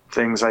vocal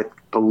things, I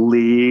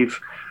believe.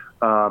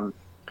 Holly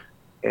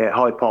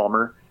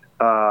Palmer.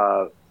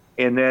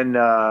 And then,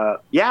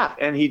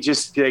 and he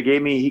just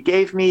gave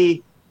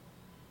me,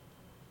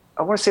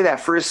 I want to say that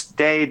first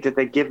day, did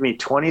they give me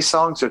 20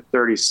 songs or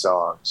 30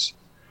 songs?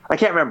 I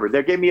can't remember.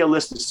 They gave me a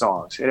list of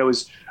songs, and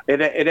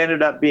it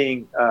ended up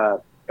being, I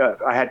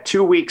had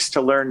 2 weeks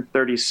to learn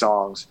 30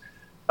 songs.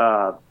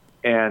 So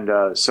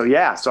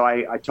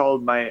I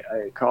called my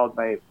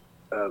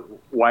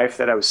wife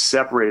that I was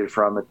separated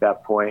from at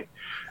that point,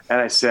 and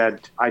I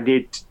said, I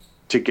need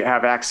to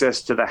have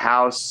access to the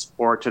house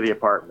or to the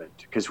apartment,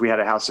 because we had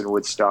a house in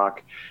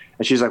Woodstock.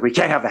 And she's like, we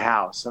can't have the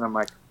house. And I'm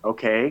like,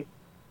 okay,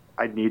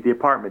 I need the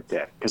apartment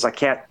then, because I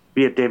can't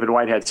be at David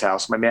Whitehead's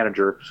house, my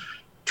manager,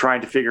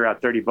 trying to figure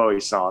out 30 Bowie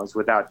songs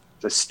without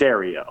the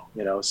stereo,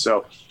 you know? So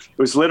it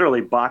was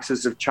literally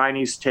boxes of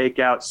Chinese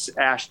takeouts,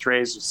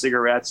 ashtrays of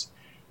cigarettes,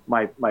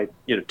 my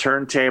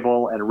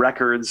turntable and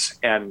records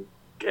and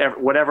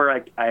whatever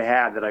I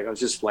had, that I was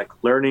just like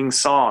learning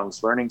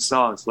songs. I made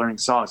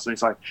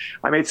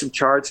some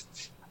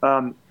charts.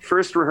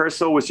 First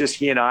rehearsal was just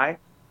he and I.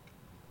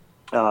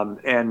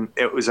 And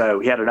it was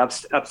we had an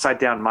upside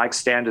down mic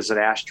stand as an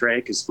ashtray,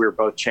 because we were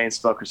both chain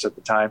smokers at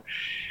the time.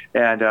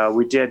 And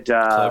we did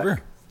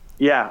Clever.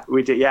 Yeah,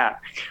 we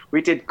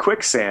did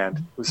Quicksand.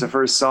 It was the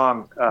first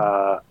song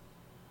that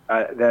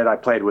I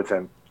played with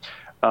him.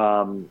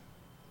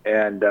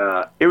 And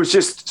it was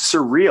just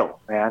surreal,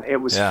 man. It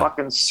was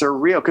fucking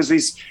surreal, because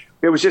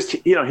it was just,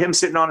 him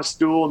sitting on a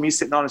stool and me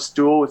sitting on a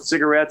stool with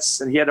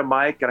cigarettes, and he had a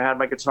mic and I had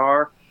my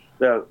guitar.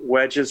 The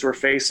wedges were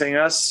facing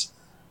us,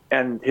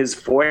 and his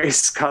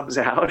voice comes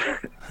out.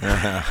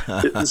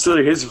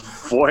 So his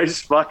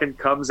voice fucking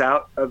comes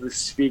out of the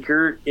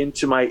speaker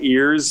into my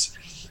ears.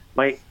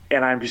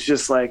 And I'm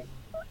just like,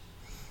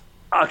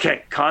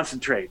 okay,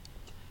 concentrate.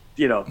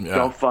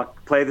 Don't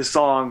play the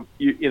song.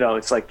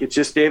 It's like, it's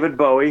just David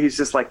Bowie. He's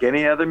just like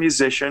any other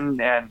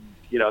musician, and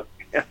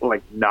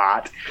like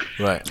not.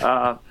 Right.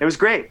 It was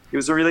great. It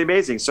was really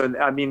amazing. So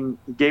I mean,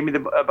 he gave me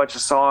a bunch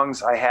of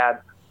songs I had.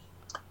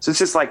 So it's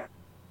just like,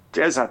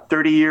 there's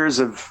 30 years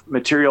of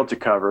material to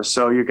cover.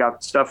 So you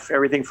got stuff,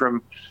 everything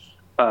from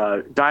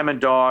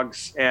Diamond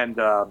Dogs and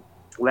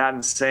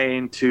Latin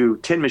Sane to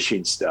Tin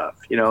Machine stuff,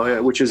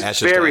 which is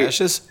Ashes to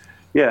Ashes?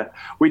 Yeah.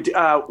 We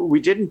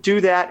didn't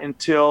do that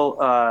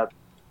until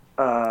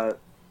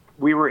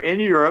we were in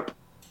Europe,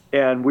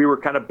 and we were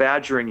kind of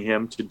badgering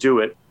him to do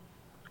it.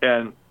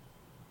 And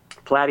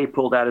Platty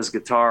pulled out his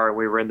guitar, and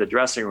we were in the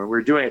dressing room. We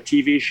were doing a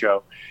TV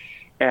show.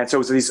 And so it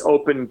was these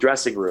open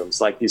dressing rooms,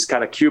 like these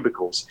kind of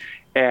cubicles.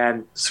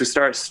 And so we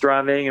start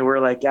strumming, and we're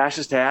like,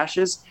 Ashes to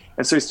Ashes.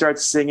 And so he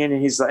starts singing,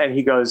 and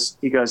he goes,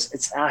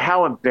 it's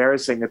how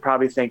embarrassing. They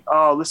probably think,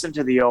 oh, listen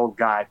to the old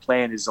guy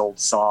playing his old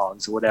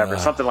songs or whatever.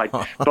 Something like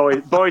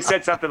Bowie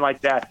said something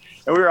like that.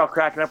 And we were all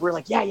cracking up. We were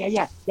like,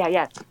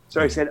 yeah. So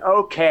I said,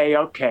 okay,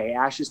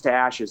 Ashes to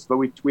Ashes. But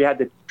we had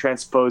to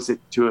transpose it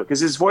to it,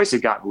 because his voice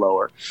had gotten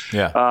lower.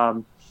 Yeah.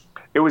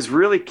 It was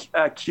really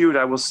cute,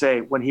 I will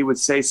say, when he would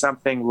say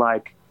something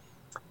like,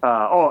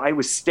 I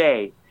was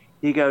Stay.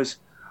 He goes,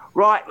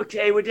 right,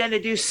 okay, we're going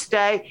to do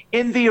Stay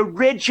in the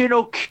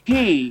original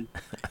key.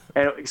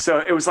 And so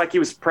it was like he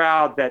was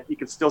proud that he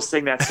could still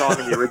sing that song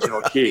in the original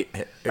key.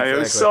 Exactly. I mean, it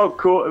was so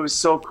cool. It was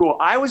so cool.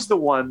 I was the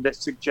one that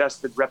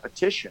suggested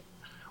repetition.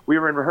 We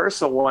were in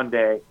rehearsal one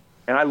day,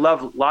 and I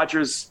love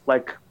Lodger's,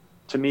 like,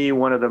 to me,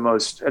 one of the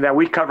most, and then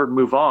we covered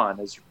Move On,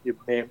 as you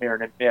may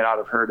or may not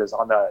have heard, is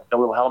on the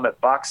little Helmet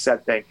box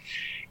set thing.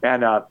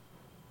 And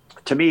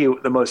to me,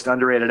 the most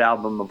underrated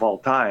album of all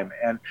time.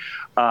 And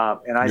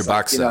I Your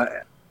box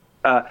set.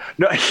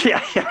 No,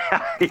 yeah,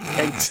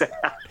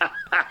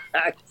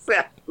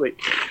 exactly.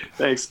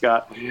 Thanks,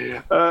 Scott.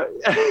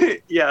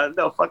 Yeah,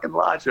 no, fucking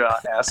Lodger,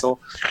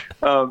 asshole.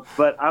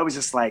 But I was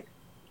just like,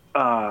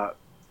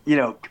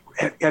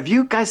 have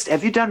you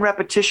done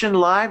repetition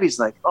live? He's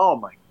like, oh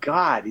my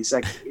God. He's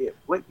like,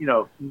 what,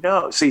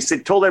 no. So he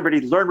said, told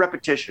everybody, learn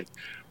repetition.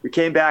 We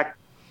came back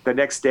the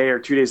next day or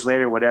 2 days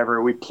later,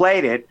 whatever. We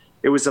played it.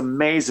 It was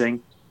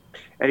amazing.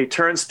 And he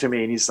turns to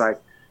me and he's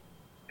like,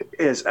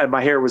 and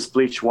my hair was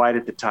bleached white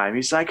at the time.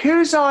 He's like,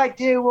 whose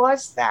idea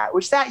was that?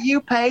 Was that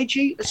you,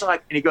 Pagey? It's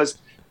like, and he goes,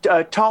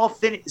 tall,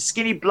 thin,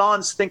 skinny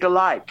blondes think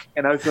alike.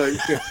 And I was like,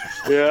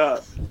 yeah,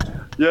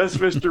 yes,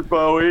 Mr.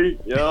 Bowie.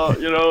 Yeah,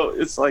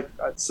 it's like,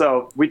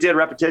 so we did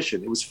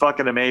repetition. It was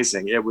fucking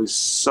amazing. It was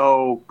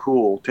so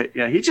cool.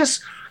 He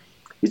just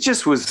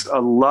was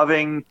a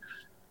loving,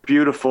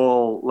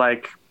 beautiful,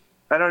 like,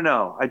 I don't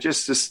know. I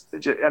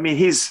mean,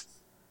 he's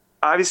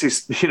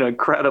obviously,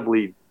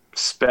 incredibly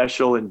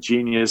special and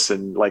genius,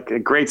 and like a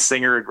great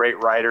singer, a great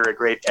writer, a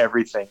great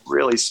everything,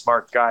 really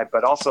smart guy,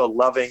 but also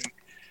loving,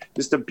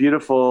 just a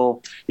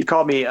beautiful, he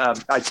called me,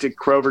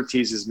 Krover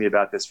teases me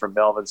about this from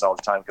Melvin's all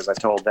the time, because I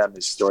told them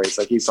this story.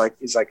 He's like,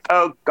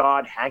 oh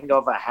God,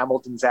 hangover,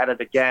 Hamilton's at it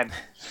again.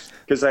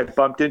 Because I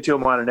bumped into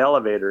him on an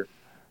elevator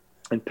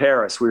in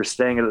Paris. We were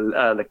staying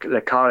at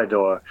the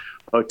Corridor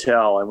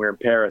Hotel, and we were in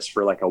Paris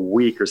for like a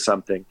week or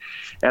something.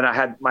 And I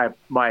had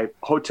my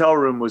hotel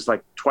room was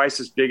like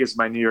twice as big as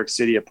my New York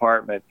City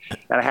apartment,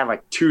 and I had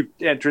like 2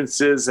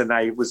 entrances. And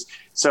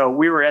so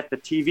we were at the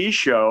TV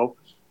show,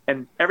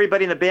 and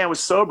everybody in the band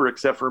was sober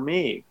except for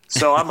me.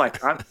 So I'm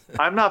like,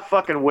 I'm not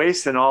fucking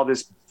wasting all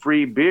this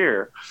free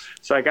beer.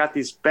 So I got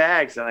these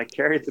bags, and I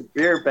carried the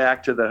beer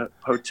back to the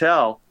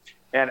hotel,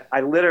 and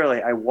I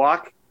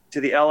walk to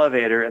the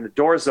elevator, and the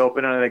door's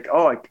open, and I'm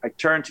like, I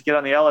turn to get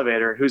on the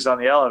elevator. Who's on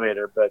the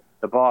elevator but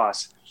the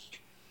boss?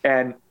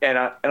 I'm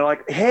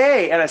like,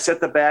 hey, and I set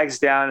the bags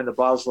down, and the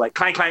bottles were like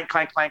clank, clank,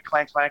 clank, clank,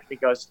 clank, clank. And he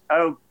goes,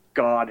 oh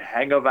God,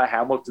 Hangover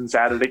Hamilton's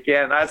at it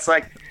again. I was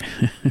like,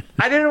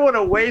 I didn't want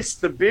to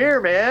waste the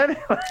beer, man.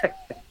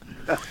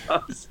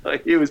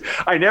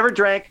 I never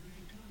drank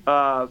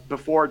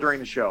before during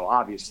the show,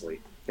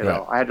 obviously. You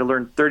know, I had to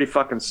learn 30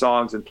 fucking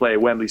songs and play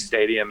Wembley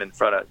Stadium in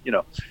front of, you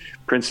know,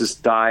 Princess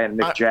Di and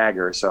Mick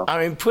Jagger. So I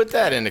mean, put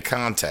that into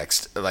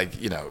context. Like,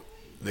 you know,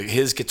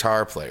 his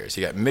guitar players.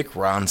 You got Mick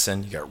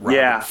Ronson, you got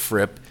Robert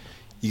Fripp,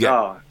 you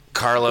got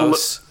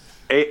Carlos.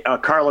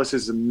 Carlos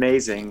is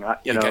amazing.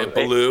 You know,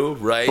 Ballou,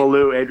 right?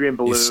 Adrian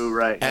Ballou,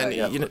 right? And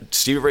you know,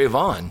 Stevie Ray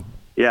Vaughan.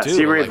 Yeah,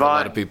 Stevie Ray Vaughan. A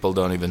lot of people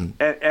don't even.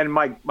 And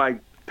my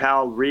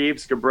pal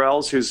Reeves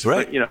Gabrels, who's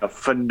you know,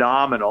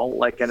 phenomenal.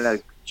 Like, in a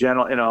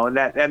general, you know,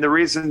 and the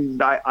reason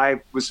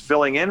I was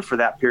filling in for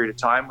that period of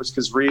time was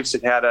because Reeves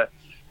had a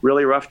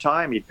really rough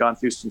time. He'd gone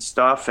through some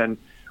stuff, and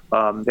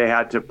they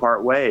had to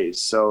part ways.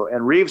 So,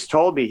 and Reeves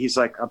told me, he's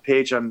like,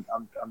 Paige, I'm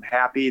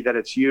happy that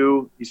it's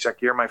you. He's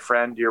like, you're my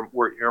friend,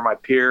 you're my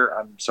peer.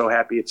 I'm so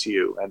happy it's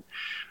you.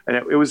 And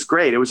it was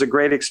great. It was a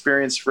great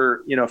experience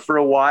for, you know, for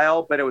a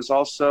while, but it was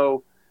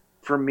also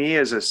for me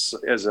as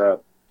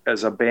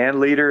a band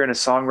leader and a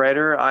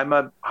songwriter, I'm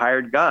a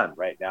hired gun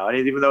right now. And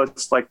even though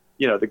it's like,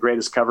 you know, the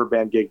greatest cover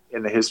band gig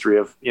in the history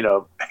of, you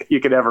know, you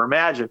could ever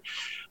imagine.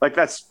 Like,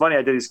 that's funny.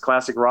 I did these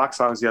classic rock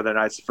songs the other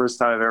night. It's the first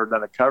time I've ever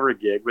done a cover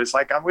gig. But it's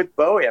like, I'm with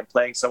Bowie. I'm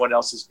playing someone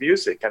else's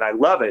music, and I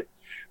love it.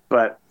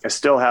 But I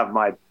still have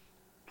my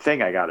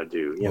thing I got to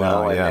do, you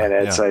know.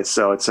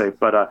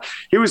 But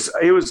he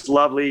was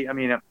lovely. I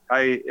mean,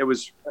 I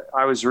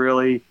was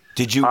really.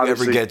 Did you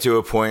ever get to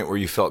a point where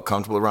you felt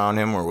comfortable around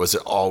him, or was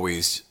it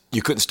always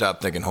you couldn't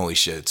stop thinking, "Holy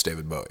shit, it's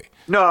David Bowie"?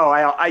 No,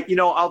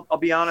 I'll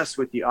be honest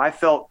with you.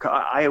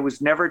 I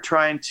was never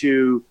trying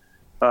to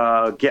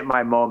get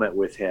my moment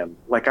with him.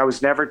 Like, I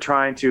was never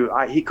trying to.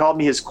 He called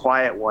me his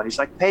quiet one. He's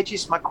like,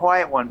 Paige, my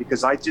quiet one,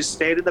 because I just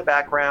stayed in the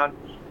background.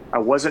 I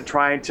wasn't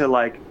trying to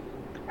like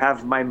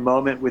have my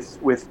moment with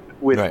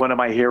one of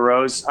my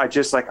heroes. I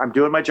just I'm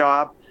doing my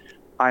job.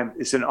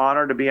 It's an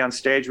honor to be on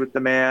stage with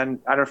the man.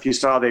 I don't know if you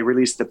saw, they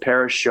released the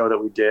Paris show that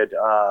we did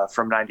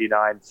from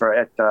 '99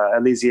 at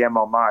Elysium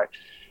Montmartre.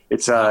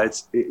 It's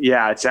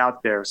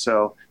out there.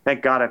 So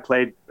thank God I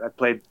played,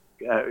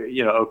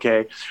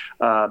 okay.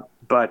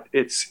 But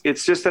it's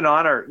just an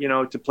honor, you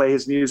know, to play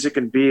his music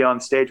and be on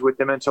stage with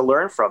him and to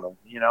learn from him,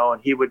 you know.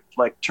 And he would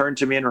like turn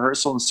to me in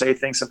rehearsal and say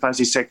things. Sometimes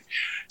he'd say,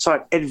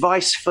 so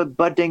advice for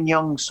budding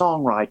young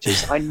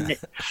songwriters.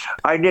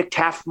 I nicked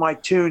half my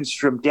tunes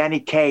from Danny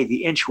Kaye,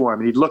 the Inchworm.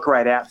 And he'd look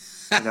right at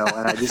me, you know,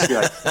 and I'd just be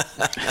like,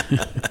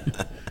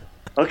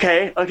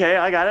 Okay,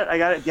 I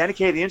got it. Danny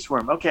Kaye, the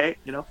Inchworm. Okay,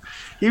 you know,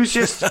 he was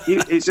just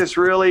he's just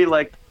really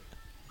like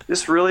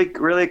this really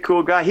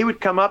cool guy. He would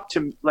come up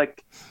to,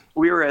 like,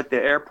 we were at the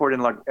airport in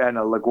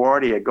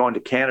LaGuardia going to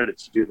Canada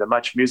to do the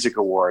Much Music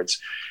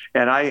Awards,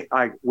 and I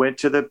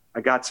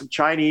got some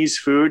Chinese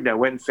food, and I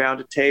went and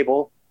found a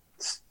table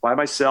by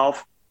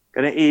myself,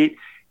 gonna eat,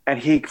 and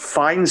he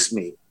finds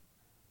me.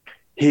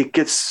 He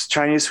gets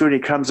Chinese food. He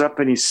comes up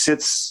and he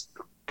sits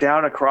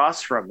down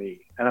across from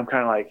me, and I'm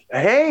kind of like,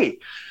 hey.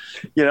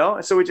 You know,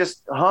 so we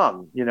just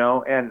hung, you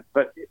know,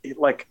 but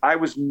I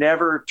was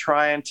never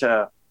trying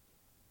to,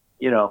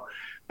 you know,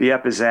 be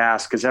up his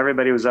ass, because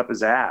everybody was up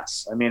his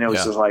ass. I mean, it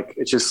was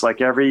it's just like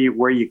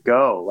everywhere you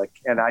go, like,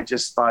 and I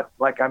just thought,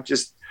 like, I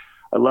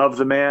love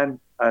the man.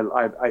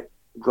 I'm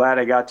glad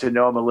I got to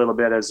know him a little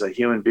bit as a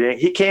human being.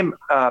 He came,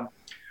 I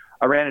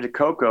ran into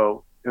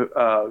Coco,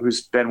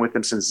 who's been with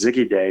him since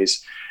Ziggy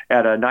days,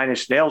 at a Nine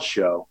Inch Nails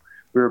show.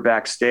 We were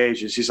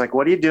backstage, and she's like,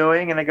 what are you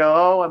doing? And I go,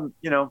 oh, I'm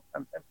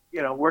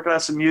working on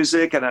some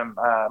music, and I'm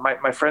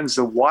my friends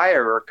The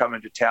Wire are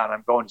coming to town.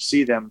 I'm going to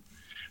see them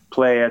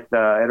play at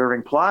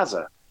Irving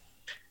Plaza.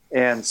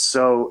 And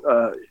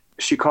so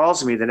she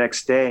calls me the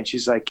next day, and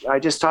she's like, I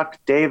just talked to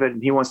David,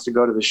 and he wants to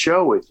go to the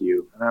show with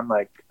you. And I'm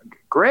like,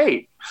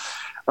 great.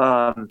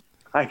 I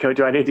go,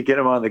 do I need to get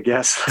him on the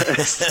guest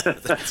list?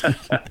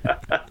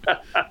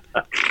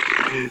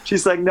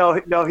 She's like,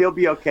 no, he'll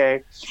be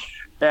okay.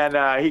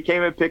 And he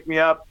came and picked me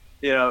up,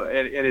 you know,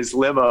 in his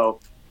limo.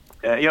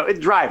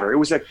 Driver. It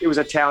was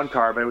a town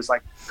car, but it was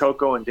like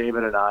Coco and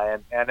David and I,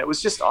 and it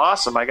was just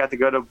awesome. I got to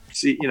go to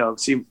see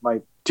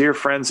my dear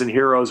friends and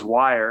heroes,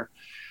 Wire.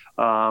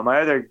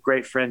 My other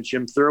great friend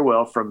Jim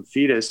Thurwell from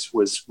Fetus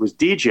was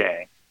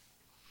DJing,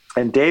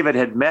 and David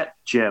had met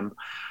Jim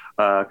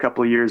a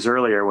couple of years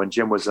earlier when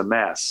Jim was a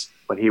mess,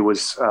 when he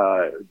was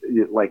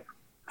like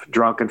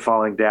drunk and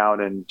falling down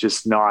and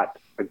just not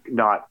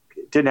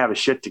didn't have a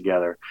shit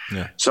together.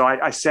 Yeah. So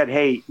I said,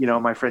 hey, you know,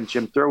 my friend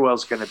Jim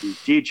Thurwell's going to be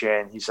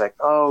DJing. He's like,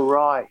 oh,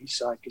 right.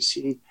 He's like,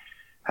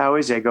 how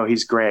is he? I go,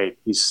 he's great.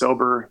 He's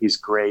sober. He's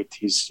great.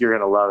 You're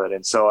going to love it.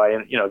 And so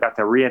I, got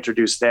to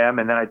reintroduce them.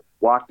 And then I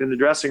walked in the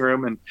dressing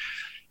room and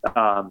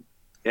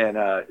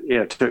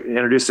to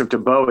introduce him to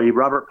Bowie.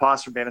 Robert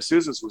Poss from Band of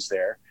Susans was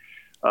there,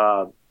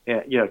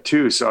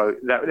 too. So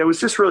it was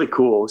just really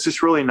cool. It was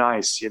just really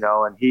nice, and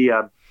he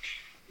loved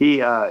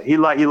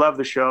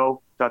the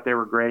show. thought they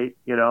were great,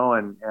 you know,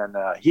 and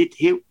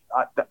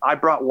I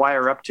brought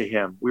Wire up to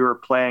him. We were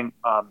playing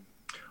on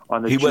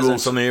the He Jules.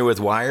 wasn't familiar with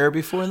Wire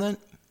before then?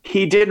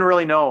 He didn't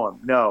really know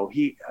them. No,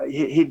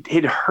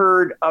 he'd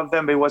heard of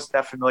them, but he wasn't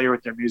that familiar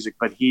with their music.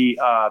 But we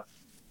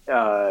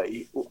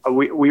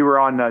were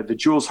on the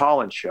Jules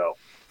Holland show,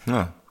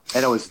 and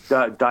it was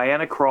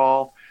Diana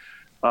Krall,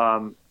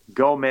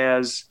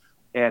 Gomez,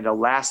 and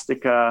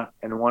Elastica,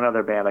 and one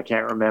other band I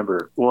can't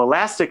remember. Well,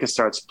 Elastica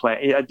starts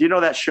playing. Do you know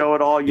that show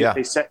at all? Yeah.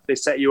 They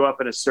set you up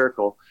in a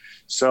circle,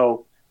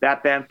 so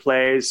that band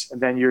plays,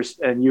 and then you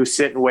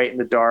sit and wait in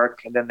the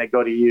dark, and then they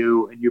go to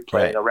you, and you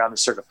play around the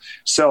circle.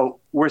 So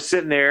we're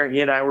sitting there.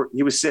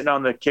 He was sitting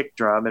on the kick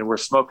drum, and we're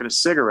smoking a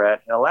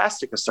cigarette, and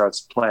Elastica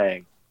starts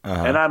playing,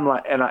 and I'm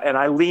like, and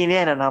I lean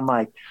in, and I'm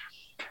like,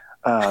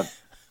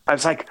 I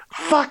was like,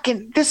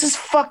 this is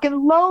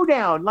fucking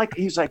Lowdown. Like,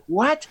 he's like,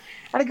 what?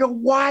 And I go,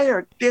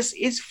 Wire, this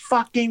is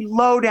fucking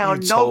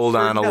Lowdown. You told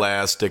on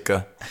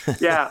Elastica.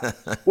 Yeah.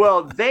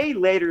 Well, they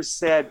later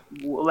said,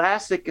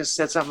 Elastica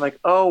said something like,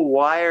 oh,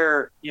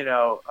 Wire,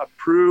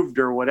 approved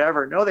or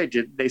whatever. No, they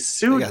didn't. They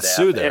sued them.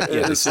 Sued them.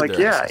 It's like,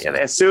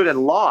 they sued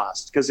and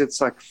lost because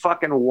it's like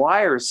fucking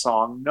Wire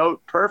song,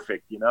 note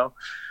perfect,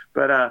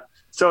 But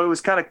so it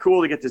was kind of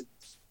cool to get to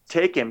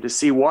take him to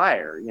see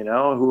Wire,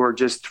 who are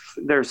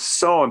they're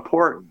so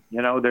important,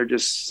 they're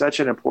just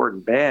such an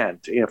important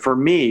band, for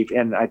me.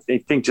 And I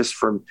think just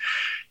from,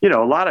 a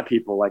lot of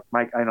people like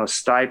Mike, I know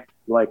Stipe,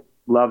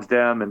 loved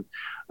them. And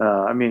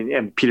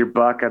and Peter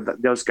Buck,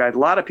 those guys, a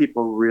lot of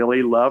people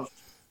really loved,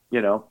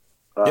 loved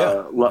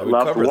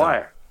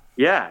Wire. Them.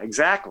 Yeah,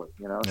 exactly.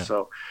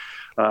 So,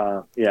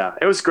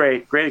 it was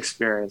great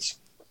experience.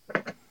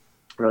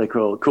 Really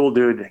cool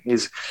dude.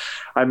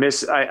 I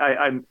miss,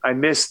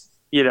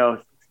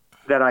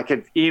 that I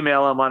could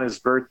email him on his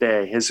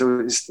birthday. His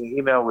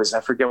email was,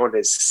 I forget what it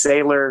is,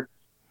 Sailor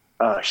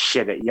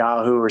at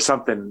Yahoo or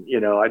something.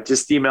 I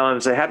just email him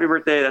and say, happy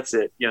birthday. That's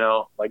it.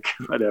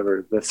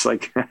 Whatever. That's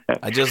like,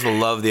 I just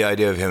love the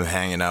idea of him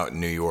hanging out in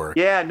New York.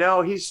 Yeah,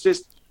 no,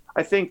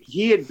 I think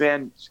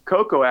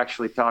Coco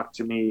actually talked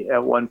to me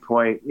at one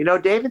point,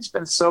 David's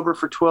been sober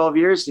for 12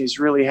 years and he's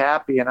really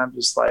happy. And I'm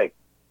just like,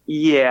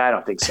 yeah, I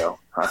don't think so.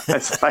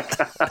 It's like,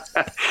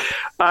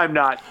 I'm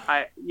not,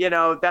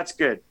 that's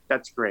good.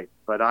 That's great.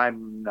 But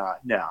I'm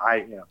not, no,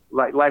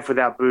 life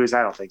without booze.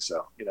 I don't think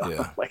so.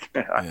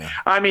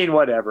 I mean,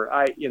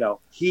 whatever.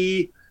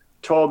 He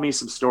told me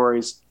some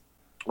stories,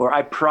 or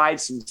I pried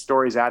some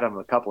stories out of him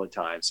a couple of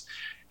times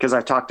because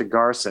I talked to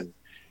Garson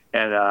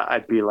and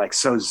I'd be like,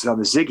 so on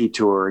the Ziggy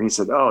tour. And he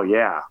said, oh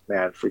yeah,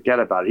 man, forget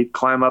about it. He'd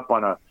climb up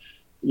on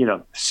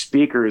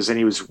speakers and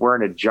he was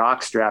wearing a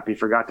jock strap. He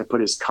forgot to put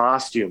his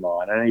costume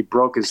on and he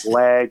broke his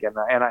leg.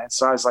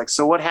 So I was like,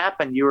 so what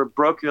happened? You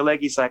broke your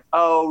leg? He's like,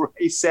 oh,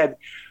 he said,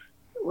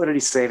 what did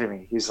he say to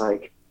me? He's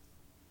like,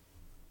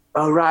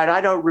 oh, right. I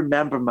don't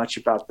remember much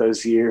about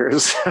those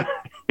years.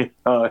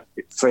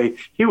 So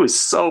he was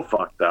so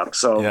fucked up.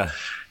 So,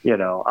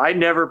 I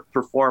never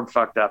performed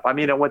fucked up. I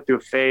mean, I went through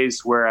a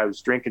phase where I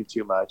was drinking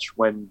too much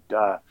when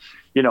I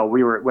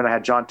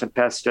had John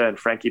Tempesta and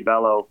Frankie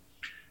Bello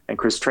and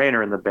Chris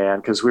Traynor in the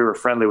band, because we were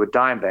friendly with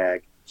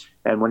Dimebag.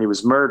 And when he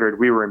was murdered,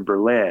 we were in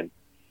Berlin.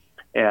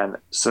 And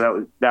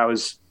so that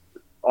was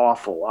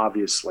awful,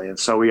 obviously. And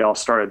so we all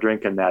started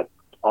drinking that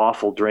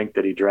awful drink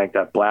that he drank,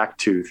 that Black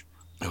Tooth.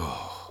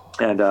 Oh.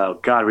 And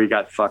God, we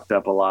got fucked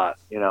up a lot.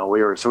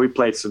 We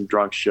played some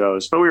drunk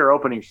shows, but we were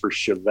opening for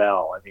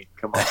Chevelle. I mean,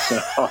 come on.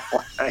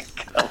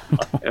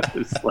 It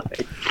was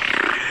like,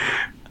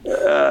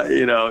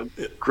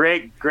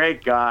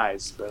 great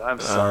guys, but I'm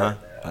sorry, man.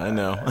 I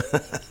know.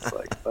 It's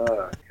like,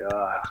 oh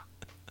God.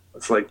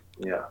 It's like,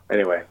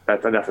 anyway,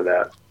 that's enough of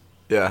that.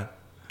 Yeah.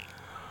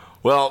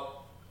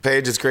 Well,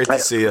 Paige, it's great to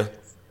see you.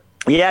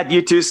 Yeah,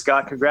 you too,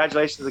 Scott.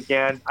 Congratulations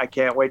again. I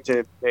can't wait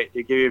to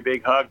give you a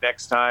big hug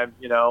next time.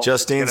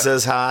 Justine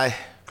says hi.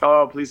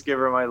 Oh, please give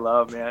her my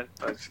love, man.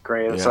 That's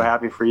great. I'm so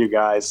happy for you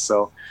guys.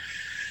 So,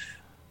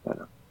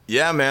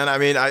 yeah, man. I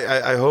mean,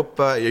 I hope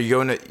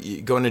you're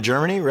going to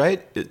Germany,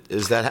 right?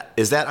 Is that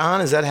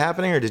on? Is that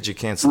happening, or did you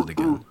cancel it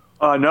again?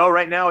 No,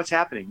 right now it's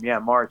happening. Yeah,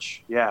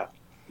 March. Yeah.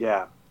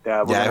 I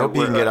hope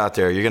you can get out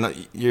there.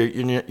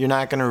 You're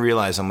not gonna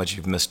realize how much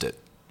you've missed it.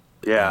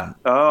 Yeah.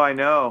 I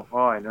know.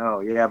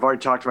 Yeah, I've already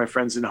talked to my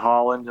friends in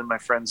Holland and my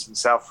friends in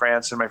South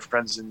France and my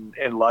friends in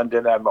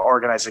London. I'm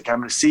organizing. I'm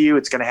going to see you.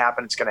 It's going to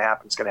happen. It's going to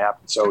happen. It's going to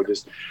happen. So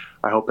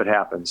I hope it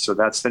happens. So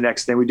that's the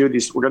next thing we do.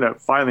 We're going to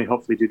finally,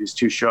 hopefully, do these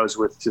 2 shows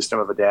with System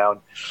of a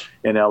Down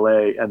in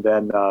LA, and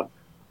then the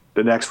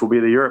next will be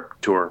the Europe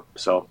tour.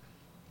 So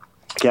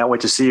can't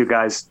wait to see you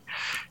guys.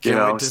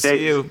 Can't wait to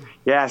see you.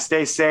 Yeah,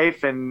 stay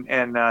safe and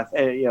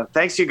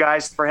thanks you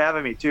guys for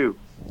having me too.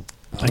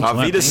 Auf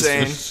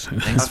Wiedersehen.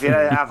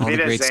 Auf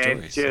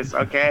Wiedersehen. Cheers.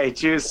 Okay,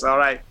 cheers. All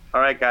right,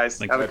 guys.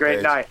 Thanks. Have a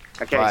great night.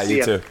 Okay, bye, see you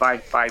you. too. Bye.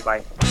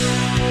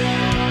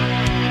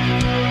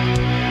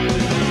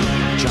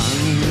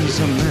 Johnny is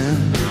a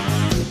man,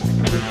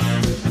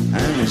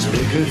 and he's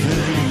bigger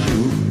than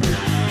you,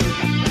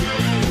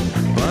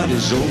 but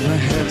his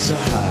overheads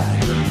are high,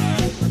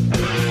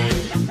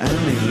 and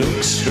he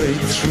look straight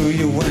through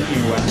you when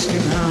you ask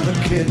him how the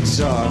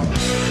kids are.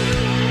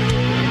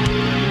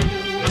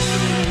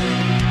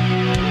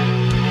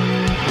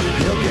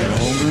 He'll get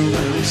home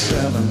around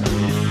 7,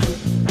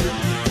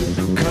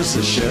 'cause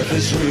the chef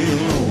is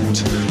real old.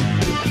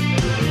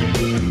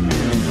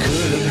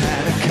 Could have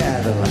had a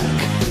Cadillac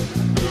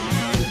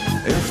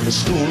if the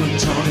school had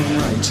taught him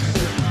right.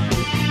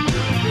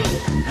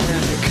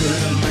 And he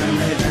could have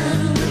married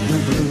Anne with the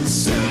blue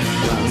silk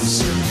blouse.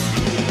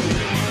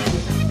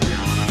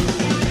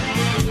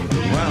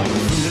 While the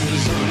food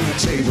is on the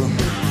table,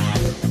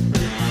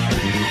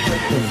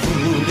 but the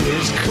food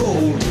is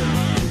cold.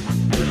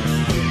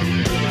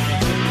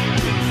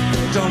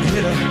 Don't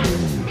hit her.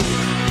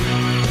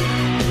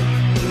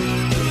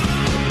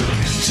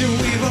 Can't you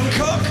even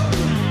cook?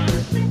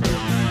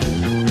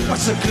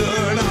 What's the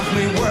good of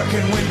me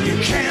working when you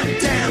can't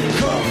damn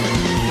cook?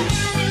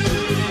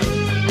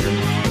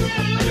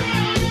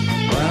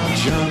 Well,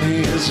 Johnny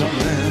is a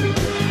man,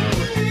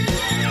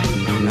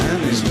 and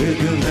he's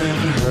bigger than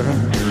her.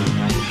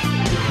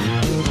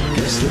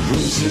 Guess the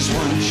bruises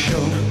won't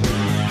show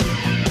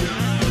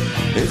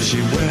if she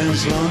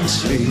wears long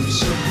sleeves.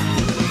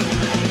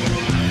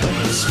 But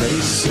the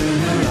space in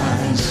her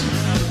eyes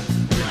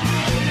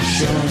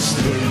shows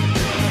through.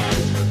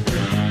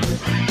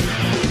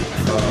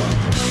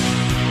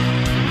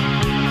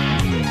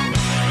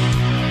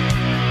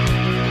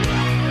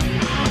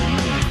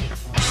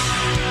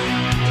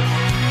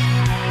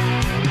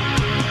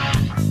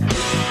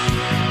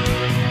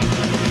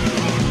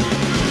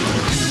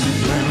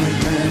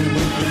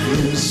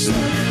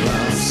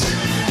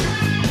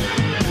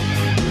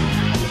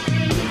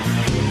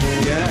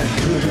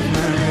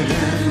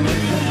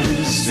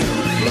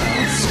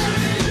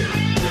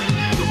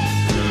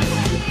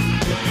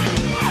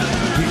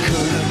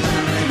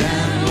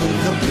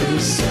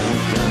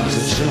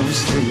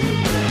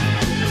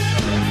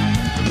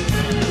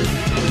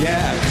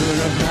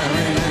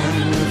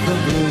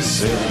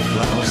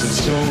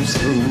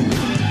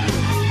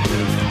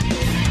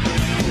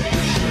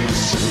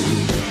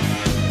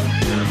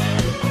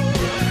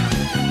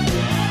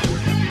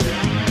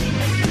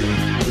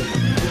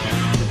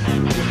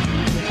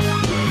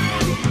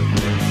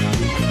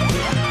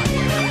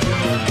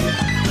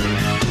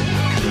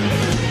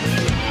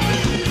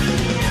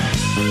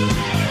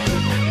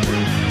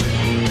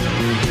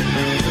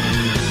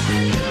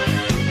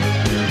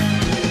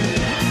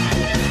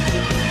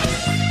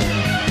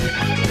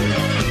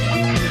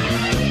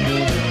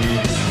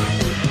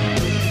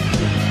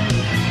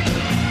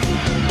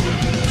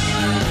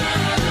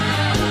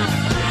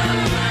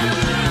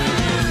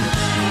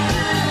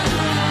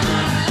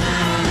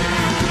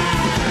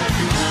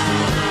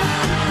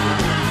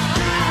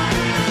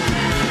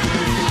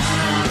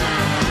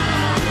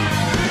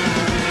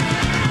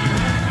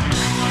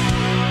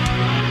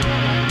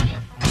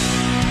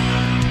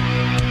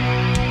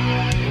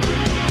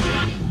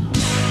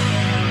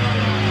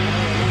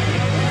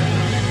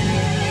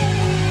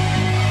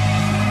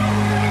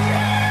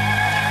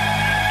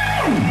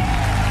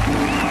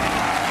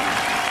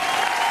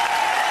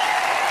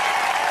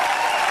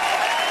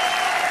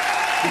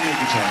 Give me a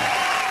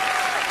guitar.